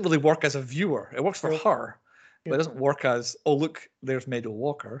 But it doesn't really work as a viewer. It works for her, but it doesn't work as, oh, look, there's Meadow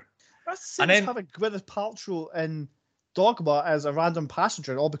Walker. That's the same as having Gwyneth Paltrow in Dogma as a random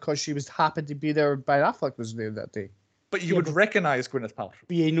passenger, all because she happened to be there. Ben Affleck was there that day. But you would recognise Gwyneth Paltrow.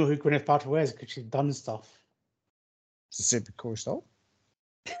 But you know who Gwyneth Paltrow is because she's done stuff. It's the same course, though.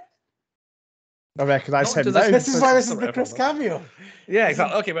 I recognise him now. This is why this is the Chris cameo. Yeah,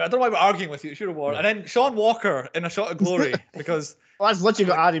 exactly. Okay, but I don't know why we're arguing with you. Sure, war. And then Sean Walker in A Shot of Glory because. Well, that's literally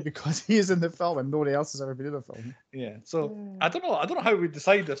got added because he is in the film and nobody else has ever been in the film. Yeah, so I don't know how we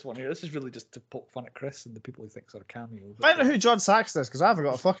decide this one here. This is really just to poke fun at Chris and the people who think sort of cameo. Find out who John Saxon is because I haven't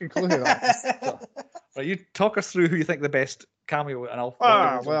got a fucking clue who that is. So, right, you talk us through who you think the best cameo and I'll.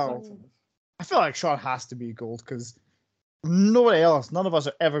 Well, I feel like Sean has to be gold because nobody else, none of us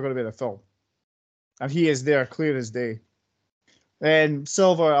are ever going to be in the film. And he is there, clear as day. Then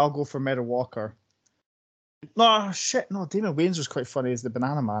silver, I'll go for Meadow Walker. No, shit, no, Damon Wayans was quite funny as the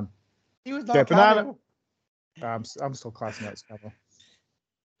Banana Man. He was not Banana. I'm still classing that as cameo.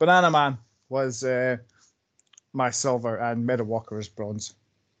 Banana Man was my silver and Meadow Walker is bronze.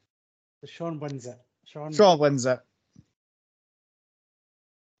 So Sean wins it. Sean wins it.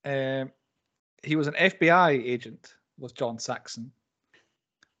 He was an FBI agent, was John Saxon.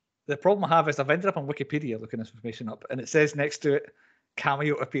 The problem I have is I've ended up on Wikipedia looking this information up, and it says next to it,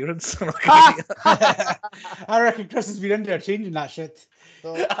 cameo appearance. I reckon Chris has been in there changing that shit.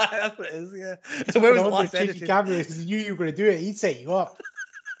 So, that's what it is, yeah. So where was the last editing? Cameos because he knew you were going to do it. He'd set you up.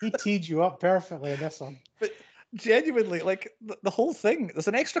 He teed you up perfectly in this one. But genuinely, like the whole thing, there's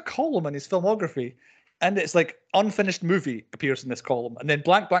an extra column in his filmography, and it's like unfinished movie appears in this column, and then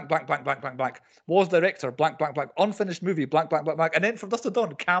blank, blank, blank, blank, blank, blank, blank, was director, blank, blank, blank, unfinished movie, blank, blank, blank, blank, and then from dusk to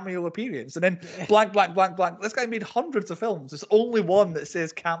dawn, cameo appearance, and then blank, blank, blank, blank. This guy made hundreds of films. There's only one that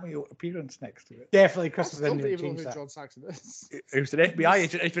says cameo appearance next to it. Definitely, Chris was in there. John Saxon is. He was an FBI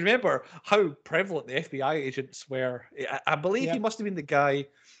agent. If you remember how prevalent the FBI agents were, I believe he must have been the guy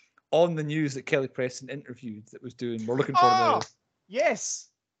on the news that Kelly Preston interviewed that was doing. We're looking for the. Yes,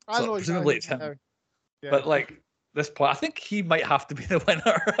 I know. Presumably it's him. Yeah. But like. This point, I think he might have to be the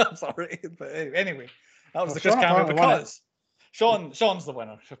winner. I'm sorry, but anyway, that was the Chris cameo because Sean's the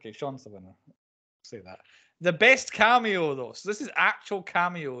winner. Okay, Sean's the winner. Say that. The best cameo though. So this is actual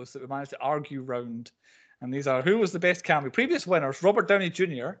cameos that we managed to argue round, and these are who was the best cameo. Previous winners: Robert Downey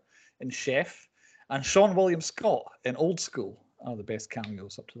Jr. in Chef and Sean William Scott in Old School are the best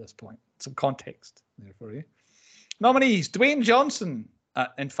cameos up to this point. Some context there for you. Nominees: Dwayne Johnson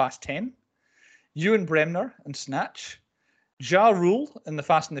in Fast 10. Ewan Bremner in Snatch, Ja Rule in The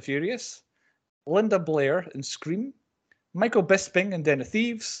Fast and the Furious, Linda Blair in Scream, Michael Bisping in Den of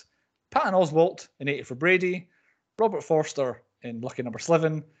Thieves, Patton Oswalt in 80 for Brady, Robert Forster in Lucky Number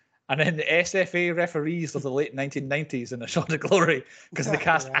 11, and then the SFA referees of the late 1990s in A Shot of Glory, because they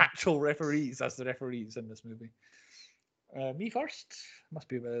cast actual referees as the referees in this movie. Me first. Must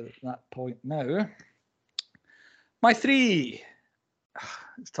be about that point now. My three.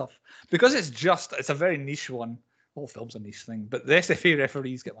 It's tough because it's a very niche one. Whole film's a niche thing, but the SFA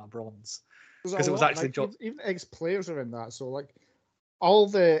referees get my bronze because it was actually even ex-players are in that. So like all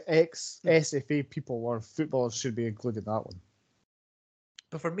the ex-SFA people or footballers should be included in that one.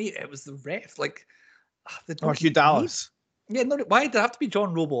 But for me, it was the ref, like Hugh Dallas. Yeah, no. Why did it have to be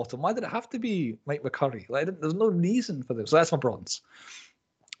John Rowbottom? Why did it have to be Mike McCurry? Like, there's no reason for this. So that's my bronze.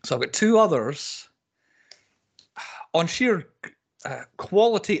 So I've got two others on sheer.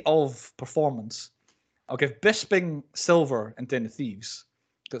 Quality of performance, I'll give Bisping silver in Den of Thieves.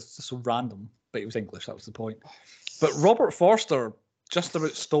 That's just so random, but he was English, that was the point. But Robert Forster just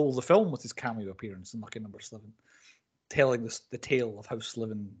about stole the film with his cameo appearance in Lucky Number 7, telling the tale of how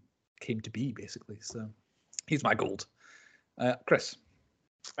Slivin came to be, basically. So he's my gold. Chris?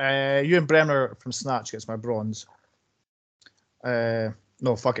 Ewan Bremner from Snatch gets my bronze.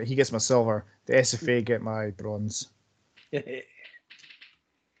 No, fuck it, he gets my silver. The SFA get my bronze.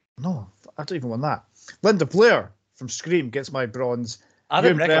 No, I don't even want that. Linda Blair from Scream gets my bronze. I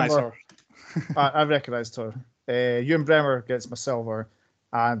didn't recognise her. I recognised her. Ewan Bremner gets my silver,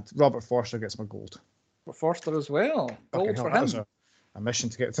 and Robert Forster gets my gold. For Forster as well. Gold for him. A mission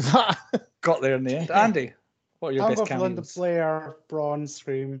to get to that. Got there in the end. Andy, what are your best cameos? Linda Blair, bronze,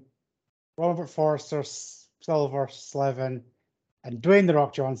 Scream. Robert Forster, silver, Slevin, and Dwayne The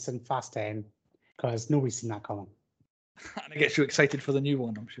Rock Johnson, Fast 10, because nobody's seen that coming. And it gets you excited for the new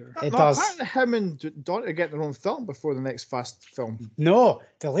one, I'm sure. It does. Apparently him and Dante get their own film before the next Fast film. No,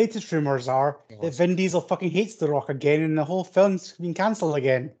 the latest rumours are that Vin Diesel fucking hates The Rock again and the whole film's been cancelled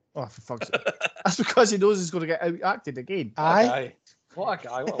again. Oh, for fuck's sake. That's because he knows he's going to get out-acted again. Aye. What a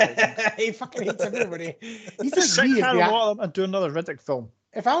guy. What a legend. He fucking hates everybody. He's just and do another Riddick film.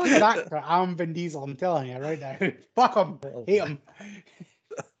 If I was an actor, I'm Vin Diesel, I'm telling you right now. Fuck him. Hate him.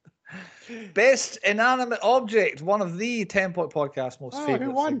 Best inanimate object, one of the 10 Point Podcast most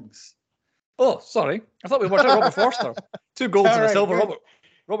favourite things. Oh, sorry. I thought we were watching Robert Forster. 2 golds and a silver. Good.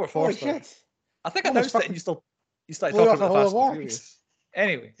 Robert Forster. Holy shit. I think I announced it and you started blew talking off about the the Fast whole and Furious.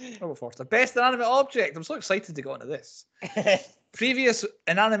 Anyway, Robert Forster. Best inanimate object. I'm so excited to go into this. Previous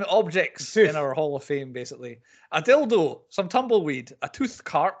inanimate objects in our Hall of Fame, basically. A dildo, some tumbleweed, a tooth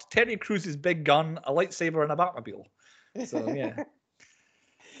cart, Terry Crews's big gun, a lightsaber, and a Batmobile. So, yeah.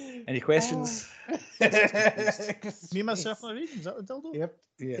 Any questions? Me, myself, and I read. Is that the dildo? Yep.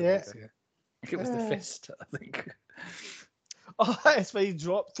 Yeah. Yeah. I think it was the fist, I think. Oh, that's why he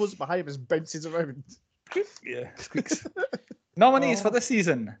throws it behind him and bounces around. Yeah, squeaks. Nominees for this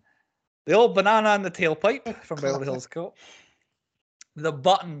season. The old banana and the tailpipe from Beverly Hills Cop. The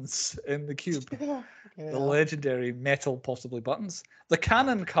buttons in the cube. The legendary metal, possibly buttons. The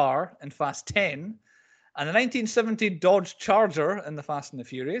cannon car in Fast 10. And the 1970 Dodge Charger in the Fast and the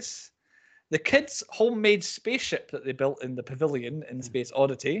Furious. The kids' homemade spaceship that they built in the pavilion in Space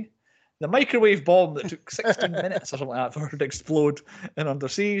Oddity. The microwave bomb that took 16 minutes or something like that for it to explode in Under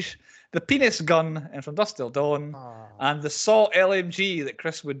Siege. The penis gun in From Dusk Till Dawn. And the Saw LMG that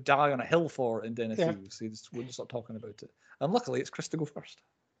Chris would die on a hill for in Den of Thieves. He just wouldn't stop talking about it. And luckily, it's Chris to go first.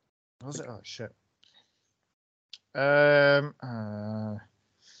 Was it? Oh, shit.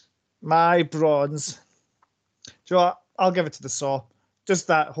 My bronze. Do you know what? I'll give it to the Saw. Just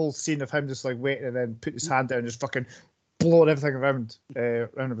that whole scene of him just like waiting and then put his hand down and just fucking blowing everything around.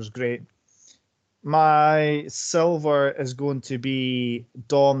 It was great. My silver is going to be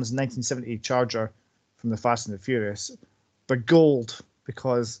Dom's 1970 Charger from the Fast and the Furious. But gold,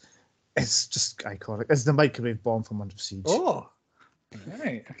 because it's just iconic. It's the microwave bomb from Under Siege. Oh,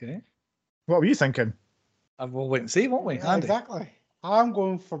 right, okay. What were you thinking? We'll wait and see, won't we? Yeah, exactly. I'm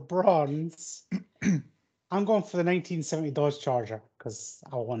going for bronze. I'm going for the 1970 Dodge Charger because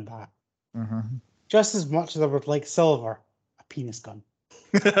I won that. Mm-hmm. Just as much as I would like silver, a penis gun.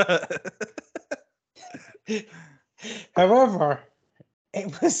 However,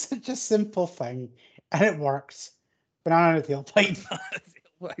 it was such a simple thing and it works. Banana in the tailpipe.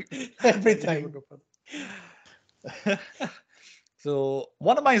 Every time. So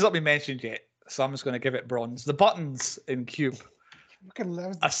one of mine's not been mentioned yet, so I'm just going to give it bronze. The buttons in Cube.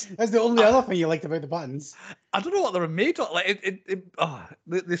 That's the only other thing you liked about the buttons. I don't know what they were made of. Like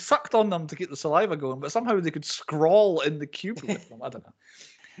they sucked on them to keep the saliva going, but somehow they could scrawl in the cube with them. I don't know.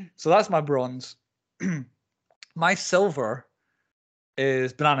 So that's my bronze. My silver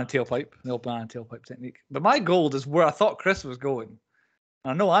is banana tailpipe, the old banana tailpipe technique. But my gold is where I thought Chris was going.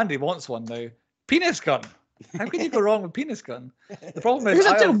 And I know Andy wants one now. Penis gun. How can you go wrong with penis gun? The problem is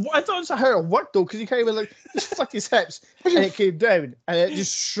I don't know how it worked though, because he kind of like just flicked his hips and it came down and it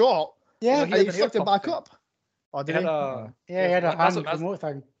just shot. Yeah, and he flicked it back up. Oh, did he? He had a hand remote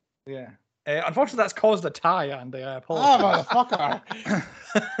thing. Yeah. Unfortunately, that's caused a tie, Andy. I apologize. Oh,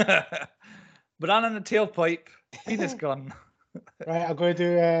 motherfucker. Banana in the tailpipe, penis gun. Right, I'm going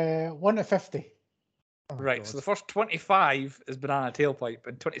to do 1 to 50. Oh, right, God. So the first 25 is banana tailpipe,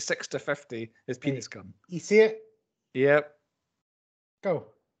 and 26 to 50 is penis gun. You see it? Yep. Go.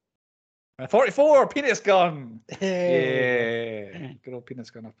 44, penis gun. Yeah. Good old penis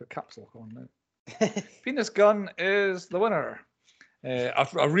gun. I've put caps lock on now. Penis gun is the winner.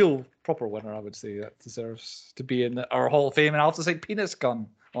 A real proper winner, I would say, that deserves to be in our Hall of Fame. And I'll have to say penis gun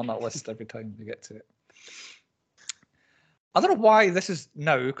on that list every time we get to it. I don't know why this is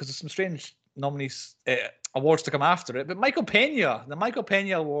now, because there's some strange nominees awards to come after it, but Michael Pena, the Michael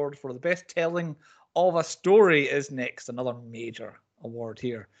Pena Award for the best telling of a story is next. Another major award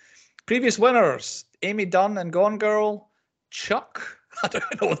here. Previous winners: Amy Dunn and Gone Girl, Chuck. I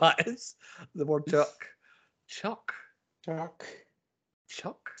don't know what that is. The word Chuck. Chuck.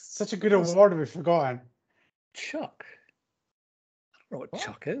 Such a good award we've forgotten. Chuck. I don't know what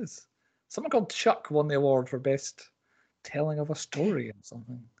Chuck is. Someone called Chuck won the award for best telling of a story and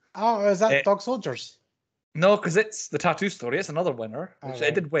something. Oh, is that Dog Soldiers? No, because it's the tattoo story. It's another winner, which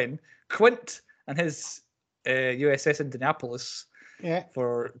it did win. Quint and his USS Indianapolis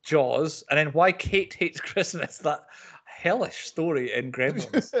for Jaws. And then Why Kate Hates Christmas, that hellish story in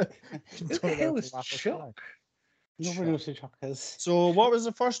Gremlins. Who the hell is Chuck? Nobody knows who Chuck is. So what was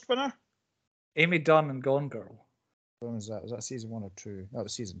the first winner? Amy Dunn and Gone Girl. When was that? Was that season 1 or 2? That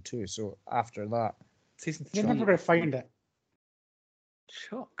was season 2. So after that. Season 3. You're never going to find it.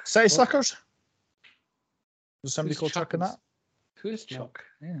 Chuck. City Slickers? Was somebody called Chuck in that? Who is Chuck?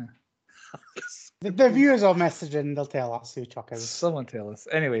 No. Yeah. The viewers will message and they'll tell us who Chuck is. Someone tell us.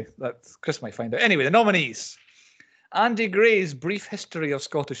 Anyway, Chris might find out. Anyway, the nominees. Andy Gray's Brief History of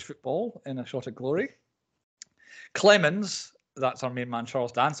Scottish Football in A Shot at Glory. Clemens, that's our main man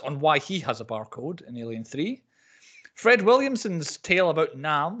Charles Dance, on why he has a barcode in Alien 3. Fred Williamson's tale about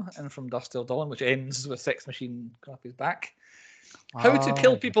Nam and From Dusk Till Dawn, which ends with Sex Machine going up his back. How to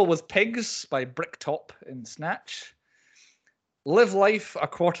Kill People with Pigs by Bricktop in Snatch. Live Life a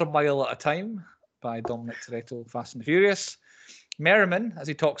Quarter Mile at a Time by Dominic Toretto, Fast and the Furious. Merriman, as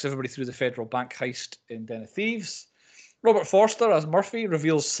he talks everybody through the federal bank heist in Den of Thieves. Robert Forster as Murphy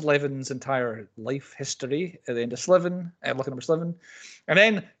reveals Slevin's entire life history at the end of Slevin, lucky number Slevin. And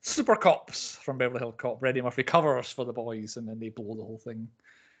then Super Cops from Beverly Hills Cop. Eddie Murphy covers for the boys, and then they blow the whole thing.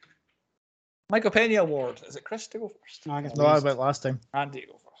 Michael Pena Award. Is it Chris to go first? No, I went last time. Andy,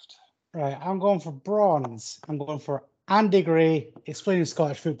 go first. Right, I'm going for bronze. I'm going for Andy Gray explaining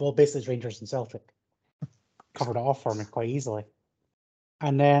Scottish football, basically Rangers and Celtic. Covered it off for me quite easily.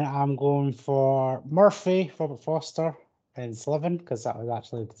 And then I'm going for Murphy, Robert Foster, in Slevin, because that was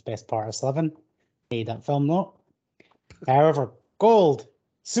actually the best part of Slevin. Made that film note. However, gold,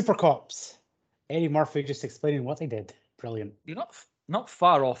 Super Cops. Eddie Murphy just explaining what they did. Brilliant. You're not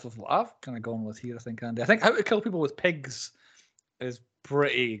far off of what I've kind of gone with here, I think, Andy. I think How to Kill People with Pigs is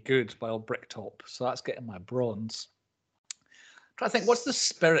pretty good by old Bricktop, so that's getting my bronze. I'm trying to think, what's the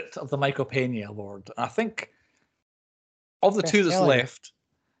spirit of the Michael Pena Award? I think of the two that's left,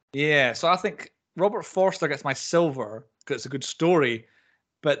 yeah, so I think Robert Forster gets my silver because it's a good story,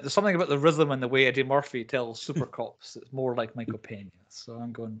 but there's something about the rhythm and the way Eddie Murphy tells Super Cops that's more like Michael Pena. So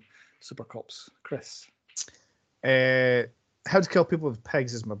I'm going Super Cops. Chris? How to Kill People with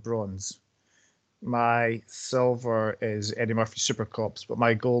Pigs is my bronze. My silver is Eddie Murphy's Super Cops, but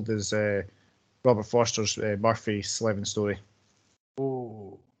my gold is Robert Forster's Murphy Slevin story.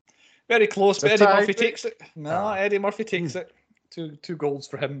 Oh, very close, but Eddie Murphy takes it. No, Eddie Murphy takes it. Two golds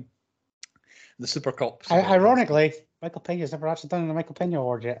for him. The Super Cops. Ironically, Michael Pena's never actually done the Michael Pena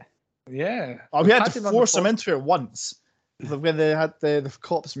Award yet. Yeah. Oh, we had to force him into it once. When they had the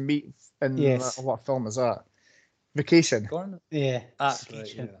cops meet in what film is that? Vacation. Yeah. That's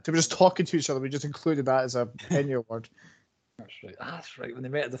right. Yeah. They were just talking to each other. We just included that as a Pena Award. That's right. When they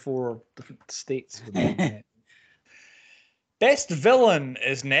met at the 4 different states. Best villain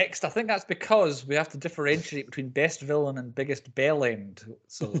is next. I think that's because we have to differentiate between best villain and biggest bell end.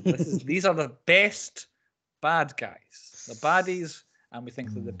 So these are the best bad guys, the baddies, and we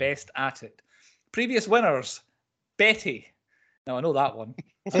think they're the best at it. Previous winners: Betty. Now I know that one.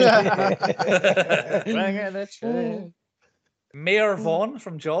 Mayor Vaughn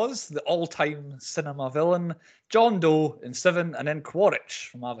from Jaws, the all-time cinema villain. John Doe in Seven, and then Quaritch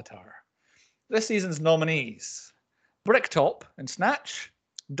from Avatar. This season's nominees: Bricktop in Snatch,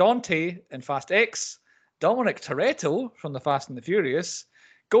 Dante in Fast X, Dominic Toretto from The Fast and the Furious,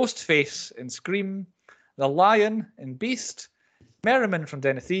 Ghostface in Scream, the Lion in Beast, Merriman from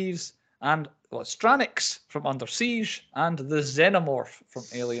Den of Thieves, and Stranix from Under Siege, and the Xenomorph from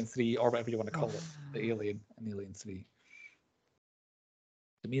Alien 3, or whatever you want to call it, the Alien in Alien 3.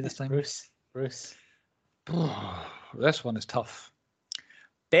 To me this time? Bruce. This one is tough.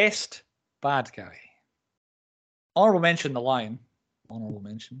 Best bad guy. Honorable mention, the Lion. Honorable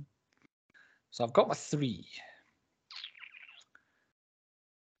mention. So I've got my 3.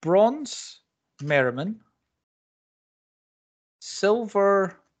 Bronze, Merriman.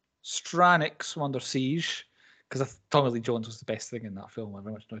 Silver, Stranix from Under Siege, because Tommy Lee Jones was the best thing in that film. I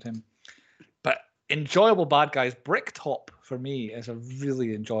very much enjoyed him. But enjoyable bad guys, Bricktop for me is a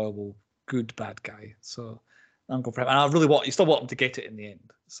really enjoyable, good bad guy. So I'm going for him. And I really you still want him to get it in the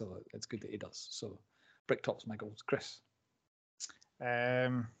end. So it's good that he does. So Bricktop's my goals. Chris? Right.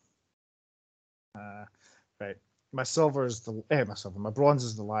 My silver is my bronze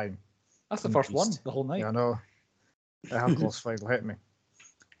is the Lion. That's the first one, the whole night. Yeah, I know. I have Gloss Fight will hit me.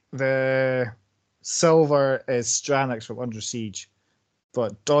 The silver is Stranix from Under Siege,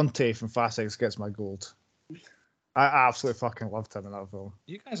 but Dante from Fast X gets my gold. I absolutely fucking loved him in that film.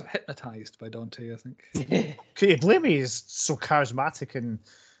 You guys are hypnotized by Dante, I think. Can you blame me? He's so charismatic and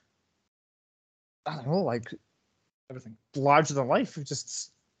I don't know, like everything larger than life.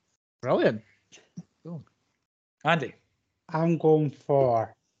 Just brilliant. Cool. Andy? I'm going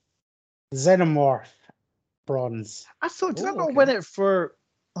for Xenomorph bronze. I thought, did I not win it for?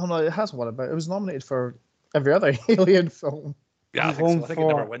 Oh no, it has won it, but it was nominated for every other Alien film. Yeah, I think it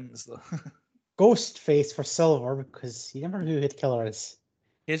never wins though. Ghostface for silver because you never know who the killer is.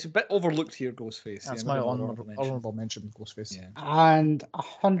 He's a bit overlooked here, Ghostface. That's my honorable mention, Ghostface. Yeah. And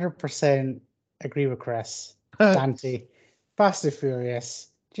 100% agree with Chris. Dante, Fast and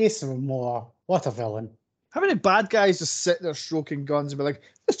Furious, Jason Momoa, what a villain. How many bad guys just sit there stroking guns and be like,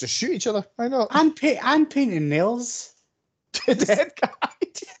 let's just shoot each other? I know. And painting nails. The dead guy.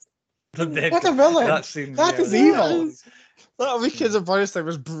 What a villain. That is evil. That Weekends of Burns thing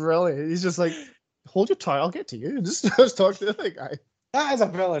was brilliant. He's just like hold your tie. I'll get to you. Just talk to the other guy. That is a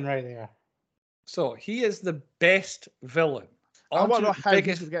villain right there. So he is the best villain. I want to know how he's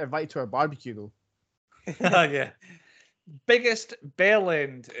going to get invited to our barbecue, though. Yeah. Biggest bell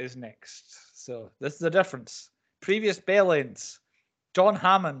end is next. So this is the difference. Previous bell ends. John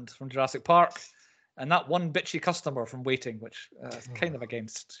Hammond from Jurassic Park. And that one bitchy customer from Waiting, which kind of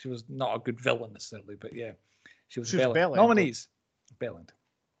against. She was not a good villain necessarily, but yeah, she was bell end. Nominees. Bell end.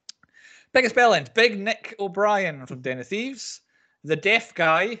 Biggest bell end. Big Nick O'Brien from Den of Thieves. The deaf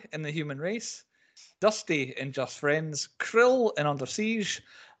guy in The Human Race. Dusty in Just Friends. Krill in Under Siege.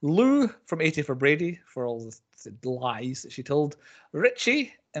 Lou from 80 for Brady for all the lies that she told.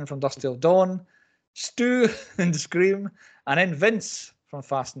 Richie in From Dusk Till Dawn. Stu in Scream. And then Vince from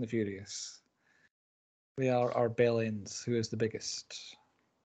Fast and the Furious. They are our bell ends. Who is the biggest?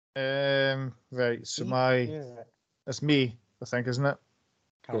 Right. So that's me, I think, isn't it?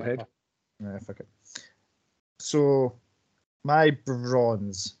 Go ahead. Yeah, fuck it. So my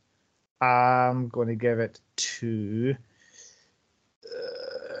bronze, I'm going to give it to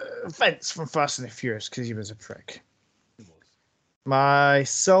Vince from Fast and the Furious because he was a prick. My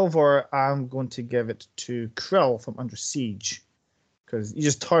silver, I'm going to give it to Krill from Under Siege because he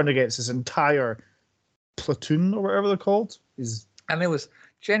just turned against his entire platoon or whatever they're called. And it was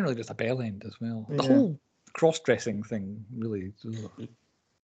generally just a bell end as well. The whole cross-dressing thing really.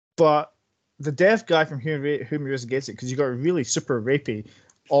 But the deaf guy from Human Race gets it because he got really super rapey,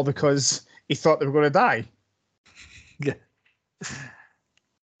 all because he thought they were going to die. Yeah.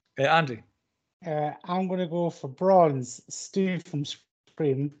 Andy. I'm going to go for bronze. Stu from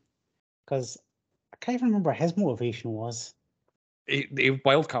Scream, because I can't even remember what his motivation was. A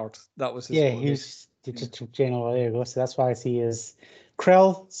wild card. That was his. Yeah, he was just general. There you go. So that's why I see is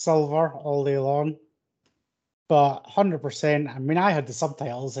Krill silver all day long. But 100%. I mean, I had the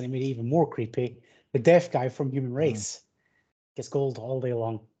subtitles, and it made it even more creepy. The deaf guy from Human Race gets gold all day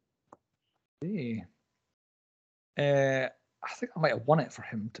long. I think I might have won it for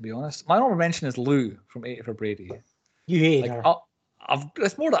him, to be honest. My honorable mention is Lou from 80 for Brady. You hate her.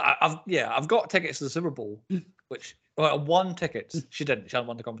 It's more that I've got tickets to the Super Bowl, which won tickets. She didn't. She hadn't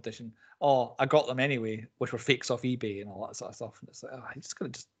won the competition. Oh, I got them anyway, which were fakes off eBay and all that sort of stuff. And it's like, I just could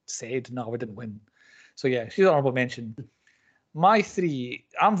have just said, no, we didn't win. So yeah, she's an honorable mention. My three,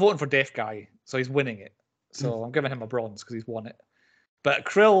 I'm voting for Deaf Guy, so he's winning it. So I'm giving him a bronze because he's won it. But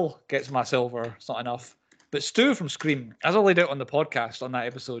Krill gets my silver. It's not enough. But Stu from Scream, as I laid out on the podcast on that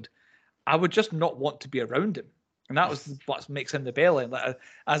episode, I would just not want to be around him. And that was what makes him the bell end. Like,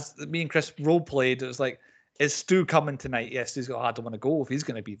 as me and Chris role played, it was like, is Stu coming tonight? Yes, Stu's got, I don't want to go if he's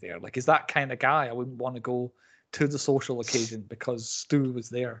going to be there. Like, is that kind of guy? I wouldn't want to go to the social occasion because Stu was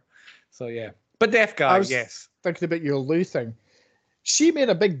there. So, yeah. But Deaf Guy, yes. Thinking about your Lou thing. She made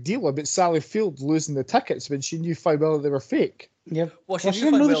a big deal about Sally Field losing the tickets when she knew fine well they were fake. Yeah. Well, she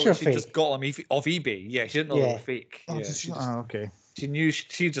didn't know she just got them off eBay. Yeah, she didn't know they were fake. Okay. She knew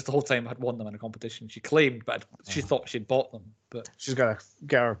she just the whole time had won them in a competition. She claimed, but she thought she'd bought them. But she's got to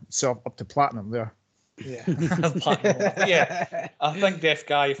get herself up to platinum there. Yeah, yeah. I think Deaf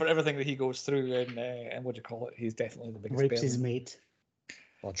Guy, for everything that he goes through, and what do you call it? He's definitely the biggest. Rapes his mate.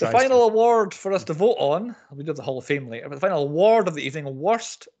 Well, the final award for us to vote on, we do the Hall of Fame later, but the final award of the evening,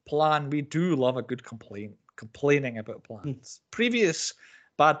 worst plan. We do love a good complaining about plans. Previous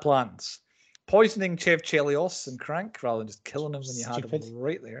bad plans. Poisoning Chev Chelios and Crank rather than just killing him when you had him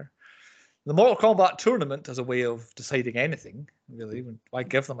right there. The Mortal Kombat tournament as a way of deciding anything, really. Why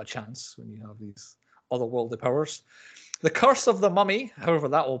give them a chance when you have these otherworldly powers? The Curse of the Mummy, however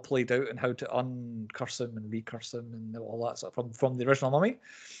that all played out and how to uncurse him and recurse him and all that stuff from the original Mummy.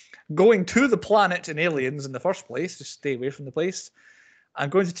 Going to the planet in Aliens in the first place, just stay away from the place.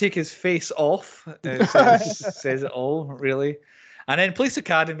 I'm going to take his face off. Says it all, really. And then Police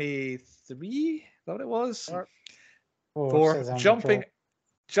Academy 3, is that what it was? For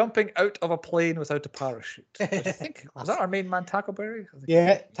jumping out of a plane without a parachute. I think, was that our main man, Tackleberry?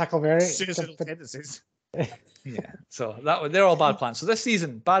 Yeah, Tackleberry. Yeah, so they're all bad plans. So this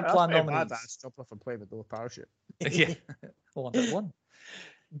season, bad plan nominees. Badass jump off a plane with no parachute. Yeah, one.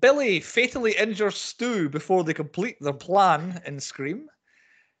 Billy fatally injures Stu before they complete their plan in Scream.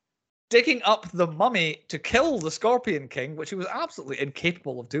 Digging up the mummy to kill the Scorpion King, which he was absolutely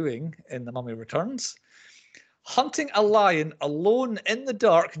incapable of doing in The Mummy Returns. Hunting a lion alone in the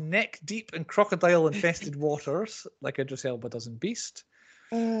dark, neck deep in crocodile-infested waters, like Idris Elba does in Beast.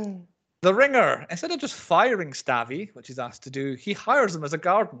 The Ringer, instead of just firing Stavy, which he's asked to do, he hires him as a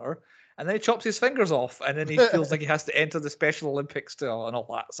gardener, and then he chops his fingers off, and then he feels like he has to enter the Special Olympics and all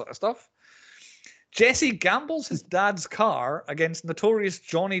that sort of stuff. Jesse gambles his dad's car against notorious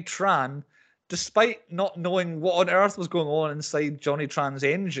Johnny Tran despite not knowing what on earth was going on inside Johnny Tran's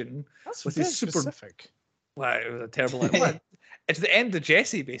engine. That's with very his super specific. Well, it was a terrible. It's the end of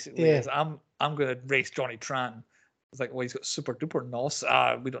Jesse basically. Yeah. Is I'm going to race Johnny Tran. It's like, well, he's got super duper nos.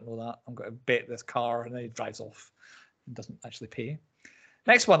 We don't know that. I'm going to bet this car, and then he drives off and doesn't actually pay.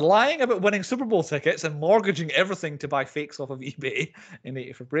 Next one, lying about winning Super Bowl tickets and mortgaging everything to buy fakes off of eBay in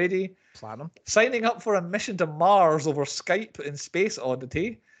 80 for Brady. Platinum. Signing up for a mission to Mars over Skype in Space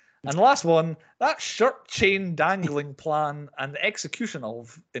Oddity. And the last one, that shirt chain dangling plan and the execution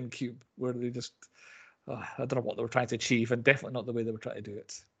of in Cube, where they just, I don't know what they were trying to achieve, and definitely not the way they were trying to do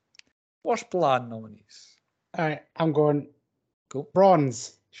it. Worst plan nominees. All right, I'm going. Cool.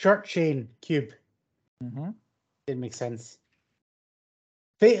 Bronze, shirt chain, Cube. Mm-hmm. Didn't make sense.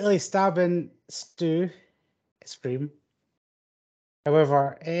 Fatally stabbing Stu, Scream.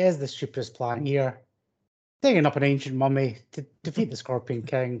 However, it is the stupidest plan here. Digging up an ancient mummy to defeat the Scorpion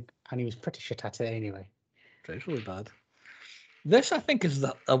King, and he was pretty shit at it anyway. It's really bad. This, I think, is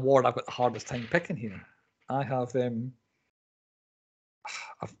the award I've got the hardest time picking here. I have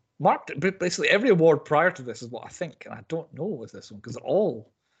I've marked it, but basically every award prior to this is what I think, and I don't know with this one because they're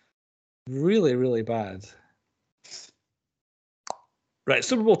all really, really bad. Right,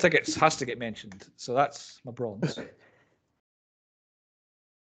 Super Bowl tickets has to get mentioned, so that's my bronze.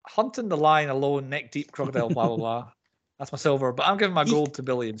 Hunting the lion alone, neck deep, crocodile, blah blah blah. That's my silver, but I'm giving my gold to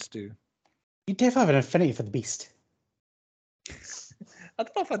Billy and Stu. You definitely have an affinity for the beast. I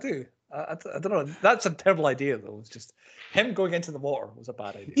don't know if I do. I don't know. That's a terrible idea, though. It's just him going into the water was a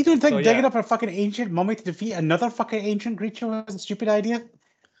bad idea. You don't think digging up a fucking ancient mummy to defeat another fucking ancient creature was a stupid idea?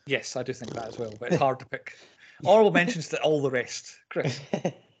 Yes, I do think that as well, but it's hard to pick. Honorable mentions to all the rest. Chris.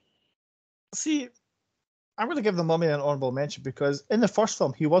 See, I'm going to give the mummy an honorable mention because in the first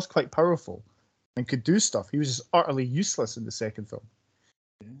film he was quite powerful and could do stuff. He was just utterly useless in the second film.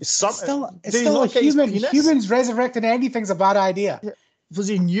 It's still a human. Humans resurrecting anything's a bad idea. Yeah. Was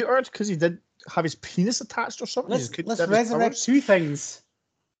he neutered because he did have his penis attached or something? Let's resurrect two things.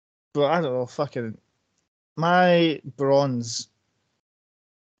 But I don't know. Fucking my bronze.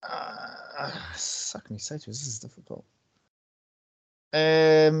 Suck me sideways. This is difficult.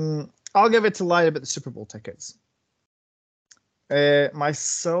 I'll give it to lie about the Super Bowl tickets. My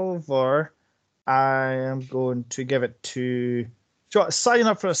silver, I am going to give it to signing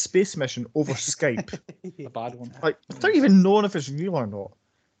up for a space mission over Skype. A bad one. Like, without even knowing if it's real or not.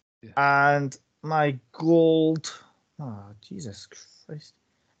 Yeah. And my gold. Oh, Jesus Christ.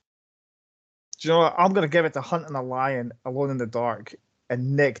 Do you know what? I'm going to give it to hunting a lion alone in the dark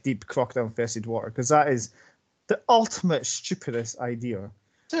in neck deep crocodile infested water because that is the ultimate stupidest idea.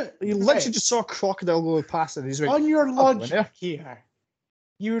 You literally just saw a crocodile go past and he's like, on your logic here,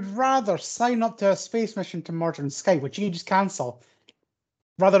 you would rather sign up to a space mission to murder in Skype, which you can just cancel,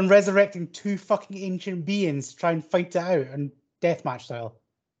 rather than resurrecting two fucking ancient beings to try and fight it out and deathmatch style.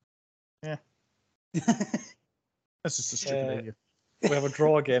 Yeah. That's just a stupid idea. We have a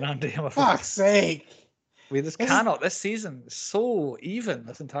draw again, Andy. Fuck's sake. We just cannot. This season is so even,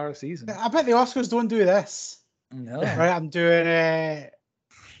 this entire season. I bet the Oscars don't do this. No. Right, I'm doing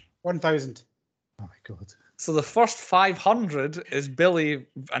 1,000. Oh my God. So the first 500 is Billy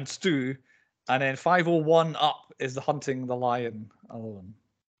and Stu, and then 501 up is the hunting the lion alone.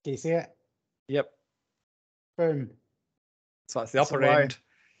 Can you see it? Yep. Boom. So that's the upper end.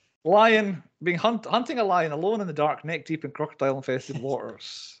 Lion being hunting a lion alone in the dark, neck deep in crocodile infested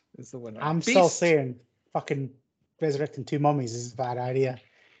waters is the winner. I'm still saying fucking resurrecting two mummies is a bad idea.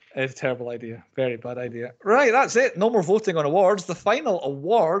 It's a terrible idea. Very bad idea. Right, that's it. No more voting on awards. The final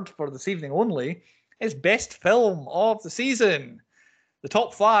award for this evening only is Best Film of the Season. The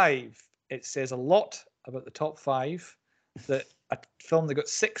top 5. It says a lot about the top 5 that a film that got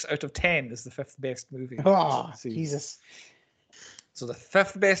 6 out of 10 is the 5th best movie. Oh, Jesus. So the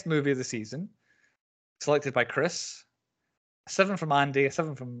 5th best movie of the season, selected by Chris. A 7 from Andy, a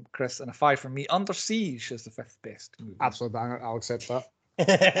 7 from Chris, and a 5 from me. Under Siege is the 5th best movie. Absolute banger. I'll accept that.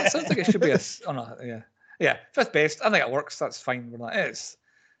 That sounds like it should be yeah, 5th best. I think it works. That's fine where that is.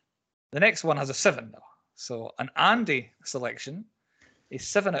 The next one has a 7 though. So an Andy selection is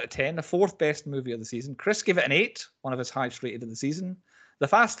 7 out of 10, the 4th best movie of the season. Chris gave it an 8, one of his highest rated of the season. The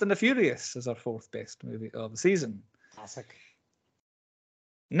Fast and the Furious is our 4th best movie of the season. Classic.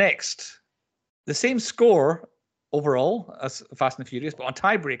 Next, the same score overall as Fast and the Furious, but on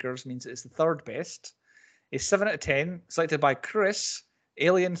tiebreakers means it's the 3rd best. Is 7 out of 10, selected by Chris.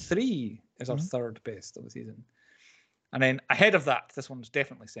 Alien 3 is our 3rd best of the season. And then ahead of that, this one's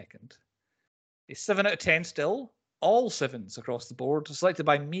definitely 2nd. Is 7 out of 10 still. All 7s across the board. Selected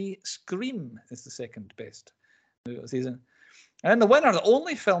by me. Scream is the 2nd best movie of the season. And the winner, the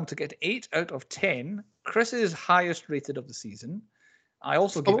only film to get 8 out of 10, Chris's highest rated of the season. I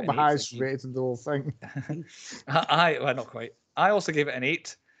also gave it an 8. Highest rated in the whole thing. Well, not quite. I also gave it an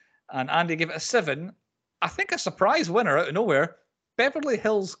 8, and Andy gave it a 7. I think a surprise winner out of nowhere, Beverly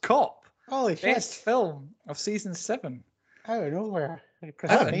Hills Cop. Holy shit. Best film of season 7. Out of nowhere.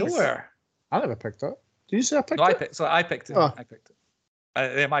 Out of nowhere. I never picked it. Did you say I picked No, it? I picked it. Oh. I picked it.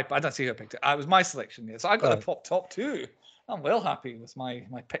 I don't see who picked it. It was my selection. Yeah. So I got the top 2. I'm well happy with my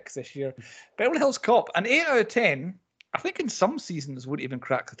picks this year. Beverly Hills Cop, an 8 out of 10. I think in some seasons wouldn't even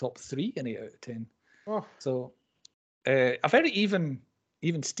crack the top 3 in 8 out of 10. Oh. So a very even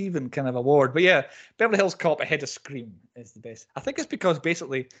Steven kind of award. But yeah, Beverly Hills Cop ahead of Scream is the best. I think it's because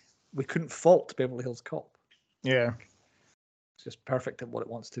basically we couldn't fault Beverly Hills Cop. Yeah. It's just perfect at what it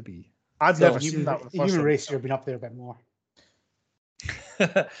wants to be. I'd never seen that with the first Human one. Race should have been up there a bit more.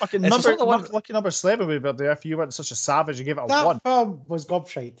 Fucking lucky number 11 would be there if you weren't such a savage and gave it a 1. That film was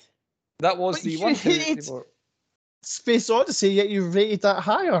gobshite. That was But the you one. hated Space Odyssey, yet you rated that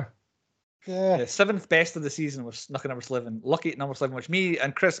higher. Yeah. The 7th best of the season was Lucky Number 11. Lucky Number 11, which me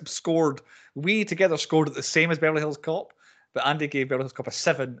and Chris scored. We together scored it the same as Beverly Hills Cop, but Andy gave Beverly Hills Cop a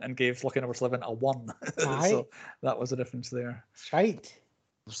 7 and gave Lucky Number 11 a 1. So that was the difference there. Right.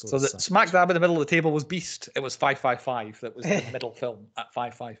 So the smack dab in the middle of the table was Beast. It was 555. That was the middle film at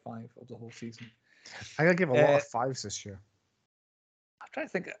 555 of the whole season. I gotta give a lot of 5s this year. I'm trying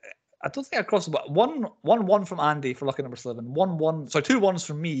to think. I don't think I crossed the 1 from Andy for Lucky Number 11. 1. So 2 1s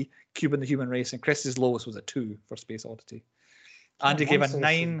from me, Cube and the Human Race, and Chris's lowest was a 2 for Space Oddity. Andy gave a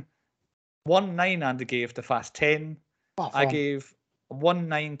 9. 1-9 Andy gave to Fast 10. I gave a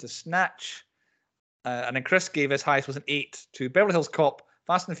 1-9 to Snatch. And then Chris gave his highest was an 8 to Beverly Hills Cop,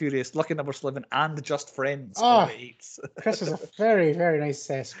 Fast and the Furious, Lucky Number 11, and Just Friends. All the 8s. Chris is a very, very nice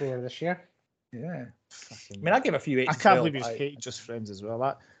score this year. Yeah. I mean, I gave a few 8s. I can't believe you hate Just Friends as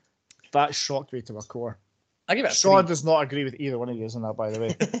well. That shocked me to my core. I give it a Sean 3. does not agree with either one of you on that, by the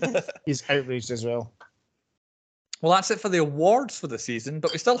way. He's outraged as well. Well, that's it for the awards for the season,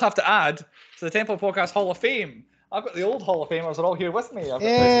 but we still have to add to the Temple Podcast Hall of Fame. I've got the old Hall of Famers are all here with me.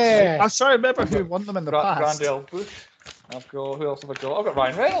 I'm sorry, remember who won them in the past. Grandel Bush. I've got, who else have I got? I've got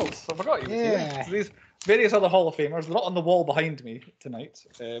Ryan Reynolds. I forgot you. Yeah. So these various other Hall of Famers, they're not on the wall behind me tonight,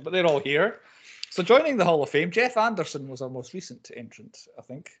 but they're all here. So joining the Hall of Fame, Jeff Anderson was our most recent entrant, I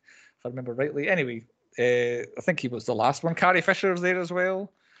think, if I remember rightly. Anyway, I think he was the last one. Carrie Fisher is there as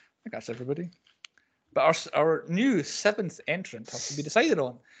well. I think that's everybody. But our new 7th entrant has to be decided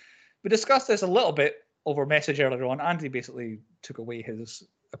on. We discussed this a little bit over message earlier on. Andy basically took away his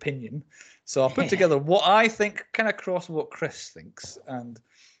opinion. So I put together what I think kind of cross what Chris thinks. And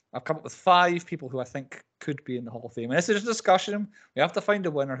I've come up with 5 people who I think could be in the Hall of Fame. And this is a discussion. We have to find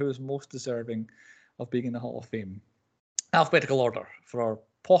a winner who is most deserving of being in the Hall of Fame. Alphabetical order for our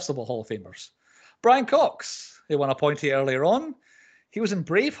possible Hall of Famers. Brian Cox, who won a Pointy earlier on. He was in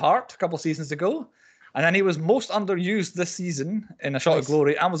Braveheart a couple of seasons ago. And then he was most underused this season in A Shot of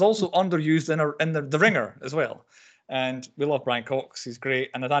Glory, and was also underused in the Ringer as well. And we love Brian Cox. He's great.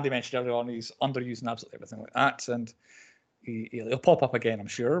 And as Andy mentioned earlier on, he's underused in absolutely everything like that. And he'll pop up again, I'm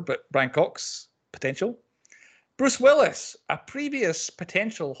sure. But Brian Cox, potential. Bruce Willis, a previous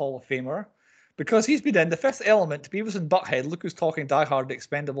potential Hall of Famer, because he's been in The Fifth Element, Beavis and Butthead, Look Who's Talking, Die Hard, The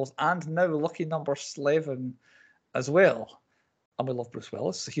Expendables, and now Lucky Number 11 as well. And we love Bruce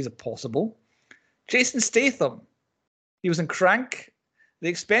Willis. So he's a possible. Jason Statham, he was in Crank,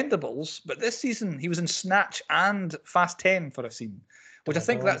 The Expendables, but this season he was in Snatch and Fast 10 for a scene, which I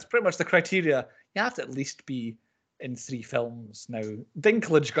think that's pretty much the criteria. You have to at least be in 3 films now.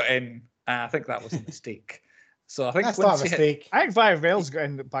 Dinklage got in. I think that was a mistake. So I think that's not a mistake. I think Via Rails got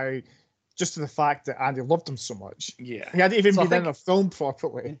in by just to the fact that Andy loved him so much. Yeah, he hadn't even been in a film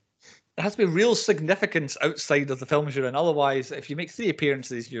properly. There has to be real significance outside of the films you're in. Otherwise, if you make 3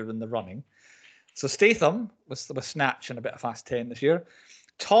 appearances, you're in the running. So Statham was Snatch and a bit of Fast 10 this year.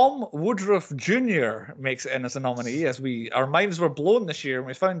 Tom Woodruff Jr. makes it in as a nominee, as our minds were blown this year when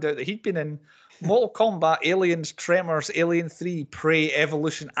we found out that he'd been in Mortal Kombat, Aliens, Tremors, Alien 3, Prey,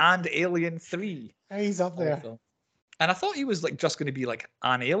 Evolution, and Alien 3. He's up there. And I thought he was just going to be like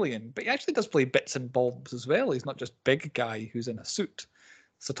an alien, but he actually does play bits and bobs as well. He's not just big guy who's in a suit.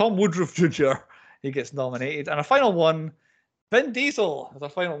 So Tom Woodruff Jr., he gets nominated. And a final one, Vin Diesel as our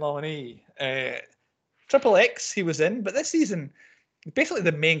final nominee. Triple X he was in, but this season, basically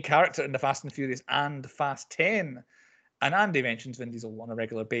the main character in the Fast and Furious and Fast 10. And Andy mentions Vin Diesel on a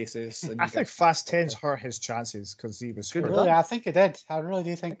regular basis. And I think Fast 10's hurt his chances because he was good. Really, I think it did. I really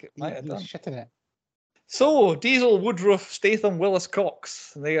do think he was shitting it. So, Diesel, Woodruff, Statham, Willis,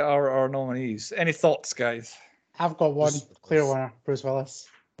 Cox. They are our nominees. Any thoughts, guys? I've got one clear winner, Bruce Willis.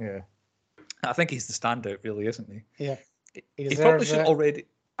 Yeah. I think he's the standout, really, isn't he? Yeah. He probably should already.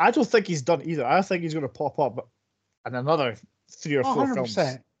 I don't think he's done either. I think he's going to pop up in another 3 or 4 films.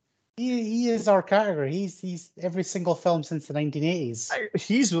 100%. He is our category. He's every single film since the 1980s.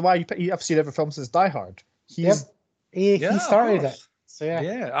 He's why I've seen every film since Die Hard. He started it. So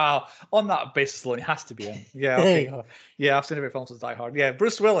yeah. On that basis alone, he has to be in. Yeah. Okay. Yeah, I've seen every film since Die Hard. Yeah,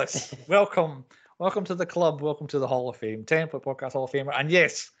 Bruce Willis, welcome to the club. Welcome to the Hall of Fame, 10 Point Podcast Hall of Famer. And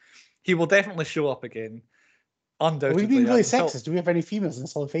yes, he will definitely show up again. Undoubtedly. We've been really sexist. Do we have any females in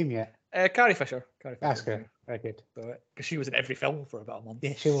this Hall of Fame yet? Carrie Fisher. That's good. Very good. Because she was in every film for about a month.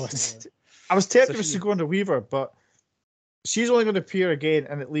 Yeah, she was. I was tempted with Sigourney Weaver, but she's only going to appear again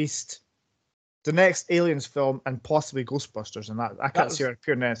in at least the next Aliens film and possibly Ghostbusters, and I can't see her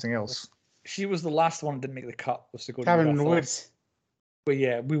appearing in anything else. She was the last one that didn't make the cut with Sigourney Weaver. Cabin in the Woods. But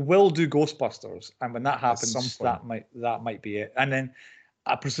yeah, we will do Ghostbusters, and when that happens, that might be it. And then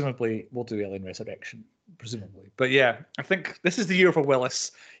presumably we'll do Alien Resurrection, presumably. But yeah, I think this is the year for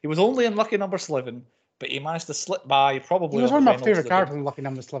Willis. He was only in Lucky Number 11, but he managed to slip by probably. He was one of my favourite characters in Lucky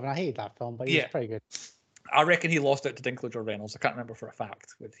Number 11. I hated that film, but he was pretty good. I reckon he lost out to Dinklage or Reynolds. I can't remember for a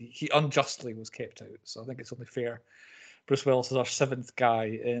fact. He unjustly was kept out, so I think it's only fair. Bruce Willis is our 7th guy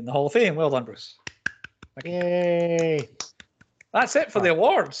in the Hall of Fame. Well done, Bruce. Yay! That's it for the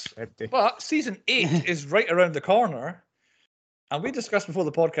awards. But season 8 is right around the corner. And we discussed before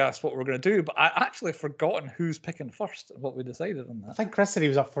the podcast what we're going to do, but I actually forgotten who's picking first and what we decided on that. I think Chris said he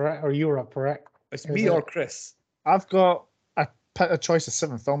was up for it, or you were up for it. It's me or Chris. I've got a choice of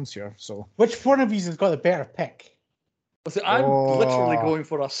 7 films here. So which one of you has got the better pick? So I'm literally going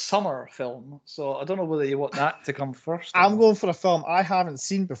for a summer film, so I don't know whether you want that to come first. I'm going for a film I haven't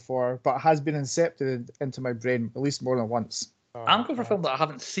seen before, but has been incepted into my brain at least more than once. I'm going for a film that I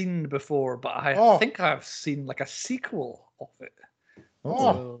haven't seen before, but I think I've seen like a sequel of it.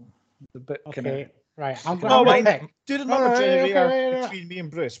 So it's a bit okay. Right, I'm going to pick. Do the number generator between me and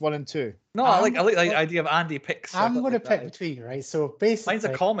Bruce, 1 and 2. No, I like the idea of Andy picks. I'm going to pick between you, right? So basically, mine's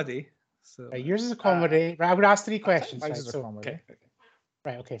a comedy. So yours is a comedy. Right, I'm going to ask 3 questions. Mine's a comedy.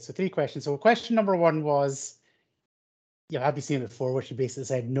 Okay, so 3 questions. So question number 1 was, have you seen it before? Which you basically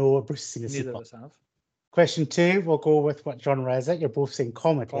said no. Bruce has seen the sequel. Neither of us have. Question 2, we'll go with what genre is it? You're both saying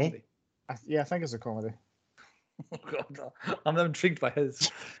comedy. I think it's a comedy. Oh God, I'm intrigued by his.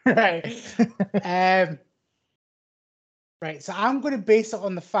 Right. Right. So I'm going to base it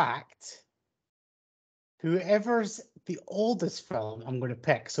on the fact whoever's the oldest film I'm going to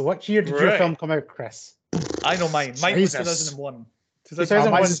pick. So what year did your film come out, Chris? I know mine. Mine was 2001.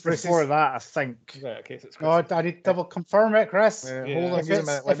 2001 is before that, I think. Right, okay, so it's God, I need to double confirm it, Chris. Hold on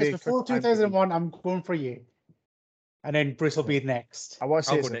if it's before 2001, I'm going for you. And then Bruce will be next. I want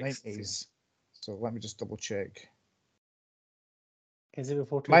to say it's the 90s. So let me just double check. Is it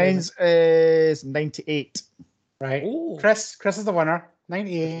before 2000? Mine's is 98. Right. Ooh. Chris is the winner.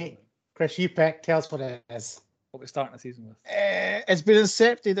 98. Chris, you pick. Tell us what it is. What we're starting the season with. It's been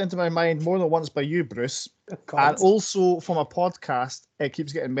incepted into my mind more than once by you, Bruce. And also from a podcast, it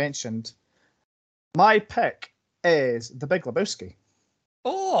keeps getting mentioned. My pick is The Big Lebowski.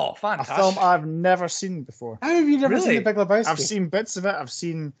 Oh, fantastic. A film I've never seen before. How have you never seen The Big Lebowski? I've seen bits of it. I've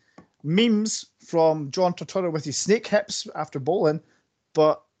seen memes from John Turturro with his snake hips after bowling,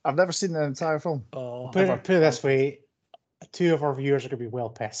 but I've never seen the entire film. Put it this way, 2 of our viewers are going to be well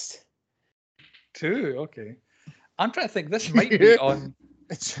pissed. 2? Okay. I'm trying to think. This might be on.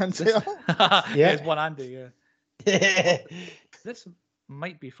 It's Chantel. Yeah, it's one Andy. Yeah. This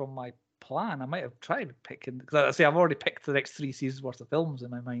might be from my plan. I might have tried picking because I say I've already picked the next 3 seasons worth of films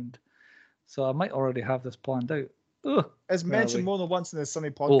in my mind, so I might already have this planned out. Ugh, it's mentioned more than once in the Sunny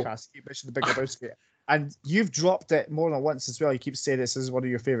podcast. You mentioned The Big Lebowski, and you've dropped it more than once as well. You keep saying this is one of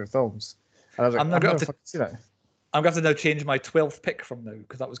your favorite films. And I was like, I'm going to see that. I'm going to have to now change my 12th pick from now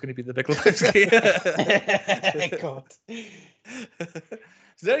because that was going to be The Big Lebowski. God.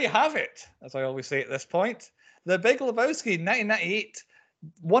 So there you have it, as I always say at this point. The Big Lebowski, 1998,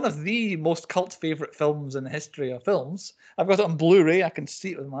 one of the most cult favourite films in the history of films. I've got it on Blu-ray. I can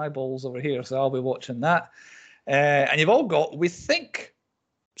see it with my eyeballs over here, so I'll be watching that. And you've all got, we think,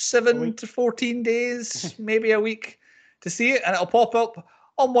 7 to 14 days, maybe a week to see it, and it'll pop up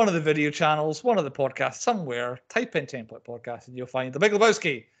on one of the video channels, one of the podcasts somewhere. Type in 10 Point Podcast and you'll find The Big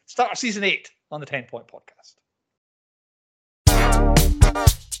Lebowski. Start season 8 on the 10 Point Podcast.